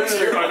 Just sounds like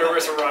your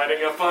underwear's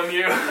riding up on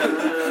you.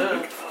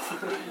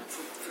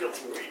 Feels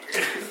weird.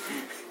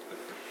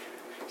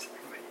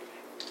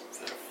 Is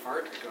that a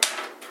fart or do I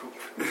poop?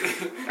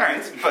 All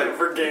right, but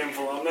We're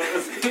gameful on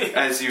that.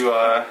 as you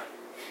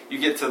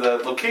get to the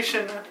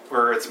location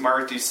where it's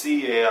marked, you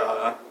see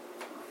a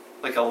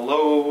like a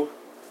low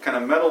kind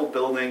of metal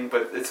building,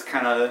 but it's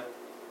kind of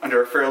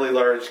under a fairly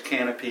large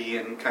canopy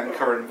and kind of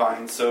covered in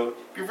vines, so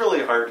it'd be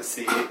really hard to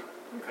see,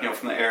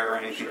 from the air or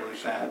anything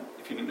like that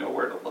if you didn't know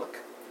where to look.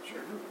 Sure.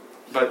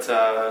 But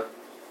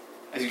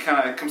as you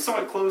kind of come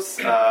somewhat close,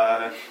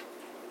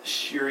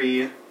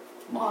 Shiri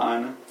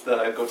Lan,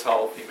 the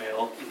Gotal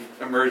female,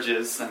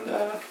 emerges and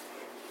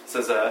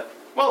says,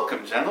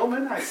 "Welcome,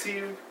 gentlemen. I see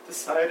you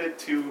decided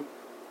to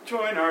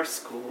join our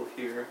school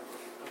here."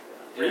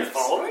 Are you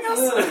following us?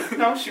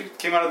 No, she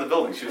came out of the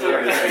building. She was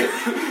already there.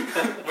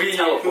 We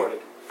Teleported.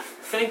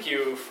 thank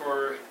you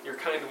for your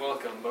kind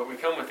welcome, but we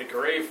come with a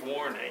grave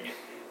warning.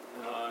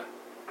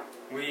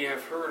 We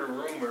have heard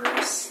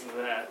rumors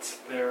that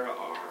there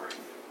are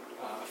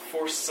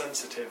force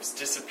sensitives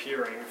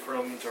disappearing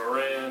from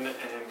Doran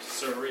and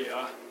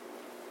Saria.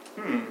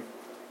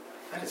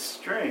 That is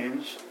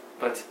strange,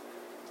 but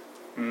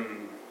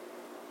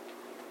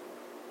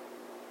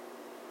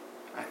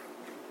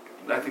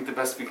I think the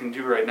best we can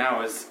do right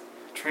now is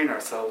train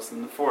ourselves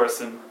in the force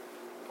and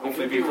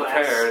hopefully be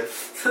prepared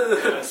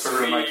Yes,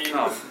 for what might we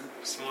come.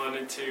 just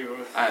wanted to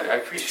I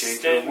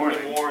appreciate your extend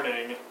warning. the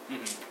warning.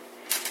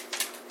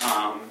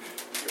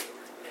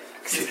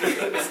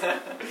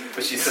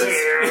 But she says,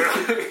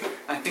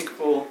 I think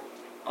we'll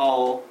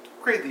all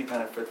greatly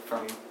benefit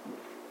from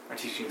our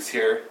teachings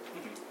here.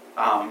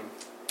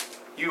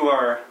 You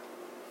are,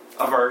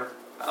 of our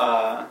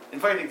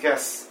invited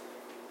guests,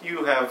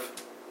 you're the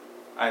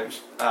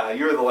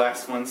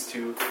last ones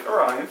to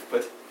arrive,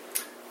 but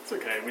It's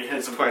okay. We had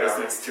It's some quite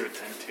business to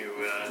attend to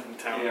in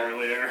town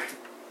earlier.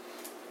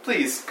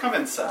 please come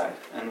inside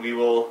and we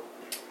will.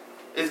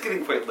 It's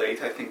getting quite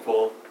late. I think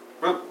we'll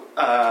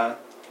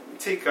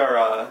take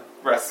our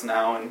rest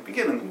now and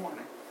begin in the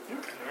morning.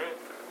 Alright.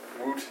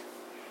 Woot.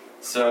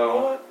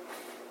 So,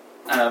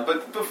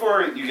 but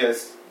before you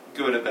guys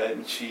go to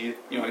bed, she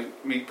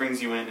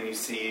brings you in and you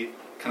see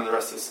kind of the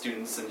rest of the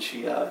students, and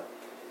she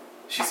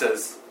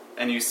says,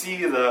 and you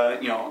see all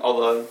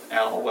the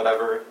Al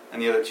whatever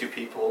and the other 2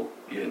 people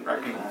you didn't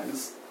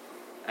recognize,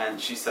 and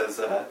she says,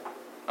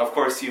 of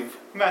course you've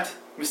met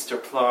Mr.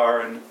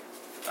 Plar and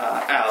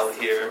Al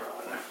here,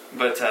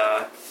 but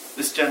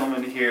this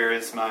gentleman here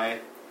is my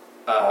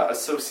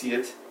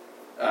associate,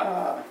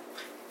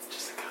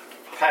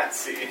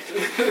 Patsy.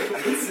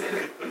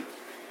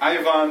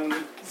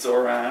 Ivan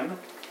Zoran.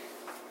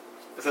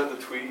 Is that the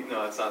tweet?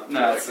 No, it's not. No,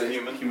 Like it's a a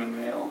human. human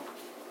male.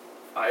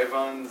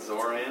 Ivan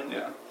Zoran.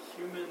 Yeah.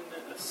 Human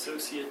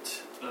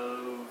associate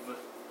of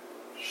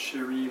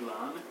Shiri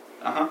Lan.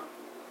 Uh-huh.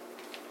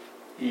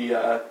 He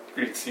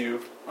greets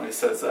you when he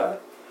says,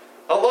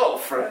 hello,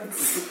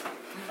 friends.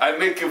 I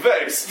make you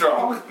very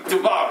strong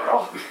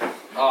tomorrow.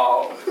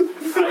 Oh.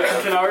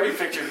 I can already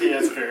picture he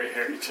has a very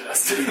hairy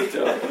chest. He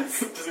does.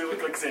 Does he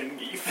look like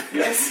Zangief?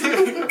 Yes.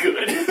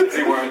 Good. Is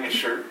he wearing a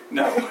shirt?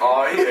 No.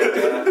 Oh,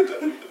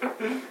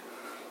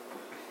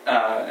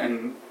 yeah.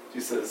 And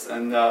she says,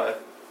 and the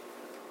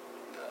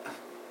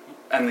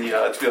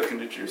Tweel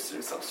can introduce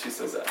herself. She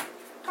says,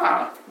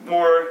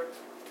 more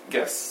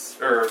guests,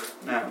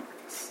 no.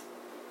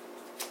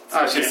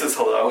 She says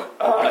hello.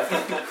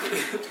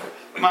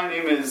 My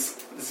name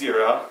is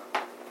Zira.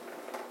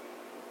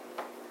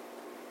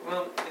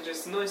 Well, it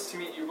is nice to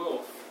meet you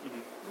both.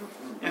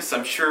 Yes,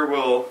 I'm sure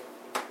we'll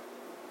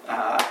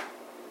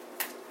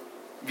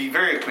be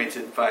very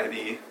acquainted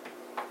by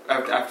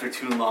after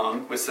too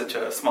long with such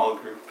a small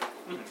group.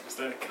 Is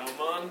that a come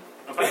on?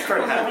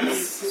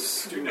 Perhaps.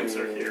 Students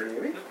are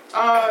here.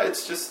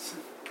 It's just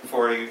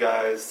 4 of you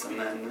guys, and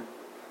then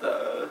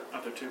the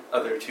Other two.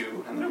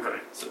 2, and then Okay.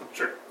 her. So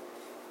Sure.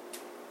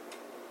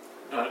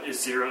 Is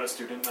Zira a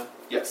student then?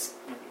 yes.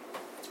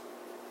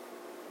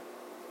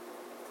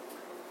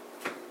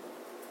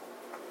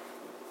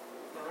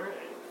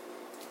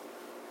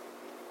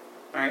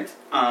 Alright.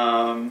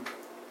 Alright.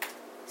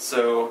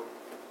 So,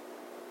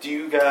 do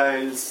you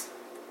guys...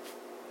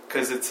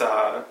 Because it's,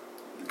 the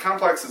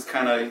complex is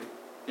kind of...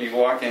 You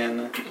walk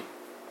in,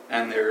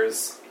 and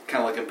there's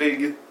kind of like a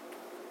big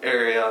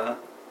area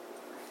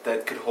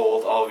that could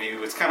hold all of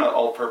you. It's kind of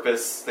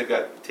all-purpose. They've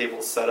got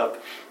tables set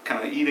up,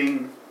 kind of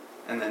eating,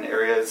 and then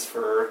areas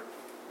for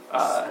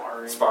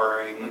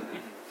sparring,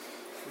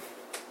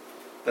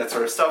 that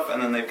sort of stuff.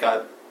 And then they've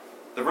got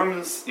the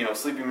rooms,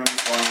 sleeping rooms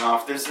going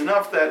off. There's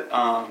enough that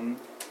you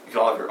could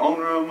all have your own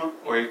room,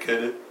 or you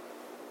could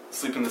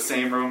sleep in the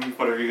same room,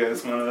 whatever you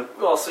guys want to.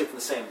 We'll all sleep in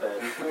the same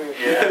bed.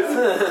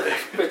 Yeah.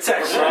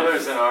 Protection.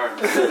 Brothers in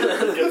arms.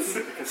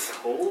 It gets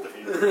cold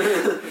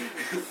here.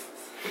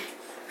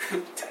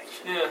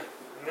 Yeah,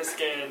 Miss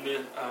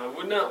Gann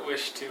would not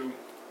wish to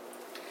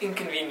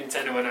inconvenience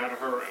anyone out of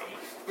her room.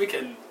 We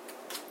can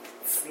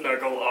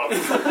snuggle up.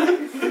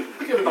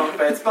 Bunk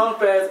beds.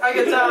 I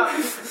get top.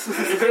 A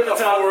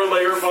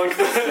 4-layer bunk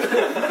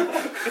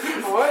bed.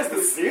 Why is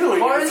the ceiling?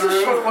 Why in is this the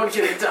room? short one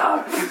getting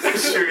top?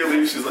 Sure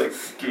leaves. She's like,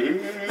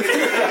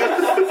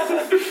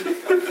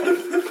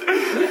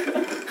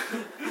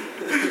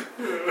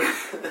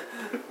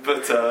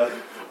 but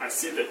I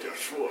see that your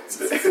Schwartz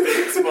is as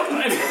big as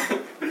mine.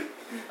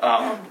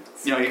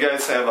 you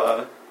guys have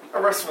a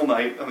restful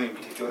night. Nothing in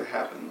particular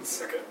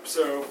happens. Okay,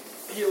 so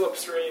heal up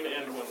strain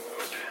and 1 load.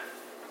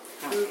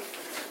 I need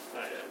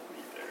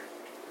there.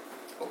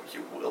 Oh,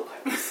 you will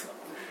have some.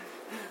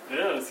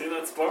 Yeah, see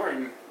that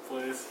sparring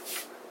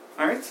place.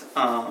 All right.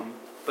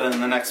 But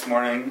then the next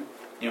morning,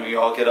 you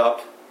all get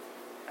up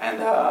and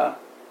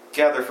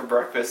gather for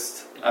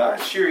breakfast.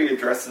 Shiri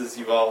addresses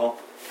you all.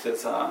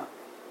 Says,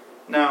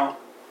 now,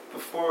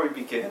 before we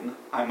begin,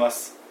 I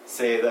must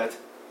say that,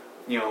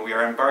 we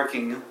are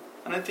embarking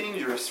on a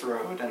dangerous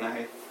road, and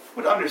I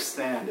would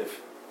understand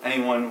if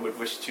anyone would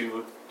wish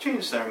to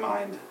change their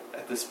mind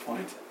at this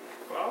point.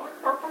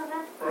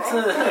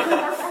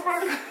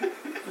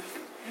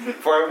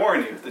 For I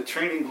warn you, the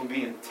training will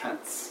be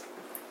intense.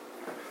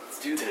 Let's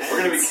do this. We're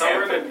gonna be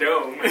covered in a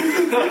dome.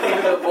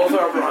 Both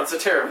our bronze are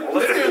terrible.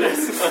 Let's do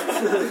this.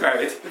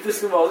 Alright. If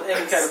this involves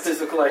any kind of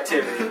physical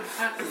activity.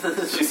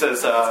 She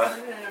says,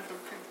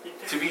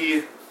 to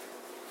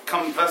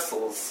become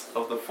vessels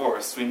of the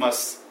Force, we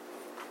must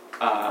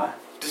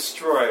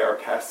destroy our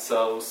past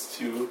selves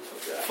to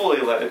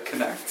fully let it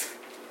connect.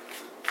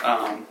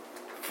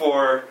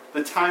 For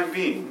the time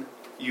being,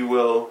 you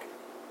will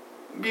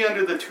be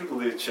under the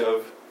tutelage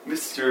of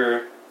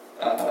Mr.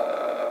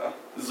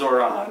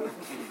 Zoran.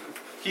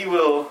 He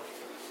will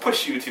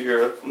push you to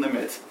your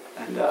limit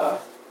and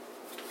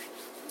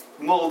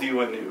mold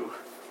you anew.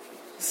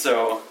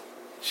 So,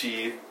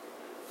 you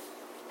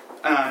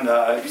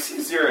see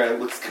Zira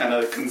looks kind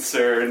of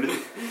concerned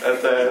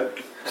at that.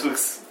 She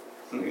looks...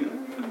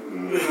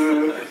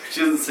 She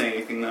doesn't say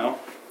anything, though.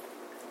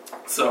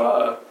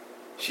 So,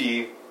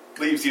 she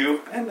leaves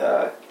you, and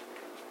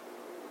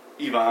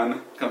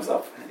Ivan comes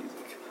up, and he's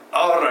like,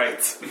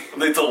 alright,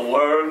 little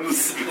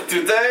worms,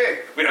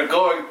 today we are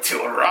going to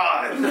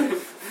run!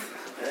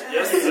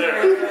 Yes, sir.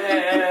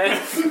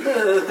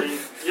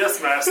 Yes,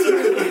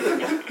 master.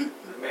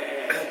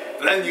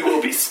 Then you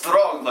will be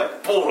strong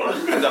like bull,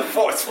 and the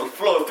Force will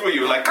flow through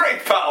you like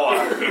great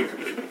power!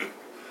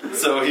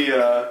 So he,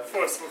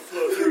 Force will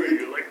flow through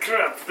you like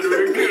crap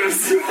through a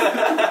goose.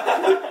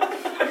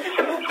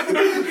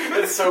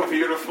 It's so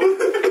beautiful.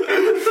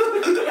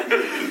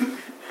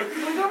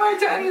 Look at my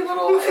tiny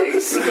little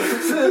legs. So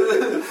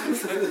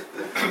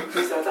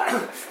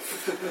tiny.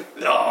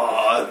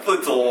 oh,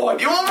 little one,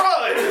 you will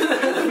run!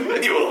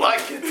 And you will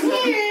like it!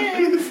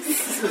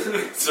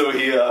 So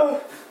he,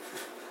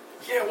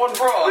 Yeah, one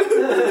broad.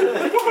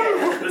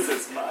 This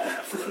is my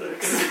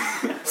athletics.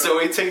 so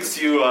he takes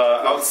you,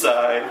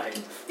 outside,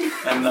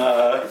 and,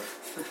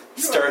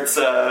 starts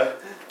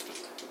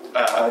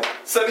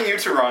setting you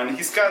to run.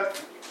 He's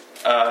got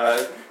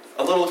a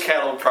little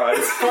cattle prod.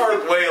 It's far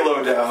way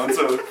low down,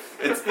 so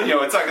it's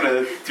it's not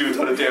gonna do a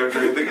ton of damage or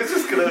anything. It's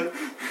just gonna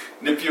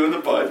nip you in the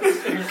butt.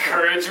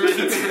 Encouragement.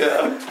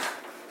 Yeah.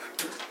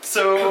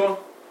 So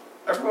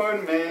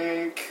everyone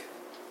make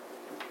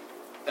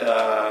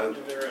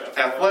Either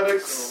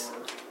athletics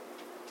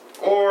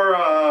or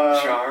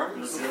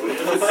Charms.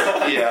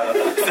 yeah.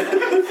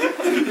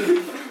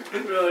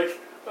 We're like,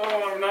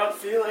 oh, I'm not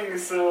feeling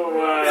so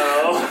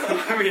well.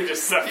 I mean,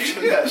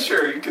 deception. Yeah,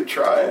 sure, you could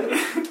try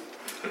it.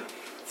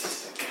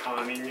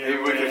 Conning you. Maybe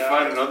we can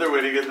find another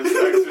way to get this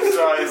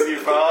exercise,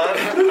 Yvonne.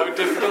 How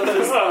difficult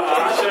is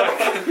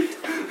that?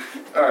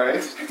 Check.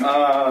 Alright,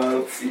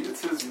 let's see,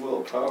 it's his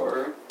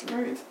willpower.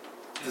 Alright.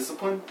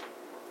 Discipline?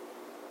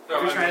 No,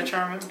 Are you I trying mean, to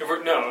charm him? if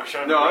we're, no,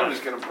 Sean. No, I'm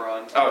just gonna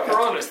brawn. Oh, okay.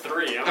 Brawn is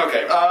 3. I'm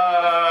Okay,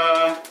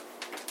 okay.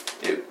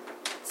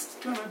 it's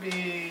gonna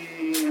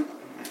be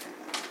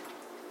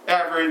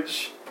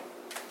average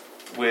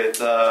with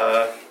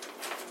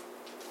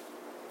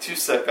 2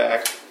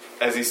 setback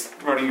as he's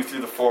running you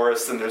through the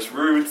forest and there's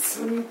roots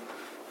and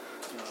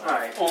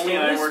Alright. Only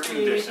can I this were be-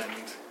 conditioned.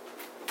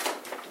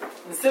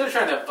 Instead of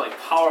trying to like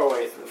power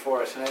away through the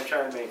forest, can I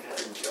try to make an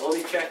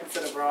agility check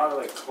instead of brawn,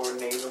 like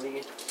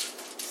coordinately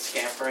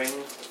scampering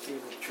through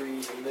the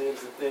trees and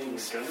limbs and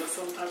things? Goodness,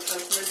 sometimes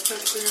has made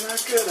sense that you're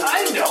not good at I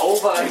know,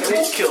 but I it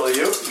won't kill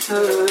you.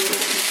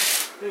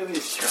 at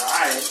least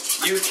try.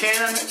 You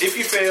can, if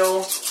you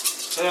fail,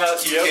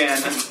 you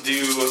can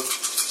do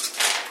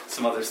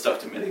some other stuff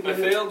to mitigate I it.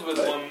 failed with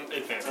but- 1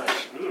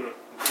 advantage. Ooh.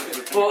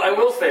 Well, I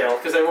will fail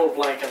because I rolled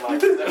blank and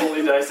like the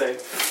only dice I.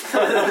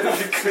 Not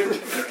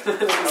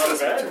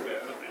bad.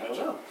 I don't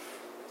know.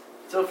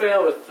 So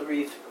fail with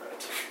 3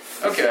 threat.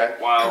 Okay.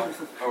 Wow.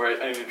 Alright,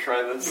 I need to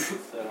try this.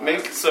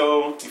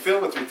 So, You fail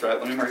with 3 threat,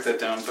 let me mark that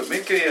down, but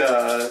make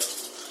a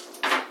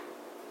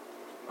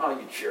oh,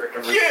 you jerk.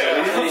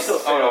 Yeah! And you still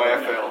Oh no, I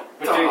fail. failed.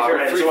 With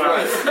 3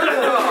 threats.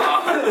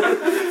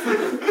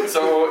 Wow.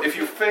 So if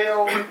you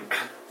fail,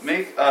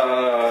 make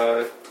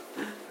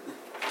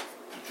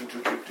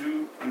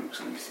oops,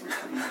 let me see your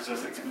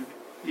thing.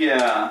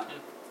 Yeah.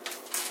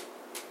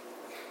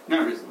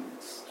 Not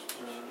resilience.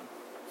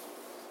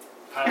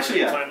 Actually,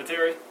 yeah.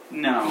 Planetary.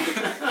 No.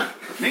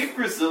 Make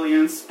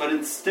resilience, but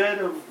instead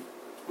of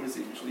what does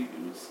it usually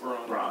use?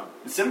 Wrong.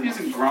 Instead of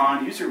using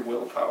brawn, use your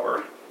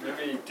willpower.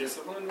 Maybe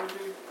discipline would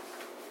be.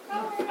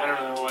 I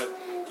don't know what.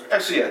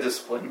 Actually, yeah,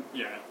 discipline.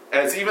 Yeah.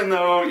 As even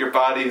though your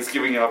body is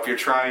giving up, you're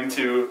trying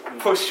to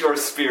push your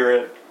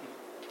spirit.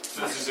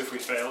 So this is if we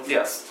failed.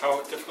 Yes.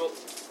 How difficult?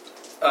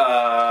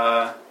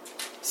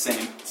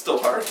 Same. Still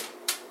hard.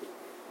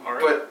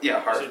 Hard. But yeah,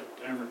 Is hard. it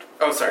ever-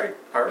 Oh, sorry.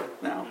 Hard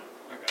now.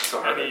 Okay.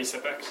 So hard. Any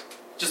setbacks?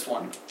 Just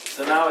one.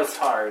 So now it's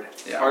hard.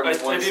 Yeah. Hard. I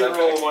With one did setback?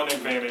 roll 1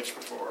 advantage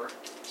before.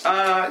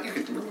 You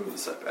can remove the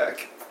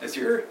setback as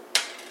your.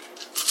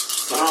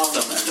 So now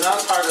it's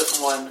hard with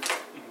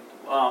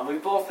 1. We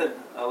both had.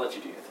 I'll let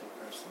you do your thing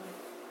personally.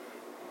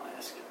 I'll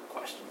ask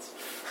questions.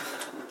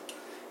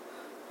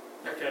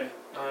 Okay.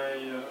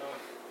 I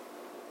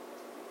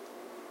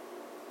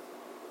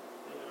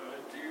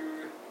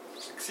do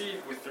succeed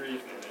with 3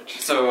 advantage.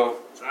 So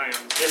I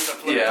am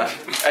disciplined. yeah,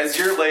 as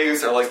your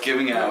legs are like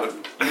giving out,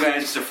 you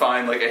manage to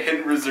find like a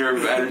hidden reserve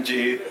of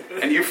energy,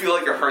 and you feel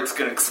like your heart's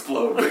gonna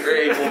explode, but you're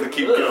able to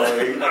keep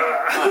going.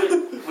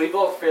 We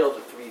both failed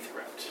with 3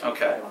 threat.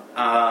 Okay.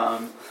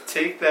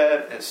 Take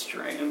that as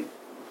strain.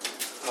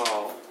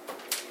 Oh.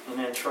 And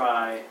then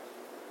try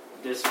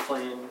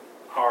discipline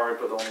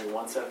hard with only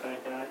 1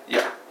 setback guy.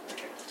 Yeah.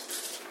 Okay.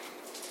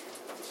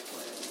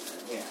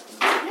 Yeah.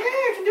 Yeah,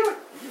 I can do it.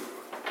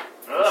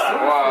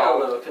 Wow.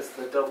 Though, because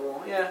the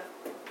double. Yeah.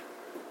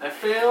 I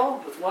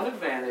fail with 1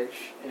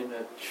 advantage and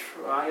a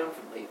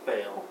triumphantly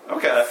fail.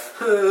 Okay.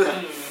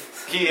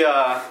 He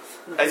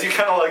as you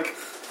kind of like.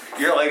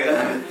 You're like,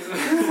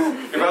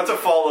 you're about to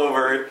fall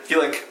over.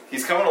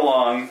 He's coming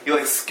along. He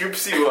like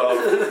scoops you up.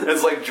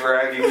 It's like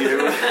dragging you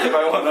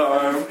by 1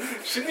 arm.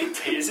 Shouldn't he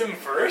tase him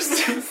first?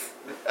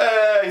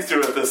 He's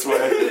doing it this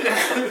way.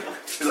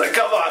 He's like,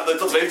 come on,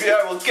 little baby,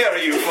 I will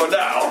carry you for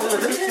now.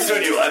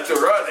 Soon you'll have to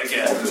run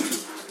again.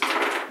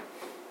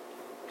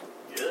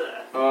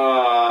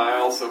 I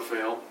also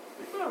fail.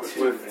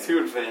 Two With 2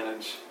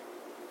 advantage.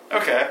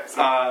 Okay.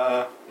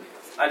 I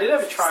did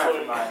have a triumph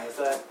in mind. Is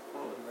that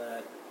what was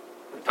that?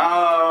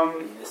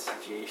 In this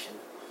situation.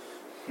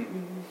 What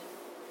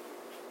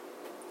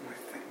do you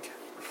think?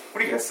 What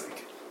do you guys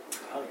think?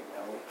 I don't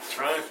know.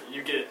 Triumph,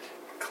 you get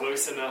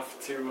close enough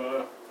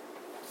to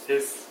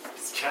his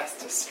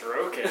chest to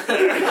stroke it.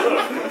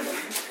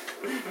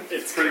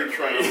 It's pretty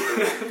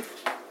triumphant.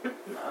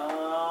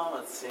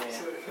 Let's see.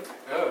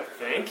 Oh,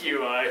 thank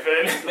you,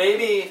 Ivan.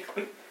 Maybe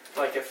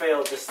like I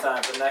failed this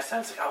time, but next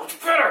time it's like, oh, it's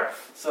better.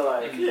 So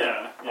like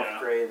Yeah.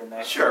 upgrade the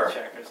next Sure.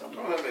 check or something.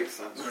 Oh, that makes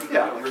sense.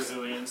 Yeah.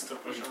 Resilience to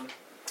push on.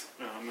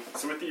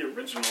 So with the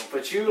original,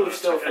 But you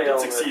still check, I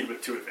failed did succeed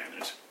with 2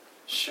 advantage.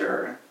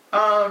 Sure.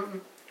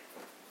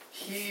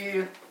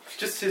 He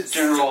just his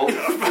general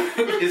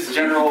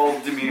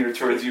demeanor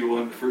towards you will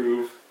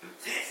improve.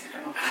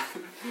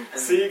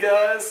 See,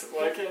 guys?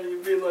 Why can't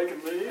you be like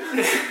me?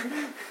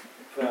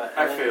 But,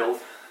 I failed.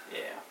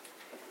 Yeah.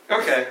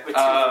 Okay. With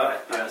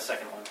the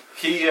second one.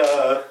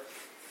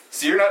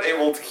 So you're not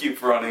able to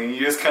keep running.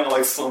 You just kind of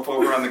like slump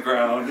over on the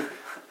ground,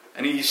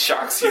 and he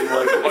shocks you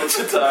like a bunch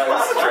of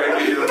times, trying to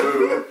get you to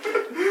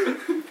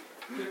move.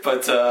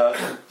 But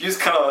you just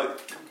kind of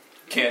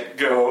can't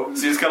go.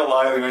 So you just kind of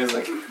lie on the ground. He's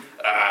like,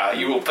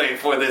 you will pay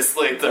for this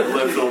later,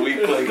 little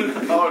weakling.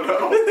 Oh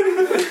no.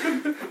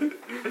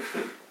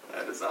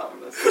 That is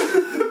ominous.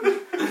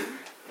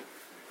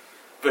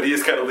 But he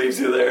just kind of leaves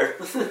you there.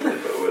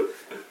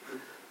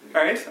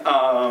 Alright,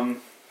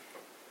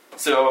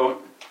 so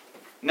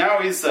now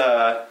he's,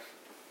 let's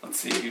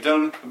see, you've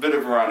done a bit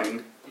of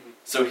running.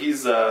 So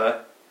he's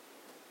like,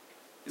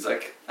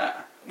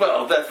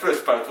 well, that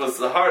first part was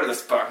the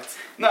hardest part.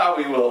 Now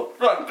we will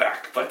run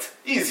back, but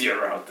easier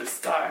route this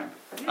time.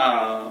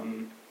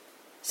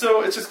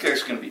 So it's just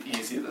actually going to be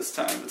easy this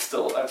time, but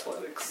still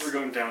athletics. We're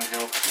going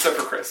downhill. Except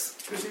for Chris,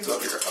 because he's on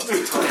the ground.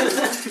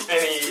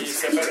 Any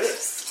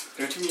separatists?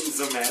 Don't you mean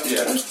Zamaz?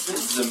 Yeah,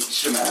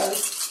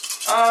 Shamaz.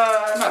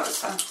 Not this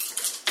time.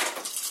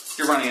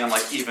 You're running on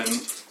like even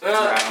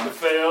ground.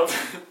 Failed.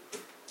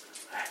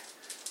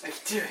 I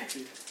can do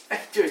it. I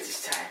can do it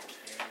this time.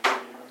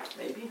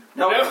 Maybe?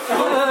 No.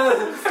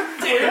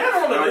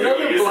 Damn,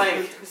 another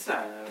blank. It's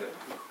not.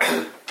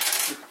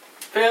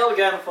 Failed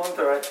again. Falling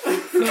through it.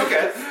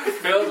 Okay.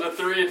 Failed with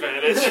 3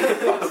 advantage.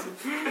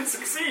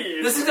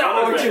 Succeed. This is not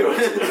what we're doing.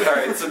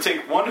 Alright, so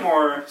take one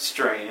more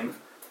strain.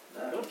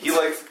 He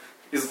like,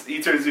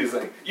 he turns to you, he's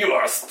like, you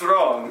are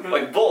strong,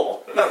 like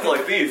bull, not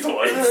like these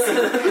ones.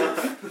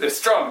 They're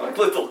strong like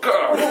little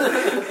girls.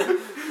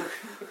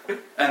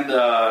 And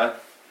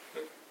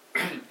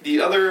the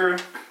other,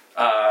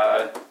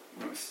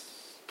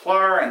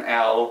 Plar and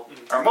Al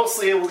are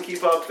mostly able to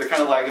keep up. They're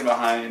kind of lagging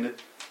behind.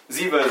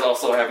 Ziva is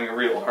also having a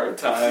real hard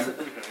time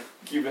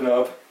keeping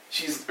up.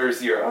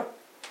 Zira.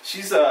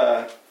 She's,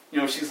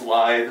 she's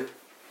lied,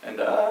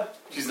 and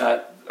she's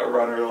not a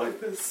runner like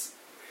this.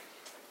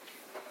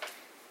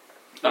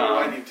 What do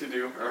I need to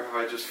do, or have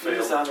I just failed?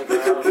 Just on the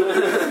ground.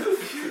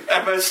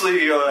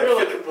 Eventually, you're like,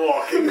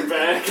 walking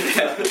back.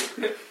 yeah,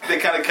 they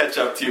kind of catch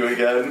up to you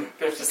again,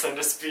 They have to send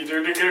a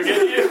speeder to go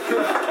get you.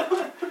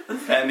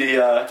 and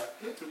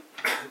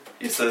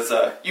he says,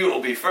 "You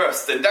will be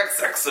first in next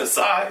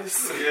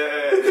exercise."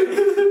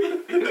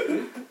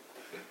 Yay!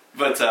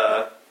 But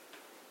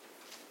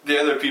the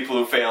other people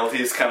who failed, he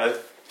just kind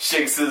of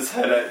shakes his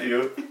head at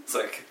you. It's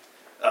like,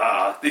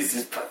 this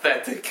is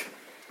pathetic.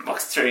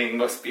 Box training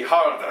must be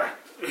harder.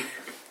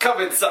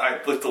 Come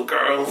inside, little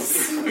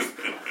girls.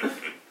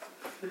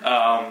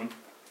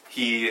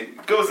 He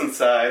goes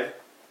inside,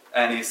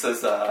 and he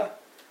says,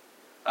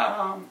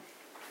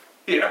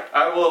 here,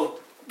 I will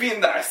be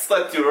nice,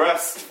 let you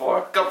rest for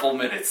a couple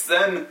minutes,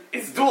 then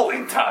it's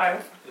dueling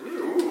time.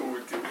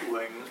 Ooh,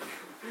 dueling.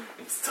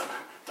 It's time.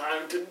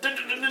 Time to duel.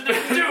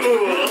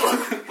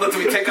 Let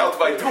me take out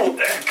my duel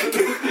deck.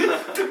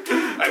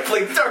 I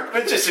play Dark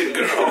Magician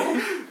Girl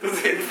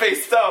in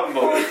face down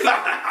mode.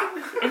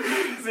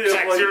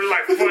 Check your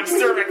life points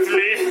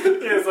directly.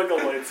 He has like a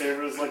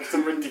lightsaber. It's like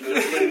some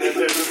ridiculous thing that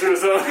does to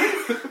his own.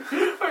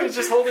 Or he's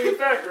just holding it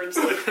backwards.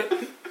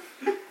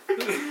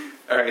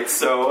 Alright,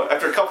 so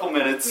after a couple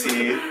minutes,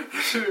 he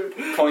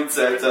points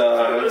at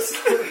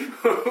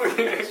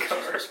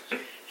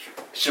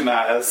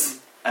Shamaz,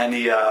 and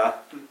he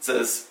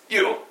says,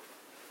 You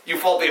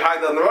fall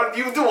behind on the run,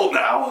 you duel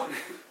now!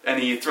 And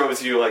he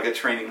throws you like a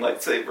training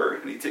lightsaber,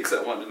 and he takes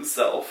that one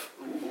himself.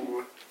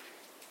 Ooh.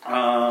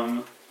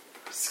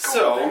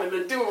 So, in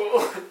the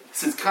duel.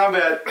 since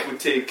combat would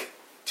take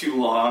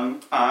too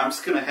long, I'm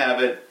just gonna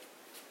have it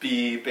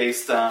be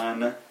based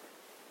on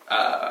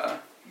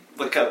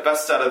like a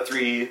best out of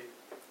 3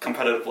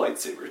 competitive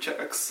lightsaber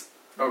checks.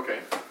 Okay.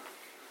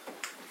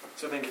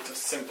 So I think it's a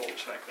simple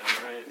check then,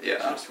 right? Yeah.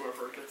 Just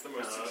whoever gets the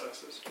most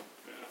successes.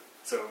 Yeah.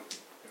 So,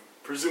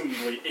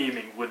 presumably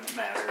aiming wouldn't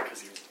matter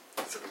because you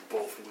sort of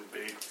both would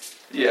be.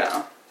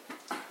 Yeah.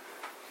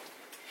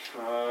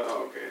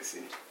 Okay, I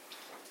see.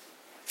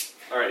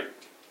 Alright.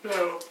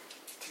 No.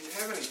 Do you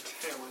have any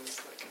talents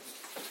that can...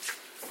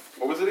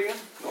 What was it again?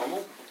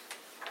 Normal?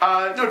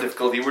 No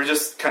difficulty, we're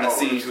just kind of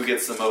seeing who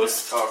gets the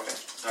most. Oh, okay.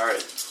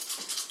 Alright.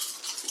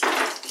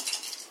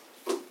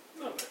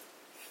 No, but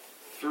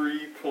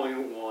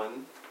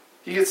 3.1.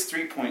 He gets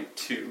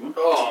 3.2.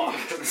 Oh.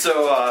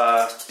 So,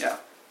 yeah.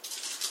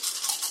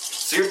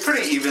 So you're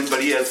pretty even,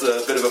 but he has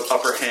a bit of an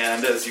upper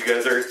hand as you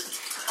guys are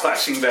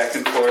clashing back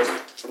and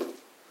forth.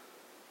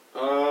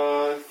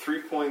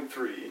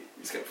 3.3.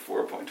 He's got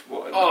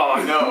 4.1.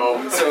 Oh,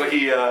 no. So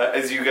he,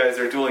 as you guys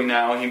are dueling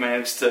now, he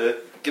managed to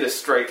get a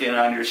strike in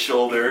on your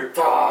shoulder.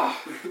 And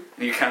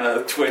you kind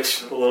of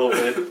twitch a little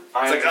bit.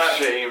 I'm like,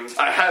 ashamed.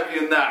 I have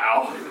you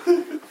now.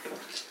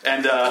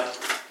 And,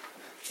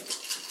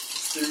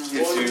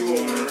 gives you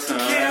one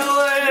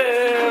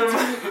time.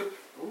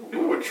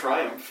 Ooh, a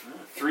triumph.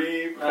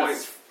 3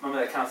 points.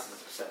 Remember that counts as a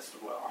success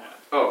as well.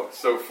 Oh,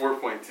 so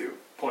 4.2.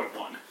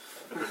 0.1.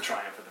 with the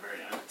triumph at the very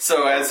end.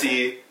 So as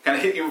he kind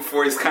of hit you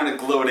before, he's kind of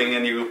gloating,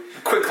 and you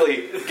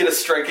quickly get a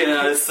strike in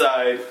on his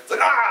side. It's like,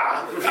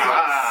 ah!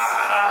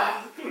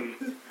 Ah! I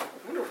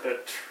wonder if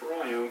that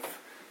triumph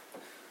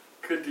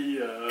could be,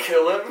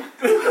 Kill him?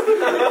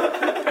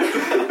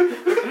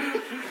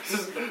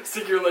 Just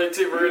stick your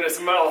lightsaber in his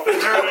mouth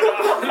and turn it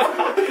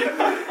off.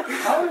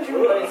 How is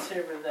your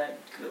lightsaber that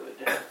good?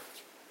 Did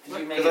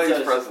you make it Because I use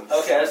so- presents.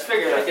 Okay, I just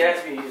figured like you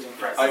have to be using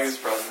presents. I use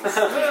presents.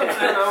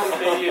 I don't know,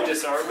 maybe you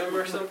disarm him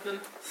or something.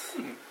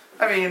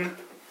 I mean,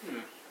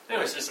 It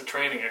was just a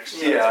training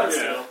exercise. Yeah. but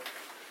still.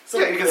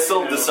 yeah, you can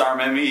still disarm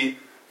him.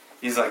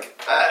 He's like,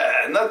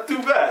 not too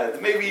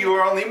bad. Maybe you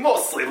were only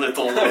mostly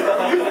little.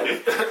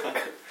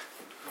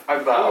 I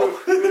bow.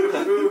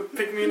 ooh,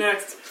 pick me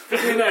next.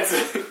 Pick me next.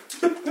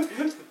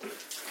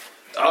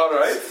 All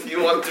right,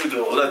 you want to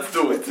do? Let's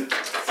do it.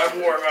 I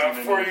warm up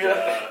I'm for gonna you.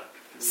 need,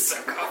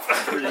 Suck up.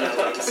 3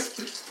 arrows.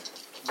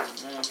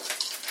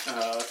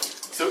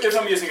 So if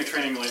I'm using a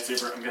training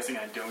lightsaber, I'm guessing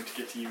I don't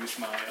get to use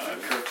my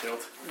curve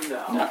tilt.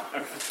 No.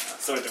 Okay.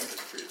 So I don't get the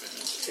free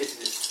advantage. It's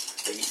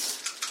just face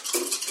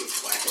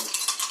whacking.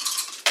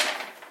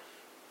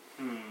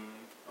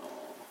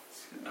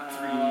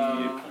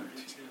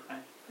 I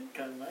think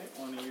I might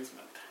want to use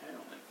my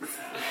talent.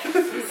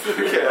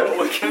 Okay.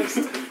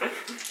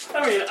 I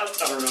mean, I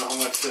don't know how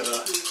much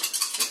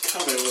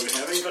combat we'll be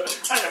having, but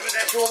I have an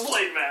actual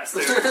blade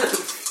master. I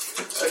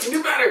can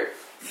do better.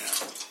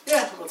 Yeah.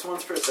 Yeah, that's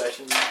once per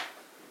session.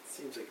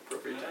 Seems like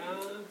appropriate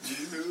time.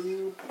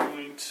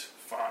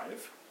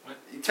 2.5.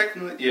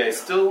 Technically, yeah, he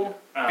still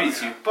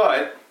beats you,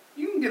 but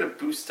you can get a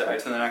boost die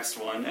to the next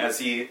one as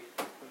you're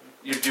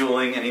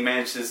dueling, and he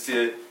manages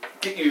to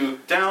get you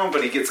down,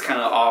 but he gets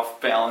kind of off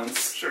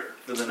balance Sure.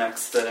 for the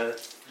next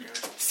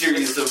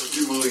series of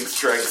dueling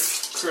strikes.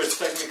 Chris,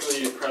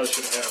 technically you probably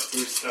should have had a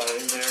boost die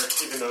in there,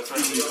 even though it's not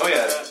really Oh like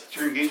yeah, that.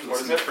 you're engaged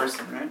with this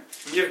person, right?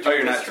 You have Oh,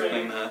 you're not duelist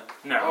training. doing the...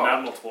 No, Oh.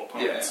 not multiple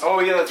opponents. Oh,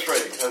 yeah, that's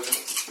right. Because I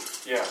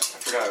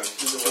forgot. I was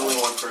just only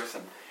one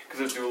person.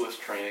 Because of duelist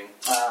training,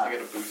 I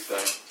get a boost die.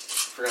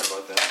 Forgot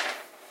about that.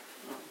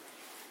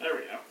 There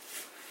we go.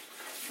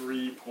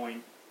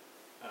 3.5.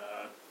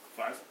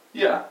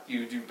 Yeah,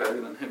 you do better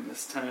than him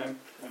this time.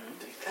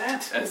 Take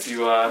that. As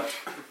you,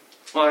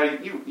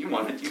 you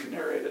want it, you can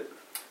narrate it.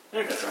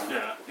 Okay.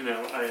 Yeah,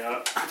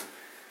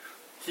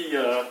 he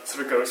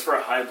sort of goes for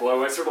a high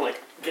blow. I sort of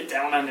like get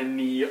down on a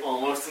knee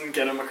almost and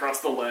get him across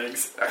the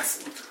legs.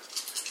 Excellent.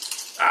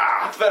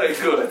 Ah, very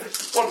good.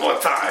 One more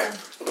time.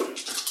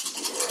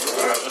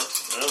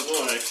 Oh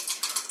boy.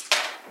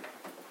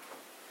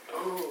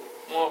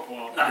 Womp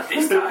womp. Not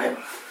this time.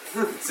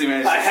 So he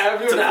manages I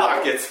have you to now.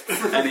 block it,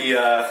 and he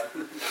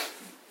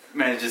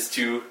manages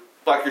to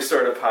block your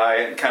sword up high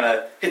and kind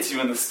of hits you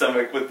in the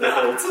stomach with the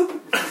hilt.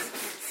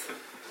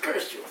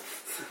 Curse you.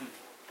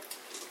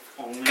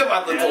 Only Come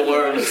on, little add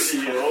worms.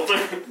 shield.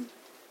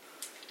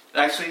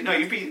 Actually, no,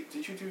 did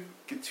you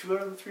get 2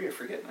 out of the 3? I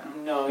forget now.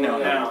 No, No,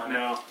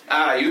 No.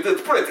 Ah, you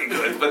did pretty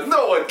good, but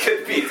no one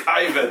can beat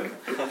Ivan.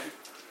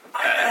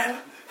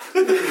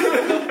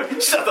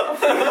 Shut up.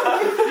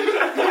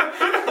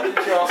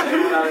 Did you also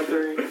get 1 out of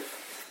 3?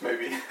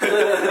 Maybe.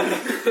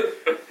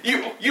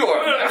 You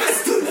are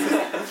next.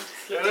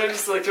 Yeah, and I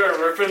just like try to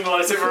rip in the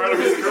lightsaber out of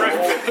his grip.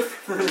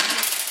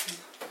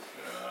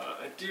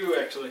 I do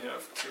actually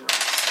have 2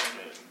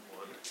 rounds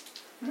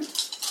in one.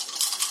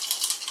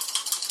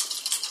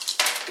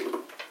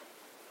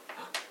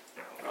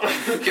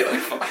 Get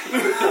like 5.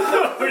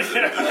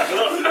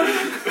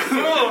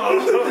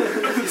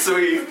 So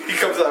he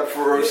comes out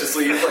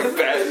ferociously, he's like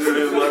batting to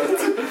his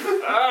left.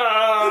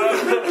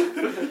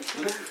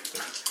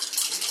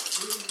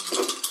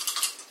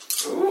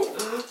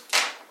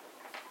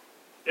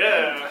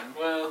 Yeah,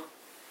 well,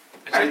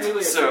 I Alright,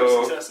 technically have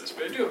so- 2 successes,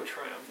 but I do have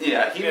triumph.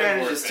 Yeah, he Yeah, more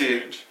manages to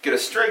advantage. get a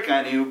strike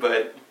on you,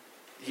 but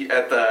he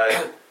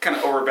kind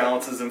of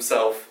overbalances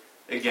himself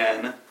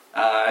again.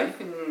 You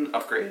can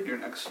upgrade your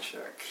next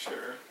check.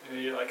 Sure.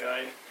 Maybe like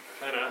I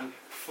kind of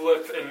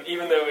flip, and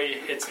even though he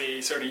hits me,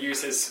 he sort of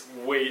use his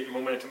weight and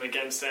momentum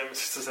against him to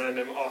send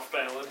him off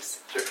balance.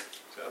 Sure.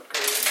 So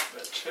upgrade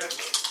that check.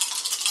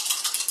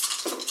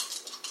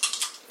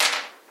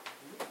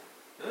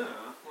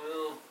 Oh,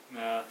 well,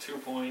 nah,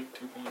 2.1.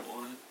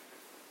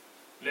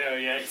 No,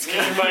 yeah, he's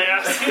kicking my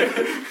ass.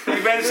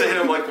 You managed to hit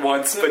him like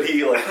once, but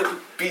he like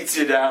beats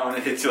you down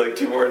and hits you like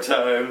 2 more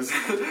times.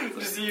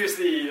 Just use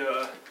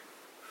the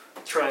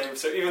triumph,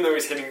 so even though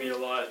he's hitting me a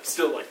lot,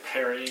 still like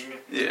parrying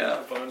Yeah.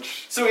 a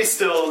bunch. So he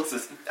still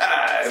says,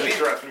 So he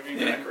dropping me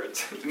yeah.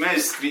 backwards.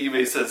 manages to beat you, but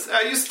he says,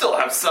 you still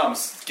have some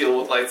skill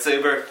with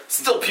lightsaber,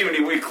 still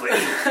puny weakly.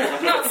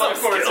 Not my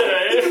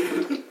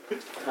forte.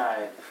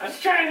 Alright, let's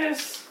try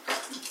this.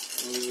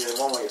 You get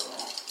 1 more yellow.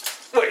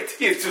 Wait,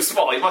 he's too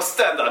small, he must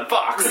stand on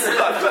box.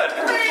 Not bad.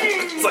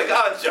 It's like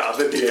odd job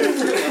in here.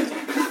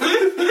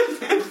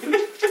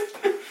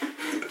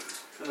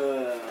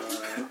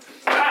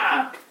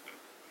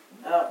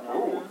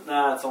 No.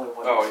 Nah, it's only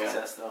 1 Oh, yeah.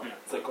 success though.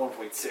 It's like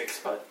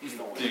 1.6, but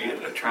still Do you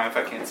get a triumph?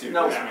 I can't see your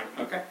No. voice.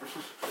 Okay.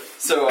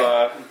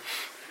 So,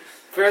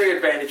 Very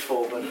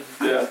advantageful, but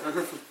Yeah.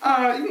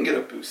 You can get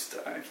a boost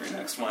die for your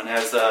next one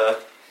as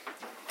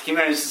he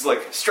manages to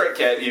like strike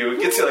at you. It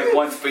gets you like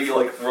once, but you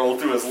like roll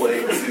through his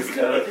legs. He's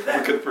kind of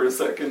looking for a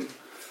second.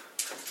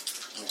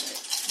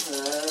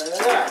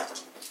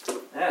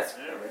 That's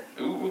better.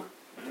 Ooh.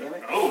 Damn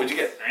it. Oh, what'd you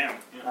get? Damn.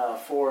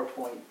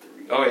 4.3.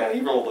 Oh yeah, he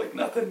rolled like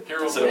nothing. He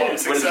rolled So one what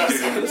did you success.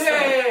 do this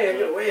time? Yay! I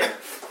got a win.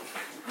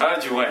 How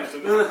did you win?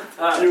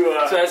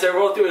 So as I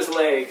roll through his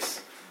legs,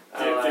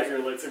 Take your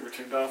lightsaber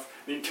turned off,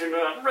 and you turn it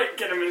on, right,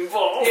 get him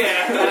involved.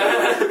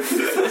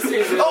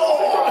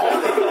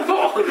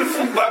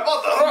 My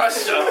mother,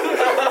 Russia!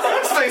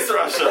 Space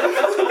Russia!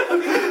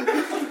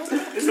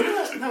 Isn't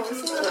that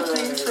a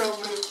thing from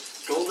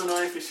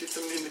GoldenEye? If you shoot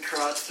somebody in the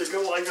crotch, they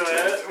go like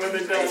that when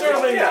they don't.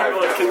 Or they have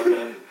like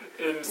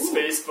in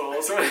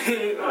Spaceballs when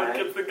he like,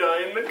 gets the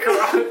guy in the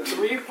crotch.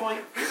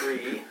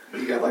 3.3.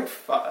 You got like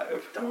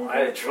 5. No, I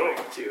had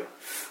tried to.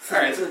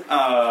 Alright,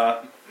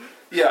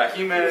 yeah,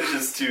 he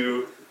manages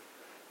to...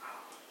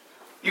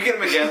 You get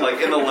him again,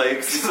 like, in the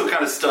legs. He's still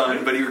kind of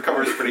stunned, but he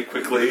recovers pretty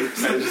quickly.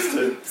 Manages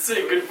to...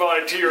 Say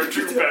goodbye to your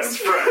two best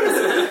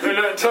friends. We're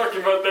not talking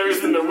about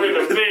those in the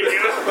Winnebago.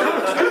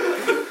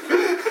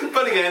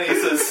 But again, he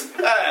says,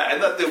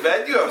 not too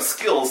bad. You have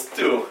skills,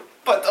 too.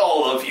 But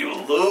all of you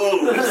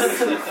lose.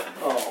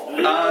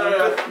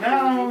 But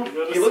now,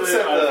 he looks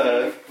at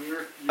the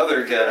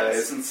other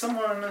guys, and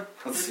someone...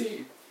 Let's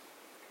see.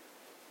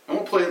 I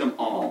won't play them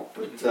all,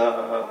 but,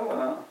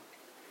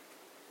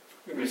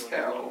 who's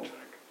Al?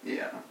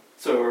 Yeah.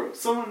 So,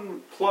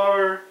 someone,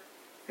 Plar,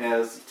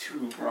 has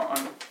 2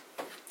 brawn.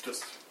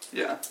 Just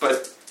Yeah,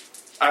 but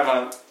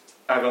Ivan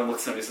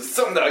looks at him and says,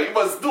 "So now you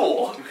must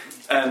duel."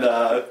 And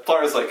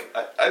Plar's like,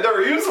 I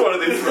never used one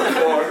of these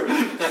before.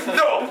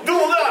 No,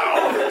 duel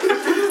now!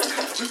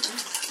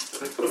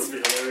 this would be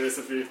hilarious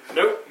if he.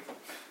 Nope.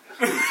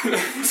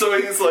 So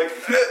he's like,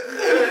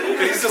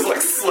 he's just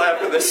like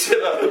slapping the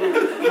shit out of him.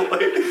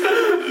 Like,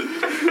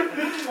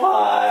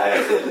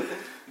 Why?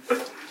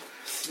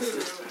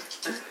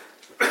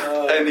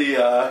 and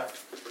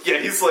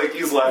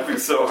he's laughing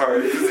so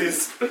hard because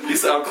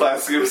he's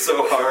outclassing him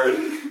so hard.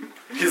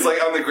 He's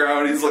like on the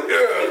ground. He's like,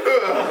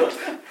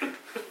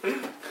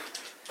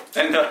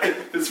 and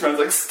his friend's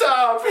like,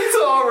 "Stop! He's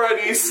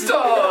already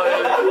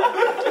stunned."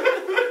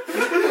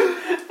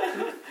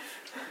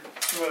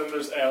 Well,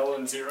 there's L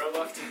and 0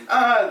 left.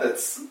 I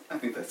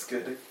think that's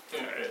good.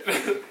 Alright.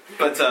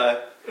 But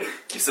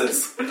he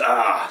says,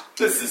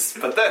 this is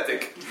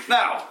pathetic.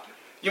 Now,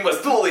 you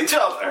must duel each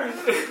other.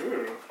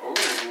 Oh,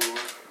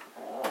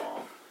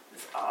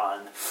 it's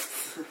on.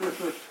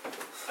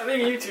 I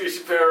think you two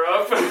should pair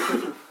up.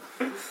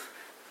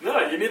 No,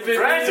 you need to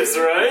practice,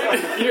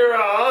 right? You're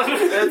on.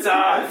 It's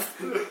on.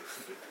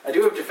 I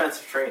do have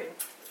defensive training.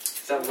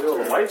 Because I'm a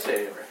little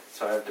lifesaver,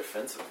 so I have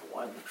defensive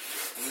 1.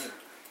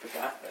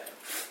 Forgot that.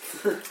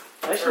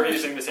 Are we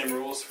using the same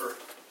rules for...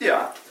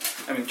 Yeah.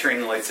 I mean,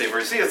 training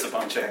lightsabers. He has a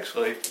bunch,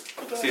 actually.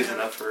 So he has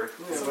enough for...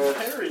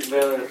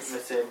 Well,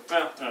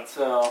 that's...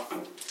 So,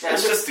 yeah,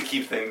 It's just to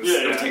keep things...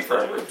 Yeah, It'll yeah. take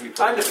forever.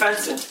 I'm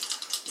defensive.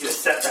 You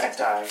just set that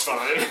die.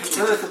 fine.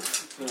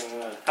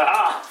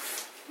 Ha!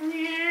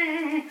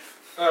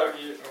 Oh,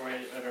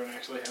 wait, I don't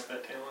actually have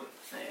that talent.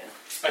 Yeah.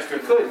 I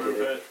could could remove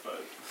do. it,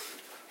 but...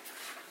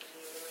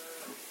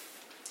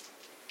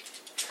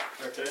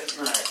 Okay.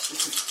 Alright.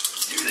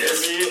 Do this.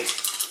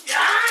 I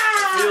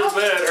feel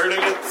bad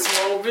hurting a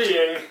small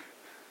being.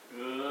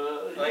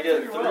 I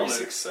get 3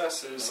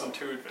 successes and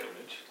 2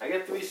 advantage. I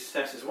get 3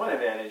 successes, 1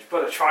 advantage,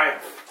 but a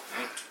triumph.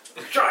 A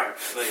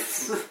triumph.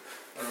 Nice.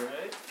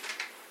 Alright.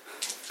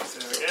 So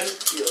again.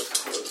 Feels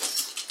close.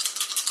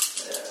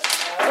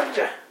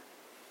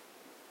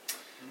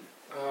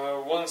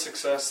 1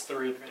 success,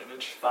 3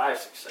 advantage. 5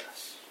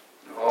 success.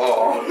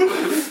 Oh.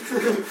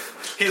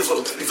 he's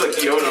like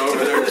Yoda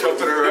over there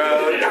jumping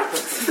around in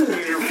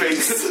your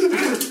face.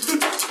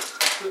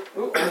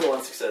 Ooh, only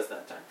 1 success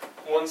that time.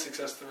 1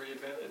 success, 3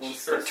 advantage. One Or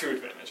success. 2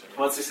 advantage. I mean.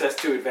 1 success,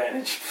 2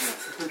 advantage.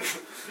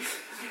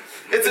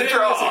 It's a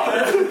draw.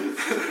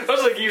 I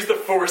was like, use the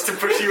force to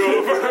push you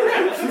over.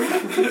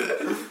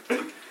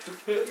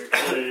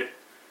 Okay.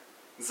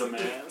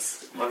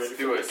 Zamaz. Let's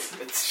do it.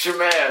 It's I'll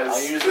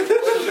Shamaz. use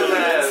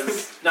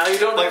Shamaz. Now you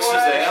don't Like know what I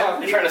Shazam?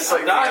 am. You're trying to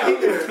psych I'm me not out.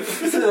 here.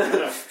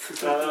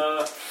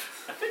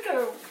 I think I...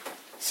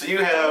 So you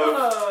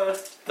have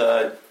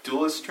the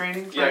duelist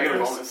training? Yeah, I get a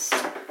progress?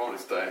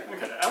 bonus die.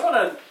 Okay, I want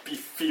to be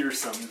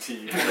fearsome to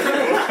you.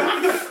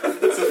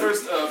 So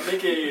first,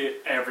 make a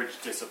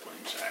average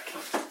discipline check.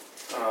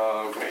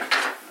 Okay.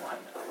 Why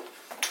not?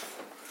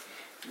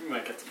 You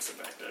might get some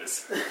setback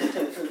dice.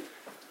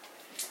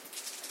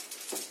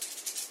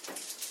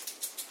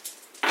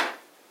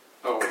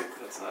 Oh wait,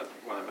 that's not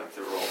what I meant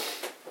to roll.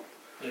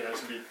 Yeah, it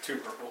should be 2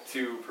 purple.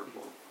 2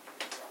 purple.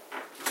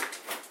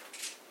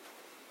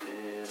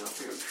 And I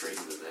think I'm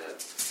trading to that.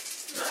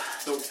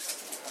 Nope.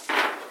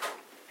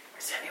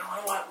 Does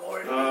anyone want more?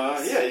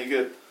 Yeah, you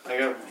good. I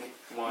got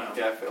One.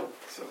 Yeah, I failed.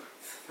 So.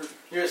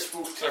 You're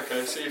spooked.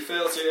 Okay, so you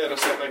fail, so you add a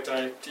setback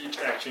die to each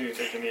action you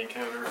take in the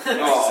encounter.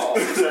 Oh.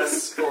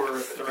 Success or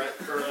threat,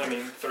 or I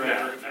mean, threat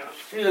Yeah. or advantage.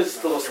 You're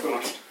still You're spooked.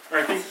 watched. Or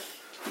I think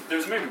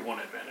there's maybe one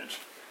advantage.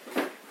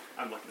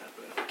 I'm looking at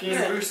the. Gain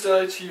a boost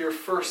die to your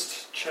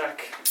first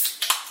check.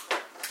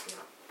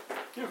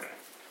 Okay.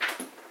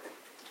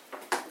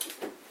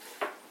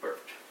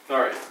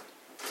 Alright.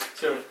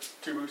 So,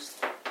 2 boosts.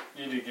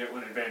 You do get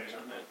 1 advantage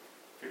on that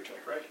for your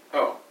check, right?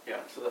 Oh, yeah.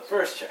 So the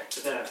first check,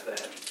 but then after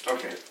that.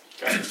 Okay.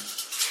 Got it.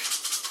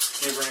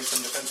 You bring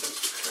some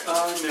defensive. No,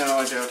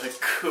 I doubt I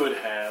could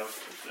have.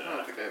 I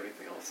don't think I have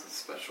anything else that's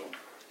special.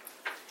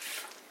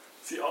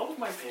 See, all of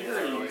my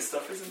parrying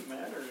stuff isn't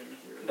mattering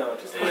here. No,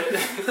 just Yeah.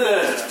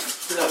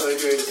 not very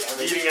great at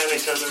damage. Beating on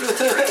each other with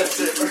the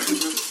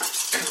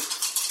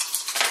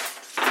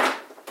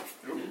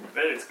Ooh,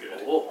 that is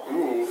good. Oh.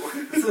 Ooh.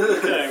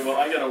 Okay, well,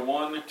 I got a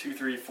 1, 2,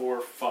 3,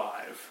 4,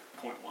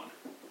 5.1.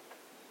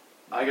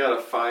 I got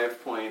a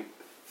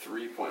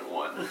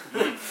 5.3.1.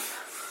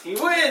 He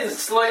wins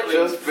slightly.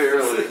 Just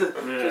barely. Because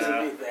of the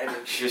Yeah.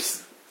 advantage.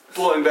 Just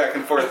blowing back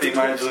and forth, he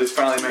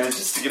finally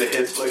manages to get a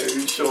hit blade on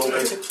his shoulder.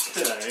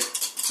 Okay.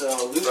 So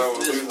lose So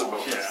this lose the one.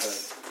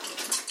 bonus.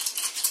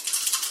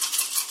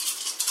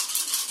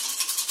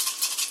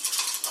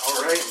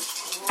 Alright.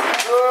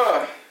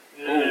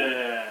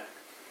 Yeah.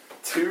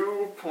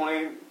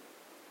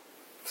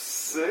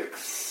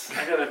 2.6.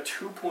 I got a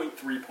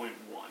 2.3.1.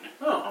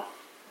 Oh,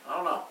 I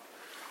don't know.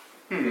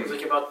 It Hmm. was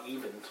like about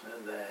even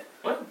in that.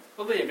 What?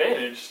 Well, the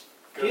advantage.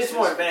 He has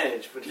more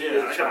advantage, but he Yeah,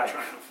 didn't I try. got a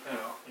triumph.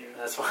 Oh, yeah.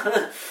 That's why.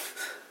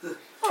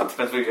 Well, it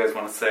depends what you guys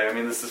want to say. I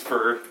mean, this is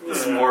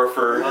Yeah. more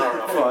for I don't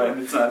know. fun.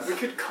 It's not. We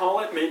could call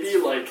it maybe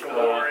like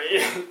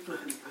Glory.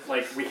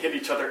 like we hit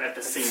each other at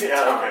the same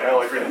Yeah, time. okay, I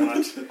like pretty that.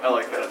 much. I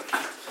like that. I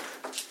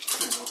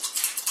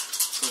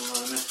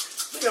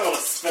think I want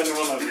to spend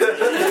one of these.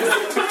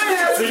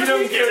 So you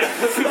don't get it.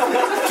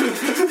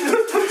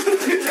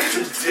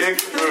 Dick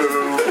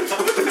move.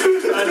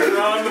 I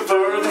draw on the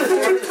power of the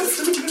force.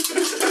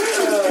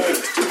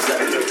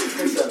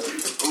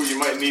 Ooh, you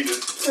might need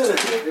it.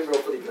 They roll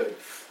pretty good.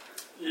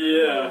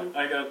 Yeah,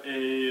 I got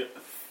a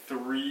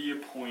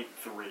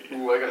 3.3.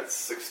 Ooh, I got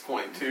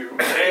 6.2.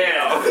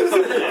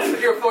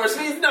 Damn! Your force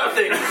means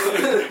nothing!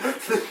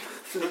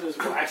 Just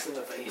wax in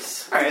the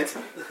face. Alright.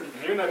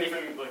 You're not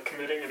even like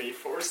committing any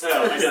force.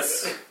 No, I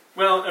guess.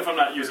 Well, if I'm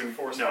not using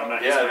Force no, I'm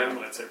not yeah, using then-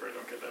 my lightsaber, I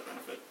don't get that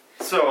benefit.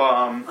 So,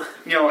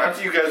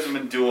 after you guys have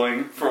been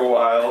dueling for a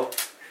while,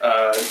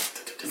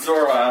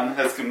 Zoran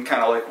has been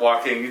kind of like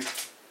walking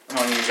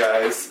among you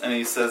guys, and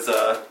he says,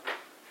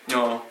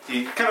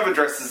 he kind of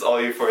addresses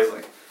all you four. He's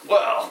like,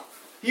 well,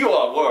 you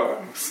are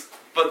worms,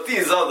 but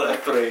these other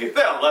 3,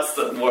 they're less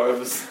than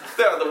worms.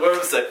 They're the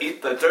worms that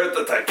eat the dirt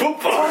that I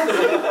poop on.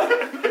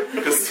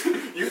 'Cause-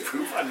 You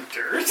poop on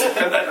dirt?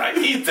 and then I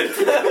eat it.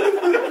 And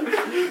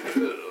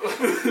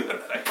then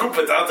I poop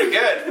it out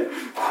again.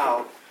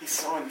 Wow, he's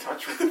so in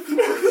touch with the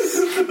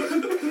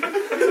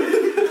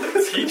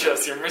force. Teach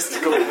us your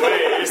mystical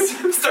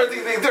ways. Start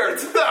eating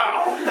dirt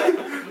now.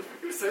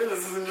 You say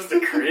this isn't just a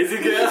crazy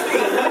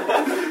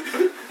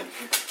guy?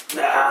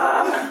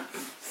 Nah!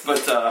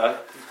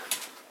 But,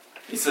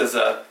 he says,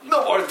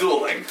 no more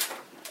dueling.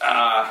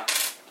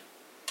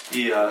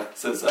 He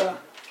says,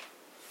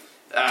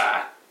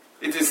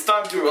 it is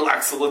time to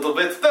relax a little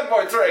bit, then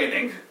more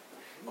training.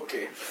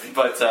 Okay.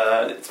 But,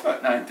 it's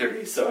about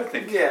 9:30, so I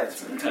think Yeah,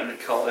 it's time to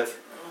call it.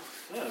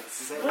 Yeah,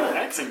 this is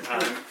relaxing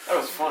time. That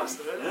was fun.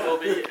 Will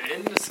be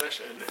end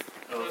session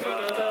Of,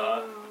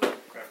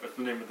 crap, what's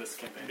the name of this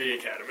campaign? the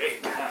academy.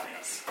 Ah,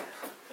 yes.